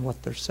right in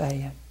what they're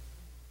saying?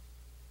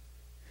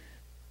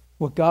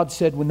 What God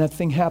said when that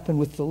thing happened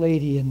with the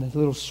lady in the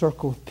little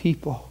circle of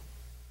people,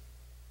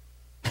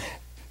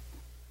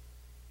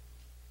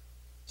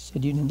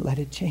 said, you didn't let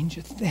it change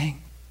a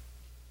thing.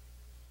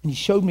 And he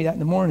showed me that in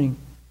the morning.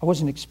 I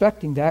wasn't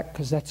expecting that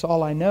because that's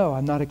all I know.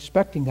 I'm not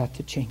expecting that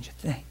to change a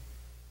thing.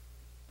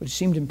 But it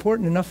seemed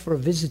important enough for a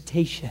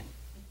visitation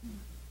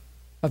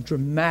of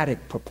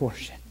dramatic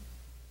proportion.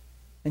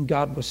 And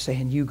God was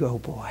saying, you go,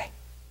 boy.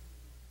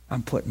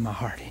 I'm putting my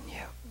heart in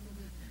you.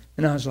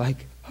 And I was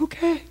like,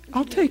 okay,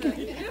 I'll take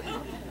it.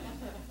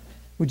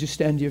 Would you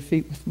stand to your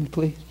feet with me,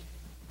 please?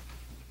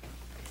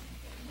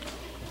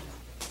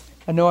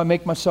 I know I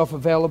make myself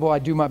available. I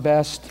do my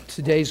best.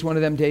 Today's one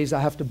of them days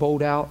I have to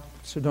bolt out.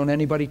 So don't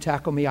anybody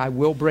tackle me. I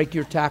will break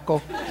your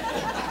tackle.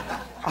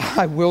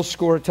 I will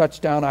score a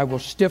touchdown. I will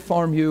stiff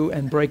arm you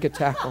and break a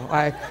tackle.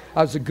 I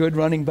was a good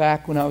running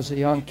back when I was a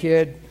young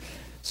kid.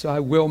 So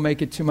I will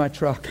make it to my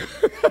truck.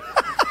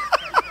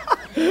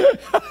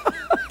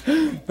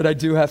 But I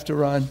do have to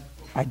run.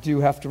 I do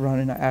have to run.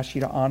 And I ask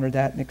you to honor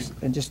that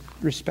and just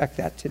respect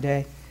that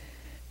today.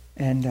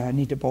 And I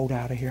need to bolt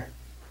out of here.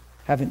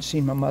 Haven't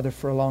seen my mother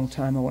for a long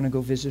time. I want to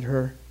go visit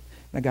her. And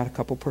I got a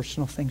couple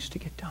personal things to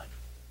get done.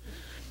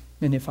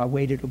 And if I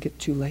wait, it'll get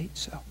too late.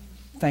 So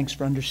thanks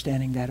for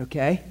understanding that,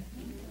 okay?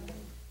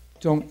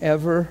 Don't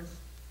ever,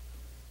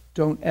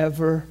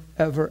 ever,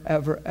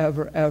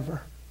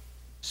 ever,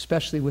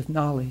 especially with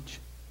knowledge,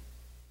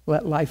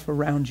 let life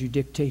around you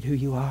dictate who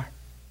you are.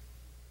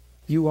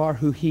 You are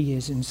who He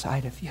is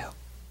inside of you.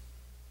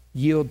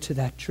 Yield to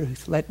that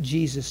truth. Let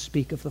Jesus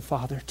speak of the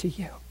Father to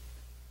you.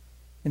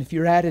 And if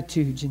your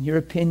attitudes and your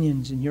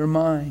opinions and your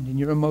mind and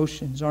your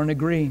emotions aren't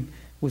agreeing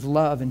with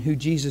love and who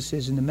Jesus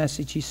is and the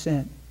message He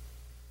sent,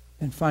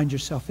 then find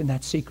yourself in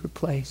that secret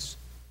place,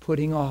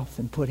 putting off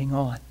and putting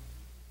on,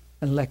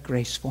 and let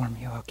grace form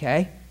you,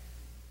 okay?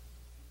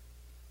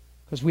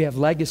 Because we have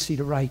legacy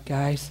to write,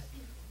 guys.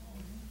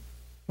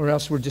 Or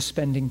else we're just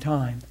spending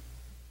time.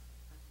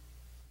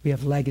 We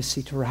have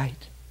legacy to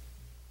write.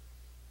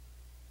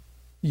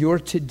 Your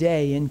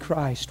today in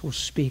Christ will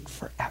speak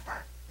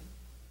forever.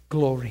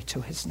 Glory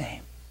to His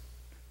name.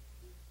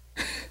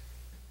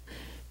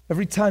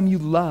 Every time you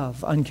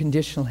love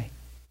unconditionally,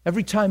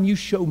 every time you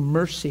show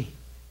mercy,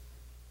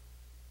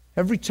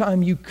 every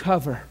time you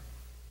cover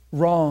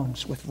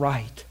wrongs with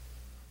right,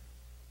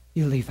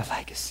 you leave a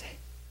legacy.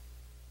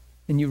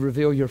 And you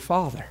reveal your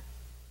Father.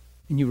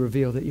 And you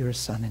reveal that you're a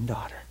son and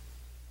daughter.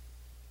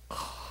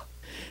 Oh,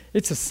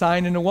 it's a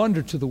sign and a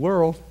wonder to the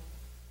world.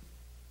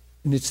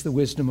 And it's the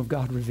wisdom of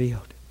God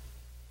revealed.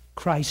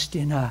 Christ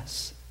in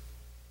us,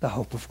 the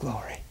hope of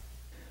glory.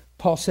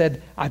 Paul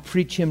said, I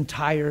preach Him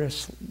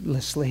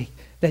tirelessly,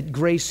 that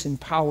grace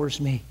empowers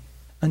me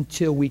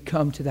until we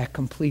come to that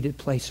completed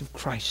place of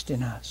Christ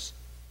in us,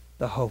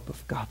 the hope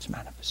of God's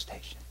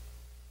manifestation.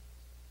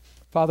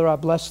 Father, I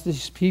bless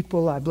these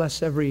people. I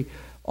bless every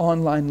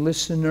online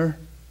listener.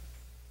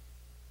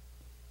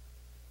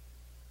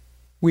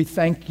 We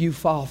thank you,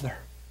 Father.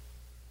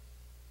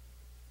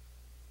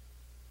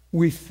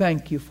 We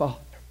thank you, Father,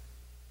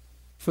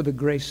 for the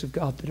grace of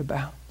God that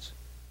abounds.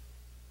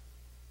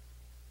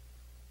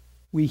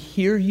 We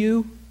hear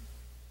you.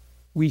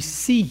 We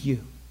see you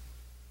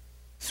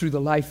through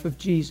the life of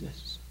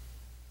Jesus.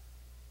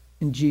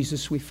 In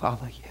Jesus, we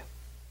follow you.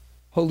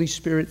 Holy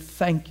Spirit,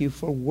 thank you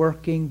for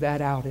working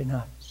that out in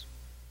us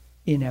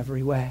in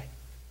every way.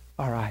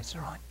 Our eyes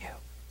are on you.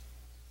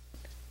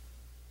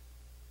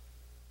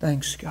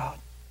 Thanks, God.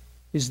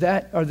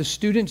 Are the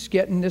students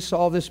getting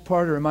all this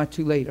part, or am I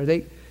too late?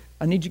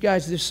 I need you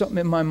guys, there's something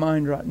in my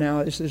mind right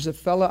now. There's a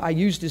fella, I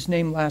used his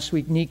name last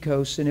week,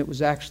 Nikos, and it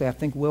was actually, I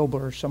think,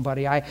 Wilbur or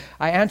somebody. I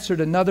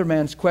answered another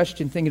man's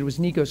question thinking it was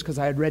Nikos because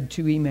I had read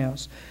 2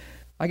 emails.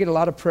 I get a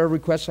lot of prayer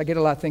requests. I get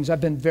a lot of things. I've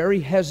been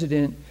very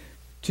hesitant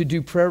to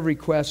do prayer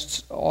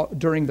requests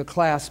during the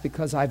class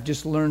because I've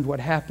just learned what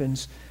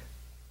happens.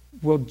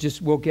 We'll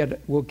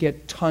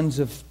get tons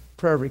of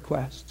prayer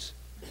requests.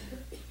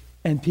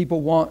 And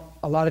people want,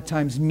 a lot of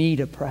times, me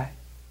to pray.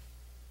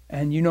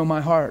 And you know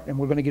my heart, and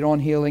we're going to get on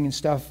healing and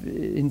stuff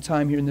in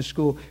time here in the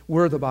school.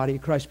 We're the body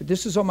of Christ. But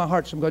this is on my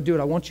heart, so I'm going to do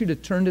it. I want you to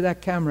turn to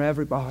that camera,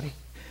 everybody,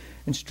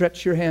 and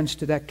stretch your hands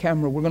to that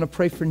camera. We're going to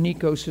pray for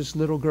Nikos'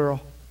 little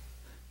girl.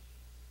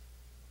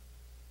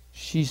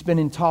 She's been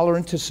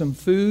intolerant to some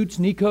foods.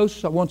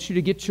 Nikos, I want you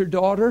to get your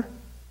daughter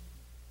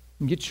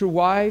and get your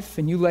wife,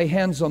 and you lay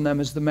hands on them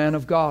as the man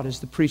of God, as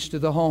the priest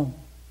of the home.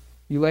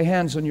 You lay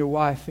hands on your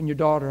wife and your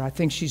daughter. I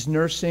think she's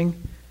nursing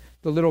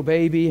the little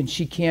baby, and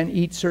she can't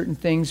eat certain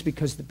things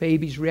because the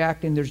baby's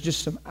reacting. There's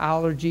just some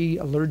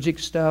allergic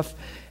stuff,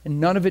 and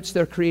none of it's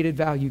their created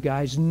value,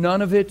 guys.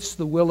 None of it's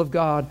the will of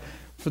God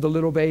for the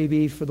little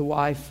baby, for the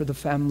wife, for the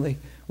family.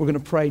 We're going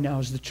to pray now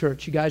as the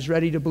church. You guys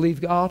ready to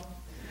believe God?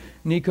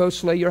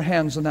 Nikos, lay your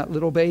hands on that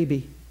little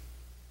baby.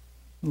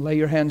 And lay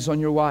your hands on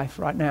your wife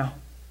right now.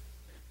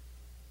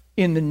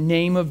 In the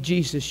name of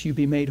Jesus, you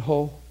be made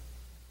whole.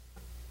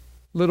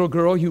 Little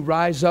girl, you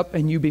rise up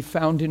and you be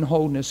found in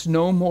wholeness.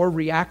 No more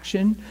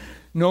reaction,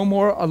 no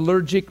more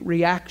allergic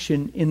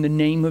reaction in the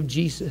name of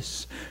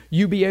Jesus.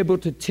 You be able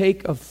to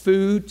take of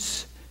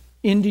foods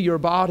into your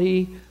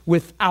body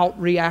without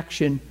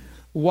reaction.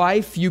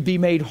 Wife, you be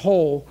made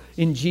whole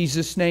in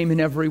Jesus' name in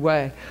every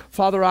way.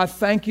 Father, I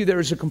thank you there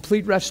is a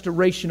complete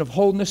restoration of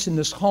wholeness in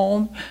this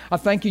home. I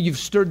thank you you've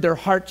stirred their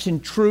hearts in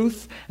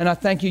truth. And I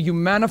thank you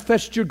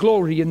manifest your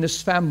glory in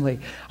this family.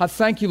 I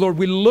thank you, Lord.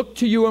 We look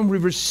to you and we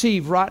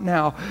receive right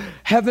now,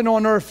 heaven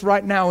on earth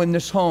right now in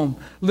this home.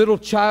 Little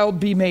child,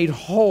 be made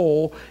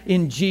whole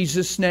in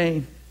Jesus'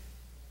 name.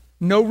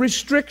 No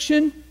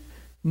restriction,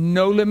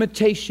 no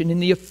limitation.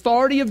 In the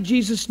authority of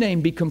Jesus'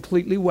 name, be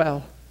completely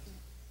well.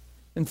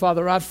 And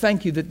Father, I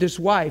thank you that this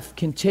wife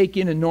can take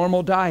in a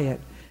normal diet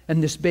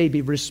and this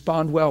baby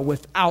respond well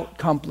without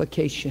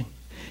complication.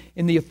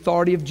 In the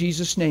authority of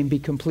Jesus' name, be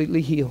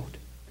completely healed.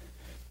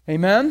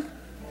 Amen?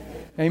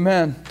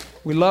 Amen.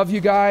 We love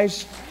you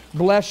guys.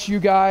 Bless you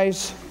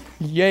guys.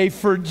 Yay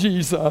for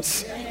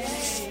Jesus.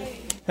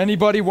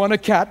 Anybody want a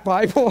cat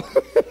Bible?